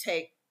do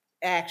take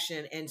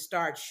action and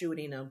start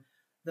shooting them,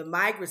 the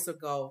migrants will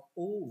go,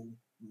 ooh,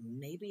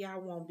 maybe I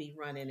won't be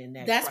running in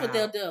that That's crowd.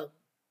 What they'll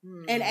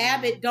do. And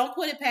Abbott, don't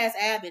put it past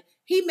Abbott.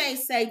 He may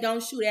say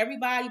don't shoot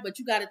everybody, but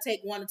you got to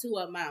take one or two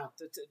of them out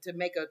to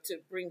make a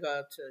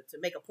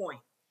point.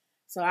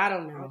 So I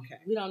don't know. Okay.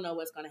 We don't know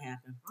what's going to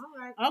happen. All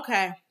right.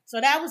 Okay. So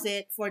that was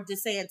it for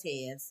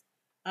DeSantis.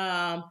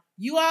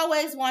 You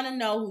always want to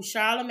know who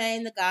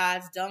Charlemagne the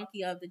God's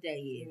donkey of the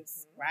day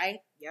is, right?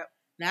 Yep.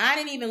 Now, I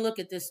didn't even look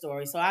at this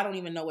story, so I don't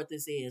even know what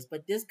this is,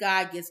 but this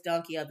guy gets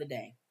donkey of the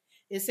day.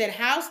 It said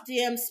House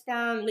Dems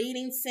spurn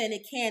leading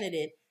Senate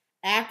candidate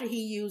after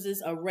he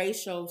uses a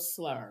racial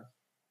slur.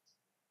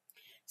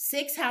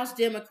 6 House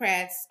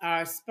Democrats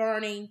are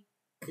spurning,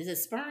 is it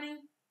spurning?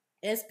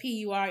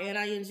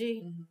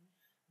 S-P-U-R-N-I-N-G? Mm-hmm.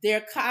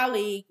 Their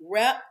colleague,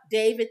 Rep.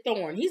 David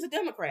Thorne. He's a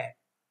Democrat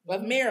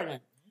of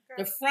Maryland.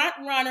 The front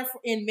runner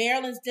in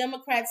Maryland's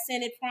Democrat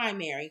Senate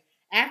primary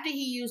after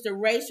he used a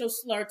racial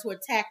slur to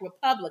attack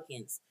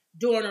Republicans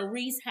during a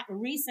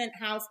recent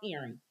House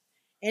hearing.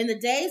 In the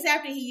days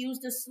after he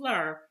used the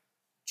slur,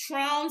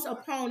 Thorne's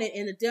opponent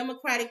in the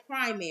Democratic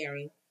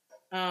primary,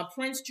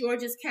 Prince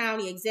George's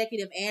County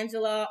Executive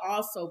Angela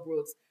Also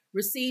Brooks,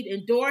 received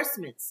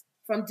endorsements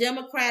from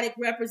Democratic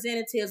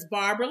Representatives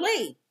Barbara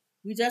Lee.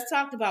 We just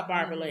talked about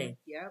Barbara Lee.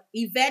 Yep.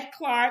 Yvette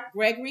Clarke,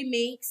 Gregory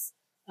Meeks.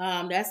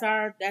 That's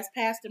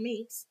Pastor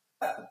Meeks.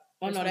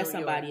 Oh no, that's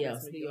somebody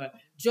else.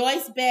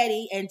 Joyce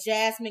Betty and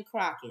Jasmine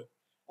Crockett.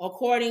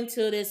 according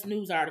to this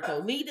news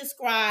article. Lee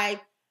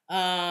described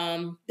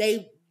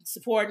they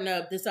supporting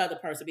this other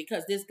person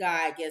because this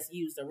guy, I guess,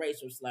 used a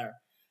racial slur.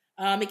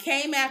 It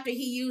came after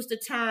he used the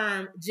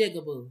term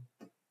jigaboo.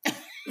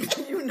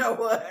 You know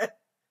what?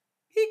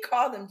 He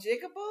called them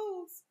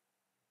jigaboos.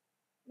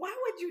 Why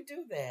would you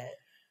do that?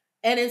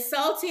 An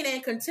insulting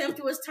and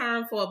contemptuous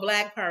term for a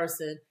black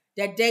person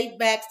that date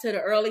back to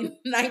the early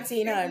 1900s.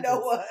 You know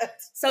what?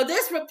 So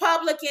this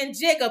Republican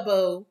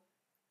jigaboo,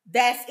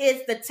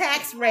 it's the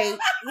tax rate.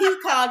 He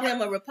called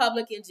him a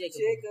Republican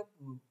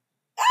jigaboo.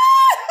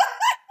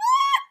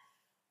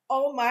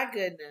 Oh my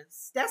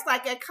goodness. That's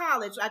like at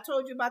college. I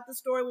told you about the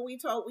story where we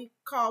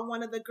called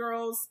one of the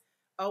girls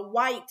a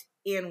white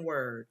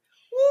N-word.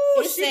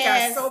 Ooh, she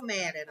got so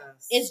mad at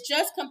us. It's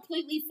just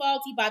completely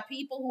faulty by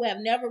people who have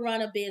never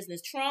run a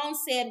business. Trump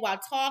said while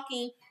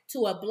talking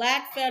to a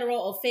black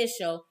federal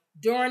official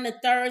during the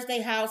Thursday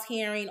House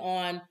hearing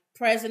on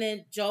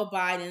President Joe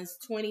Biden's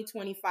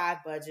 2025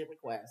 budget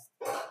request.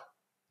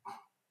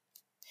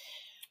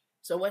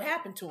 So what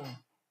happened to him?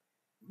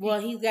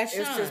 Well, he got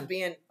shunned. It's just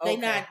being okay.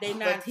 They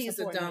not. But he's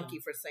a donkey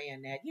him for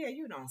saying that. Yeah,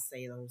 you don't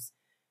say those.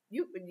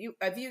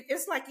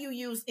 It's like you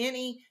use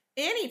any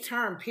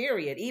term,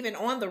 period, even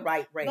on the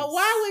right race. But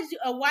why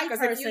would a white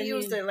person if you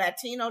use the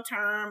Latino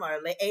term or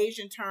the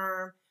Asian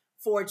term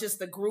for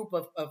just a group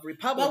of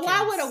Republicans? But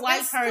why would a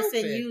white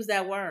person use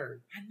that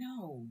word? I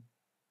know.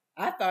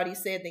 I thought he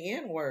said the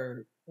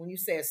N-word when you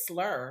said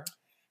slur.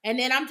 And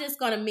then I'm just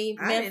going to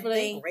I didn't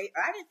think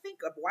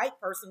a white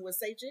person would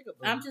say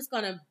jigaboo. I'm just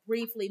going to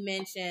briefly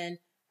mention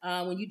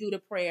when you do the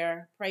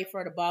prayer, pray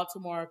for the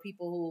Baltimore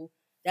people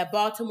that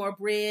Baltimore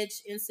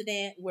Bridge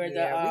incident where we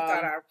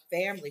thought our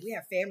family, we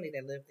have family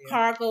that lived there.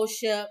 Cargo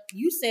ship.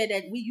 You said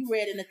that you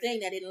read in the thing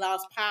that it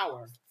lost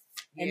power.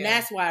 And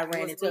that's why I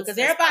ran into it. Because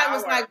everybody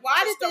was like,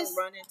 why did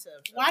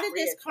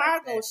this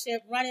cargo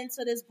ship run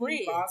into this bridge?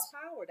 He lost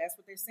power. That's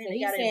what they're saying. So they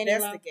got to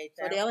investigate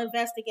that. So they'll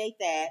investigate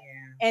that.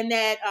 Yeah. And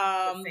that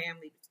the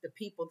family, the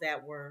people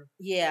that were.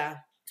 Yeah.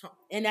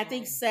 And I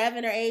think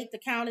 7 or 8 the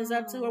count is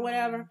up to or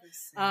whatever.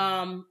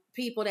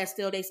 People that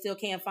they still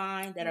can't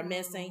find that are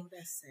missing.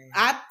 That's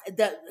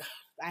sad.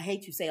 I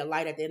hate you say a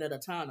light at the end of the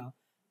tunnel,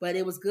 but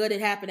it was good it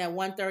happened at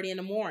 1:30 in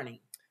the morning.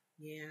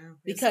 Yeah.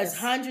 Because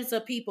hundreds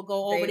of people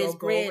go over this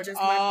bridge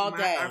all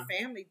day. Our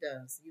family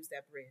does use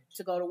that bridge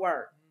to go to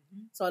work.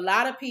 Mm-hmm. So a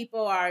lot of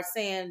people are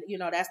saying,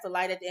 that's the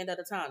light at the end of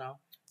the tunnel.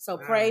 So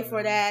pray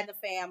for that, the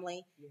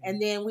family. Yeah.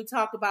 And then we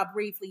talked about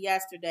briefly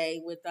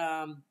yesterday with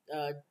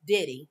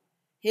Diddy,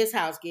 his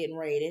house getting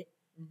raided.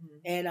 Mm-hmm.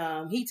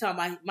 And he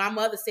talking about, my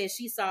mother said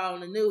she saw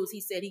on the news,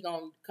 he said he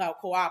going to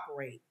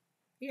cooperate.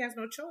 He has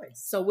no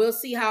choice. So we'll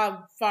see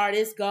how far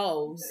this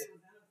goes.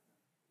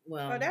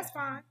 Well, that's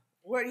fine.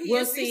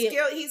 We'll see.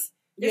 He's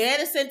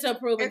innocent to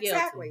proven guilty.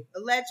 Exactly.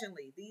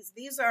 Allegedly.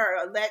 These are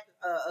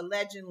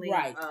allegedly.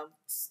 Right.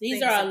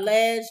 These are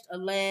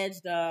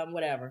alleged,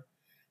 whatever.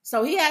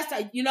 So he has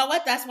to, you know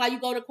what? That's why you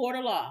go to court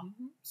of law.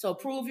 Mm-hmm. So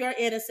prove your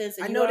innocence.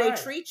 And I know they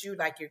treat you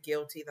like you're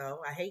guilty, though.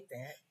 I hate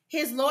that.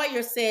 His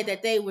lawyer said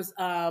that they was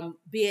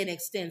being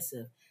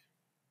extensive.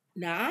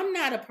 Now, I'm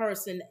not a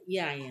person.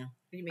 Yeah, I am.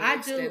 You mean I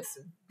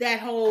extensive? Do that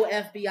whole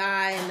FBI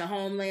and the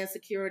Homeland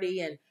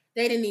Security, and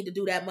they didn't need to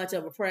do that much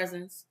of a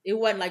presence. It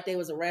wasn't like they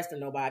was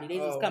arresting nobody. They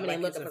just coming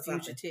in looking for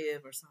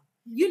fugitive or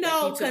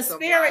something.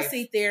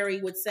 Conspiracy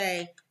theory would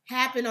say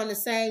happened on the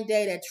same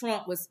day that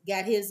Trump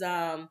got his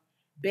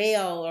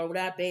bail, or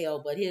not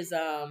bail, but his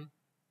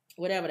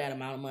whatever that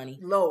amount of money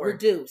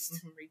reduced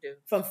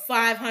from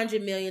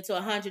 $500 million to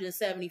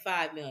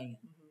 $175 million,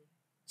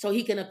 so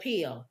he can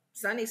appeal.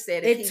 Sonny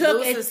said if he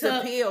loses the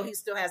appeal, he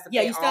still has to pay.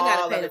 Yeah, you still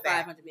got to pay the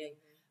 $500 million.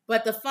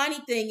 But the funny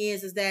thing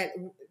is that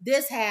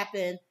this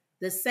happened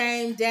the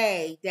same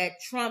day that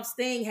Trump's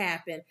thing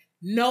happened.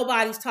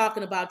 Nobody's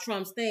talking about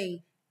Trump's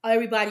thing.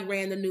 Everybody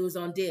ran the news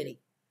on Diddy.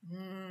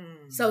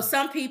 So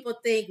some people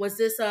think, was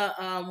this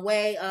a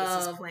way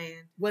of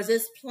was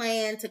this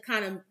planned to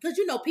kind of, because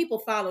people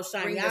follow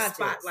shiny objects.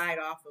 Bring the spotlight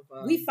off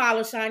of we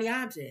follow shiny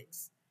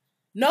objects.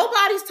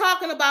 Nobody's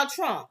talking about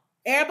Trump.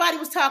 Everybody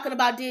was talking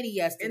about Diddy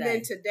yesterday. And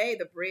then today,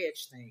 the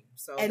bridge thing.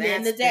 So and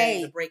that's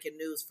then the breaking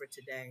news for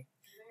today.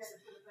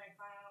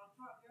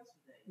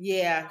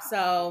 Yeah,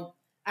 so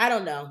I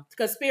don't know.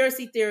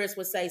 Conspiracy theorists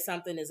would say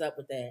something is up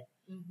with that.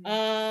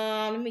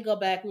 Mm-hmm. Let me go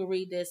back. We'll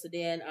read this and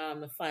then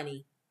the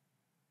funny.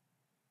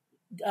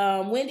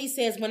 Wendy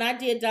says, when I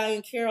did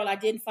Diane Carroll, I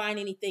didn't find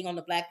anything on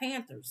the Black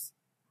Panthers.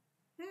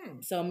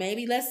 So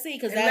maybe let's see,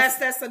 because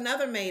that's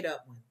another made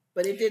up one.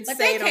 But it didn't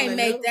say it on the news. But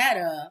they can't make that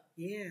up.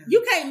 Yeah.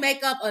 You can't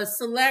make up a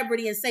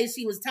celebrity and say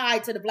she was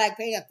tied to the Black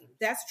Panthers.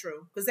 That's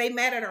true. Because they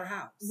met at her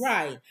house.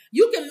 Right.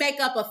 You can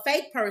make up a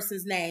fake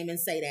person's name and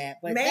say that.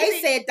 But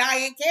they said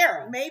Diane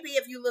Carroll. Maybe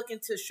if you look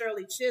into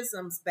Shirley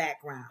Chisholm's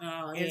background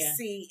and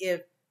see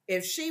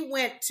if she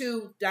went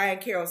to Diane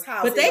Carroll's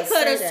house. But they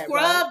could have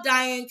scrubbed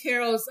Diane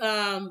Carroll's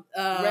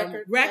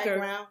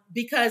record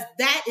because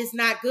that is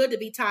not good to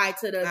be tied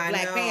to the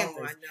Black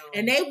Panthers.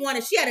 I know.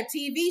 And she had a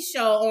TV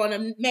show on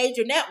a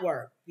major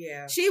network.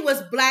 Yeah. She was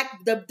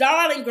the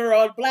darling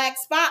girl, Black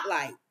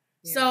Spotlight.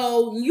 Yeah.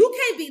 So you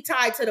can't be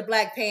tied to the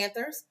Black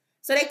Panthers.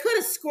 So they could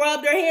have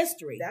scrubbed their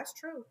history. That's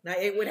true. Now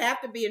it would have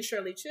to be in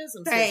Shirley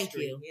Chisholm's Thank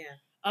history. you. Yeah.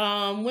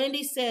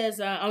 Wendy says,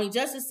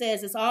 Justice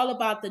says it's all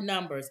about the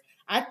numbers.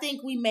 I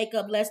think we make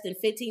up less than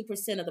 15%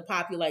 of the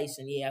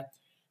population. Yeah.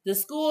 The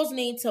schools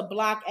need to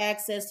block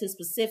access to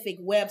specific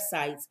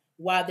websites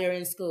while they're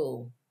in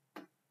school.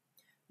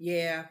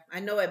 Yeah.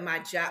 I know at my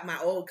job, my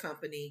old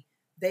company,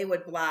 they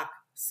would block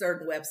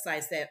certain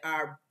websites that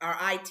our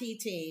IT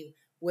team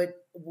would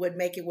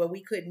make it where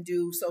we couldn't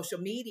do social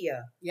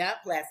media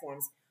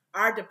platforms.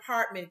 Our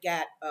department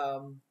got,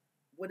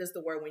 what is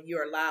the word when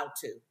you're allowed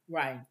to?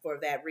 Right. For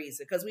that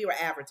reason, because we were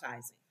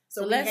advertising.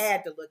 So we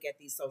had to look at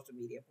these social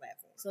media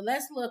platforms. So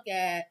let's look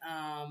at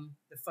the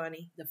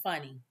funny.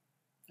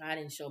 I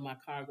didn't show my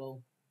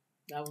cargo.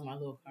 That was my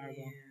little cargo.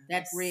 Yeah,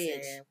 that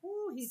bridge.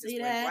 Ooh, he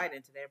just went right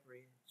into that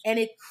bridge. And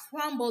it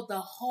crumbled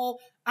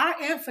our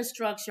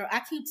infrastructure.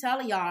 I keep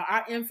telling y'all,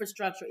 our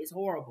infrastructure is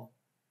horrible.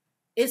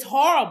 It's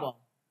horrible.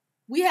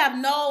 We have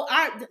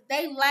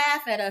they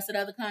laugh at us in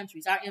other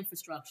countries, our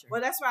infrastructure. Well,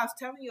 that's what I was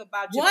telling you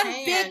about Japan.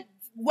 One big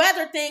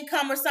weather thing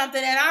come or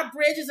something, and our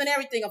bridges and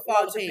everything will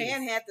fall to pieces.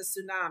 Japan had the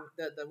tsunami,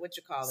 the what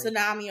you call it?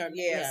 Tsunami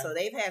so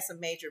they've had some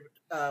major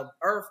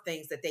earth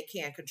things that they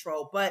can't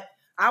control. But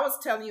I was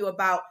telling you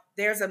about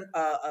there's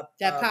that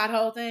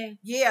pothole thing.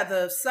 Yeah,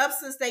 the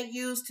substance they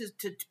use to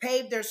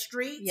pave their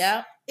streets.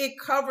 Yeah, it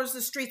covers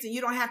the streets, and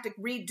you don't have to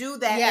redo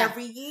that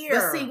every year.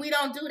 But see, we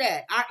don't do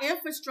that. Our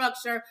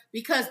infrastructure,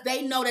 because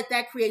they know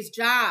that creates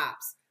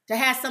jobs. To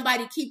have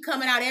somebody keep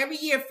coming out every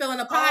year filling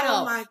a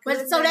pothole,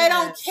 but so they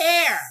don't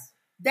care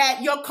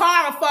that your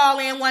car will fall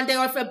in one day,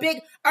 or if a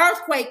big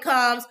earthquake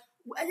comes.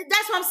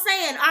 That's what I'm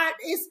saying.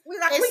 We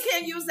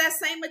can't use that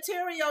same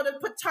material to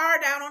put tar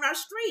down on our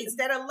streets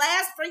that'll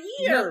last for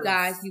years. Look,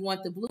 guys, you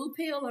want the blue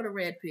pill or the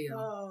red pill?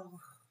 Oh,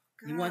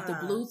 God. You want the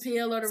blue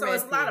pill or the red pill? So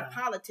there's a lot of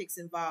politics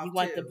involved. You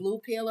want the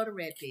blue pill or the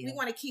red pill? We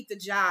want to keep the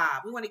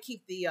job. We want to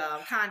keep the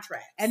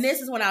contract. And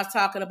this is when I was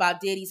talking about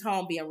Diddy's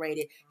home being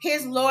raided.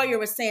 His lawyer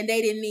was saying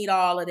they didn't need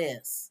all of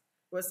this.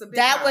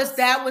 That was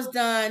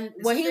done.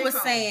 He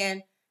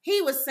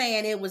was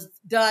saying it was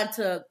done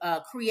to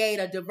create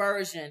a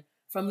diversion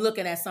from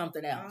looking at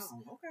something else.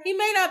 Oh, okay. He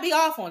may not be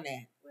off on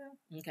that. Well,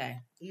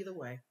 okay. Either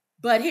way.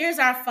 But here's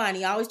our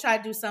funny. I always try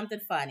to do something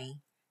funny.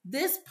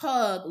 This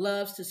pug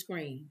loves to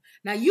scream.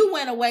 Now, you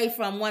went away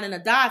from wanting a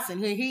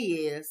Dachshund. Here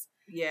he is.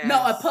 Yeah.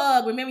 No, a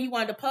pug. Remember, you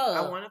wanted a pug.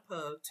 I want a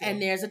pug, too.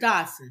 And there's a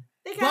Dachshund.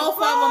 Both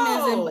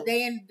of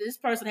them this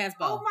person has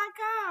both. Oh, my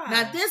God.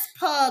 Now, this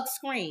pug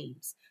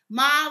screams.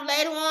 Mom,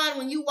 later on,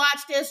 when you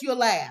watch this, you'll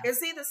laugh. Is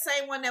he the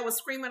same one that was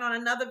screaming on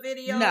another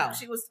video? No.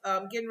 She was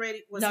getting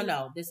ready.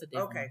 No, this is a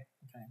different one. Okay.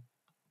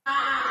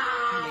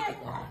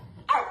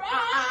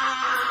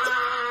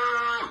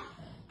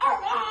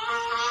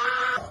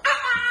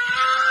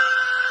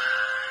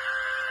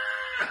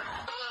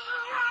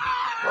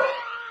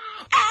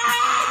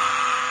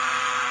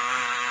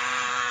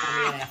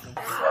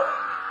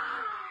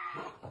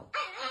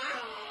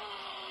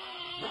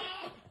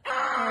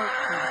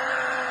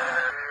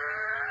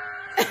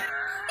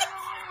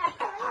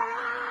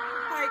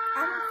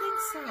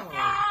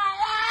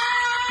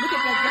 Make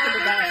it go. Look at the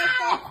guy.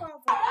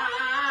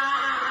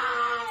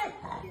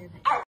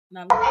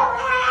 Now look.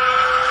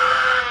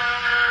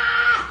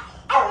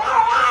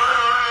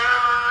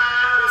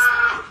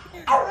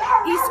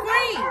 He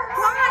screams.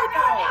 Why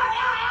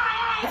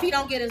though? If he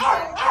don't get his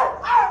way.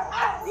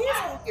 He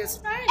don't get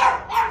spanked.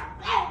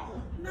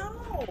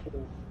 No.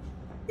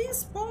 He's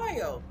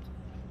spoiled.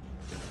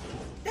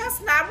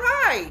 That's not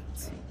right.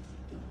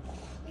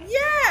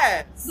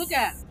 Yes. Look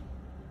at.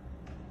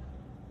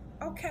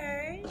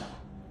 Okay.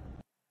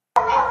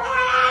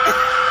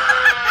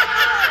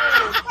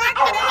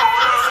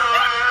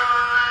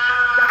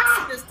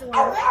 Dachshund is doing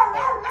Look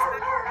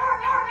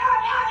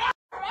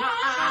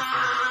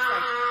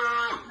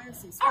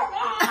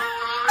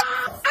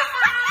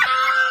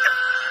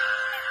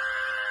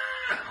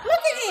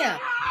at him.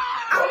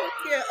 I would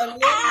get a little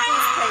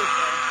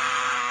newspaper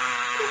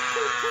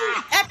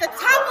at the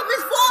top of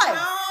his voice.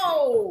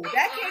 No, we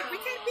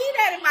can't be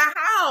that in my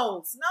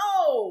house.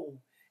 No.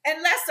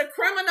 Unless the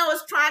criminal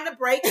is trying to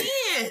break in.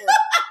 He's coming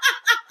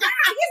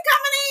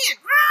in.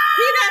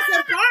 He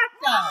doesn't bark,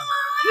 though.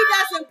 He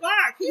doesn't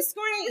bark. He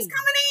screams. He's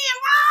coming in.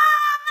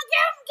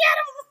 Get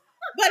him.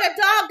 But a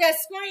dog that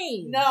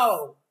screams.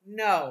 No.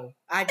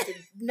 I did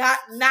not,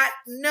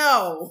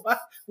 no.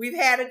 We've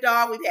had a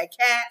dog. We've had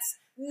cats.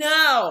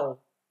 No.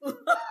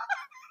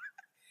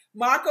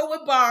 Marco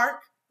would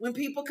bark when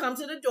people come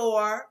to the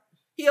door.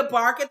 He'll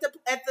bark at the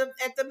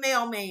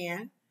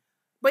mailman.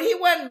 But he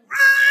wasn't.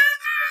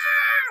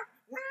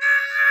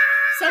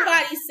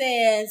 Somebody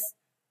says,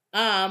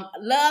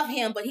 love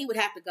him, but he would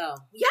have to go.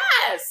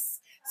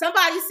 Yes.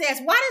 Somebody says,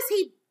 why does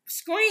he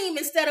scream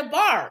instead of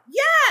bark?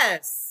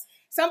 Yes.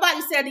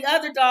 Somebody said the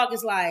other dog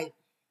is like,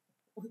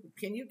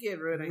 can you get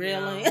rid of him?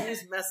 Really?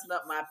 He's messing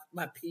up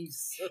my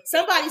piece.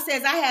 Somebody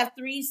says, I have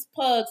 3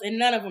 pugs and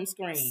none of them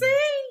scream.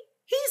 See?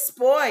 He's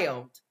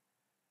spoiled.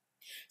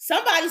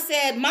 Somebody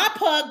said my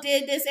pug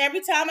did this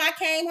every time I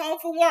came home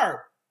from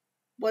work.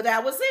 Well,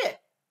 that was it.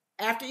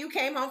 After you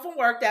came home from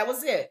work, that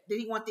was it. Did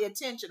he want the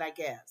attention, I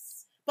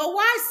guess? But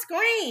why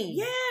scream?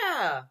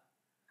 Yeah.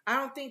 I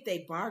don't think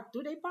they bark.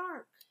 Do they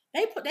bark?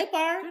 They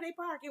bark. Do they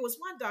bark? It was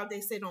one dog they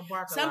said don't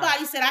bark a lot.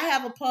 Somebody said I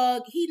have a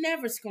pug. He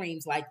never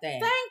screams like that.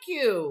 Thank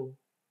you.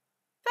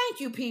 Thank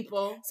you,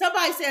 people.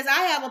 Somebody says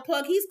I have a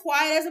pug. He's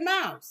quiet as a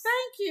mouse.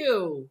 Thank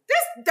you.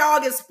 This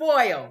dog is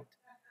spoiled.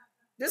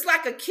 This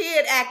like a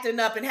kid acting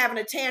up and having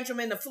a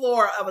tantrum in the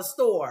floor of a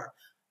store.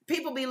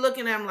 People be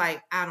looking at him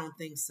like, I don't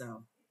think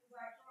so.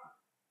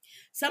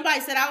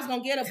 Somebody said I was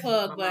going to get a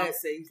pug, My mom but...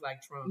 say he's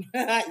like Trump.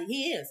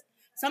 He is.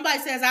 Somebody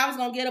says I was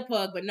going to get a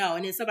pug, but no.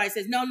 And then somebody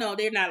says, no,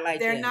 they're not like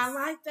that. They're not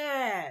like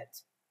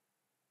that.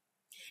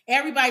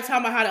 Everybody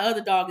talking about how the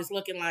other dog is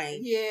looking like.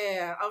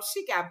 Yeah. Oh,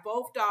 she got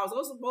both dogs.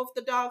 Those are both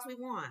the dogs we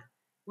want.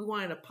 We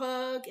wanted a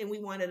pug and we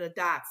wanted a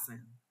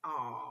dachshund.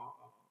 Oh.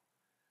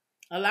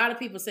 A lot of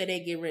people say they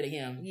get rid of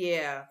him.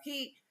 Yeah.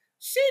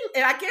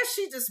 And I guess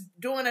she just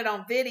doing it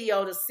on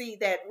video to see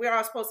that we're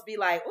all supposed to be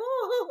like,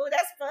 ooh,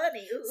 that's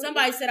funny. Ooh.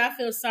 Somebody said I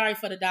feel sorry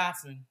for the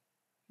dachshund.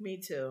 Me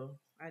too.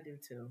 I do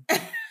too.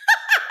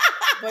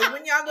 But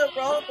when y'all look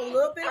roll up a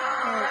little bit and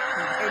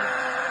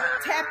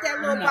tap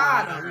that little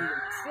bottom.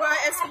 Well,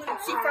 as when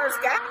she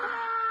first got it,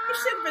 you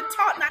should have been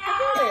taught not to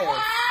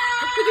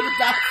do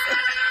this.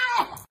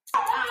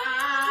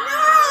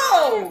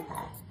 No!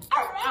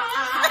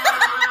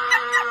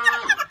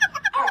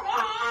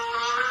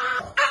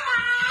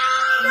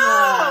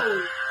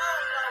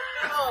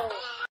 No!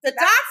 The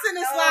dachshund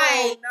is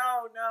like...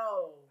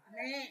 No.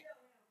 Man.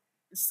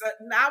 So,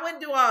 I wouldn't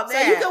do all that.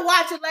 So you can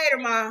watch it later,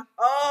 Mom.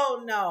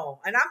 Oh,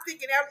 no. And I'm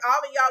thinking all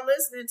of y'all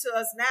listening to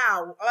us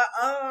now.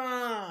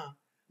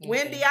 Okay.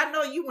 Wendy, I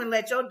know you wouldn't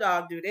let your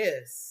dog do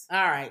this.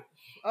 All right.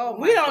 Oh,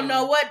 we don't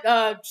know what,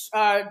 what's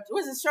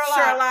it,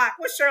 Sherlock?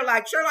 What's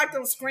Sherlock? Sherlock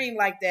don't scream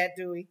like that,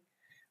 do he?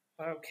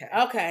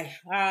 Okay.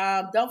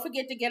 Don't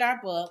forget to get our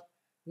book,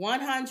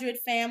 100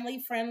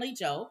 Family Friendly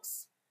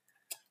Jokes.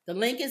 The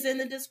link is in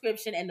the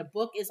description, and the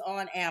book is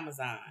on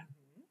Amazon.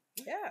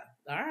 Yeah.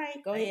 All right.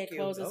 Go ahead.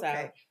 Close us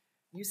out.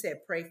 You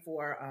said pray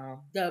for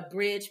the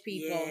bridge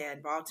people. Yeah,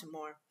 in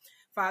Baltimore.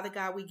 Father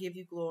God, we give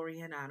you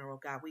glory and honor, oh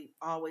God. We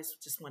always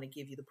just want to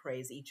give you the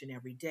praise each and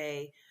every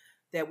day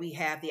that we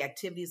have the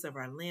activities of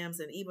our limbs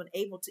and even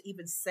able to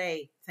even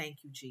say,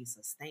 thank you,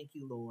 Jesus. Thank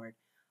you, Lord.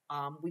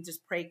 We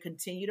just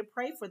continue to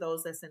pray for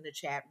those that's in the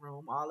chat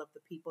room, all of the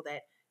people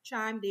that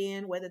chimed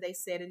in, whether they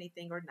said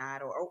anything or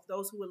not, or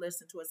those who will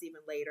listen to us even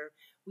later.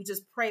 We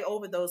just pray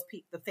over those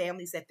the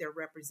families that they're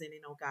representing,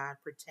 oh God,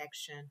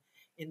 protection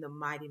in the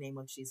mighty name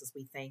of Jesus.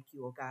 We thank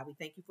you, oh God. We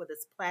thank you for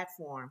this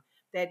platform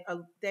that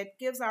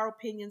gives our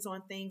opinions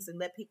on things and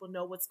let people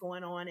know what's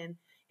going on in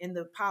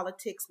the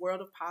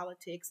world of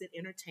politics and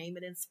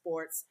entertainment and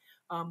sports.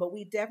 But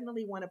we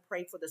definitely want to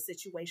pray for the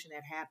situation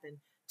that happened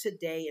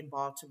today in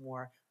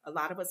Baltimore. A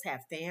lot of us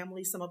have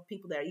families, some of the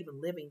people that are even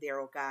living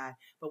there, oh God.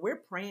 But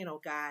we're praying, oh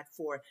God,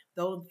 for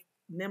those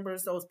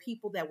members, those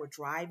people that were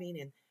driving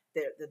and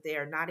that they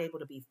are not able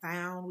to be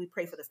found. We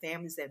pray for the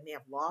families that may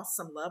have lost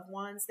some loved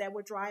ones that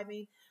were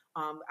driving.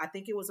 I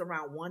think it was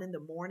around 1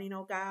 a.m,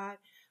 oh God.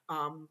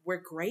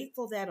 We're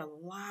grateful that a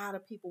lot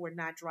of people were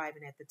not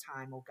driving at the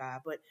time, oh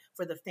God. But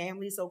for the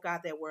families, oh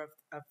God, that were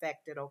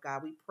affected, oh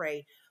God, we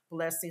pray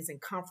blessings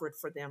and comfort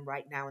for them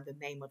right now in the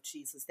name of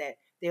Jesus, that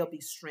they'll be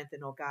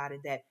strengthened, oh God,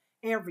 and that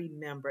every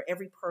member,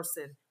 every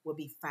person will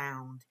be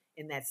found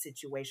in that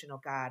situation, oh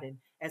God, and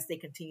as they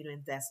continue to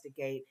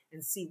investigate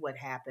and see what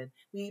happened.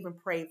 We even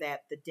pray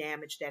that the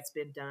damage that's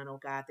been done, oh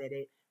God, that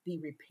it be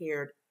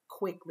repaired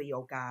quickly,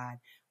 oh God,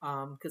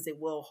 because it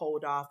will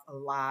hold off a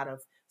lot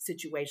of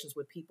situations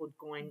with people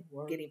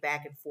getting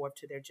back and forth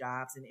to their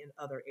jobs and in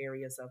other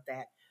areas of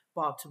that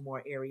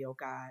Baltimore area, oh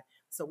God.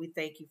 So we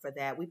thank you for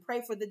that. We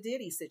pray for the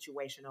Diddy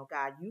situation, oh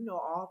God. You know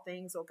all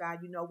things, oh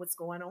God. You know what's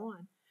going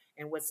on.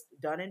 And what's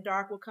done in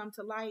dark will come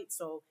to light.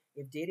 So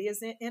if Diddy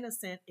is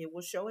innocent, it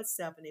will show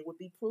itself and it will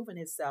be proven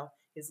itself.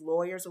 His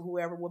lawyers or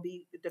whoever will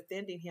be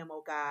defending him,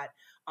 oh God,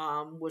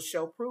 will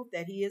show proof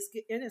that he is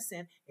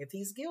innocent. If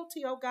he's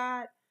guilty, oh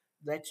God,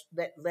 let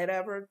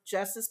ever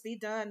justice be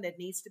done that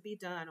needs to be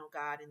done, oh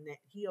God, and that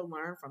he'll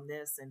learn from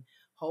this and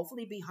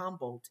hopefully be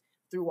humbled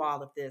through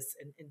all of this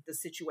and the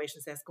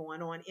situations that's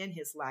going on in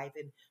his life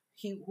and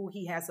who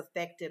he has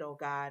affected, oh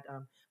God.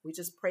 We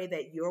just pray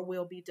that your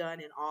will be done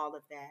in all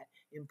of that.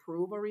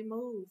 Improve or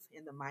remove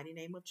in the mighty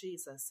name of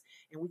Jesus.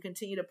 And we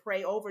continue to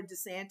pray over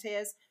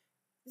DeSantis.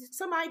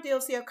 Some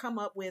ideals he'll come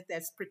up with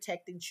that's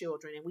protecting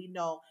children. And we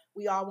know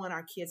we all want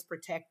our kids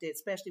protected,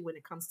 especially when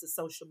it comes to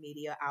social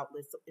media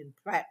outlets and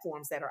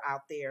platforms that are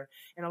out there.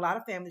 And a lot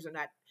of families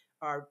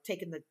are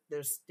taking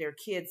their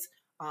kids'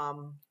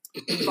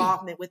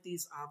 involvement with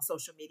these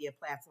social media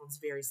platforms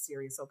very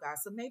serious. Oh God,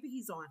 so maybe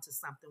he's on to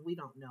something. We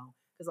don't know.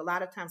 Because a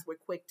lot of times we're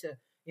quick to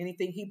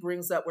anything he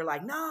brings up, we're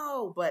like,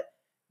 no, but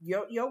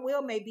your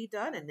will may be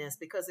done in this,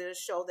 because it'll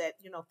show that,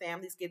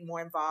 families get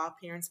more involved,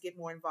 parents get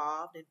more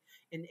involved,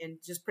 and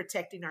just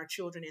protecting our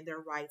children and their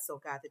rights, oh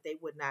God, that they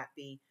would not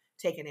be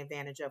taken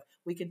advantage of.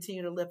 We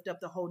continue to lift up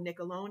the whole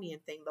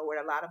Nickelodeon thing, Lord.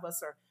 A lot of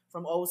us are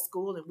from old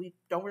school and we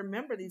don't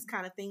remember these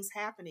kind of things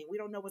happening. We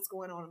don't know what's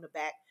going on in the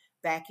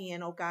back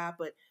end, oh God,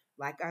 but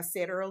like I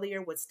said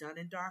earlier, what's done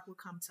in dark will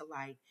come to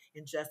light,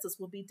 and justice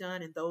will be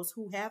done. And those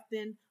who have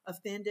been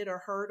offended or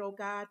hurt, oh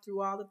God,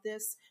 through all of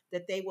this,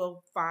 that they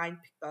will find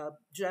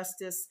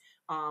justice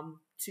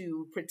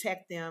to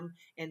protect them.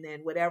 And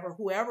then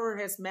whoever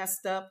has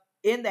messed up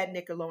in that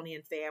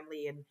Nickelodeon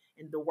family and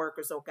the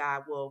workers, oh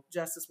God,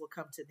 justice will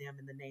come to them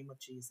in the name of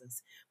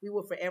Jesus. We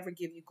will forever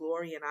give you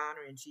glory and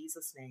honor in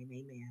Jesus' name.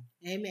 Amen.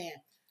 Amen.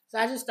 So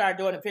I just started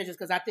doing the pictures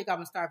because I think I'm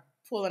going to start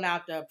pulling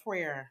out the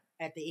prayer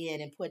at the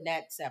end and putting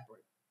that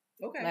separate.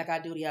 Okay. Like I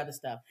do the other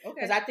stuff. Okay.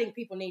 Because I think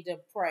people need to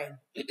pray.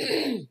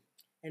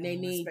 And they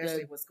need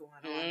especially what's going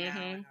on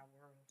now in our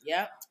world.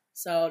 Yep.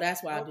 So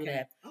that's why I do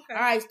that. Okay. All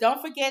right.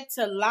 Don't forget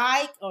to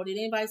like. Oh, did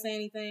anybody say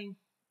anything?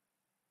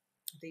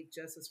 I think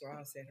Justice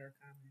Ross said her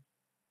comment.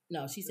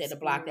 No, she said the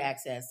blocked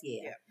access.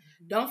 Yeah.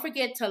 Mm-hmm. Don't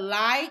forget to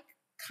like,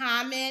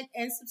 comment,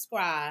 and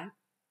subscribe.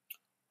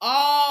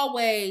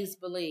 Always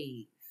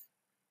believe.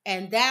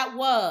 And that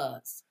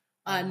was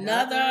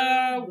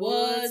another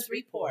Woods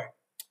Report.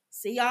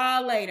 See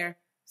y'all later.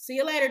 See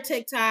you later,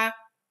 TikTok.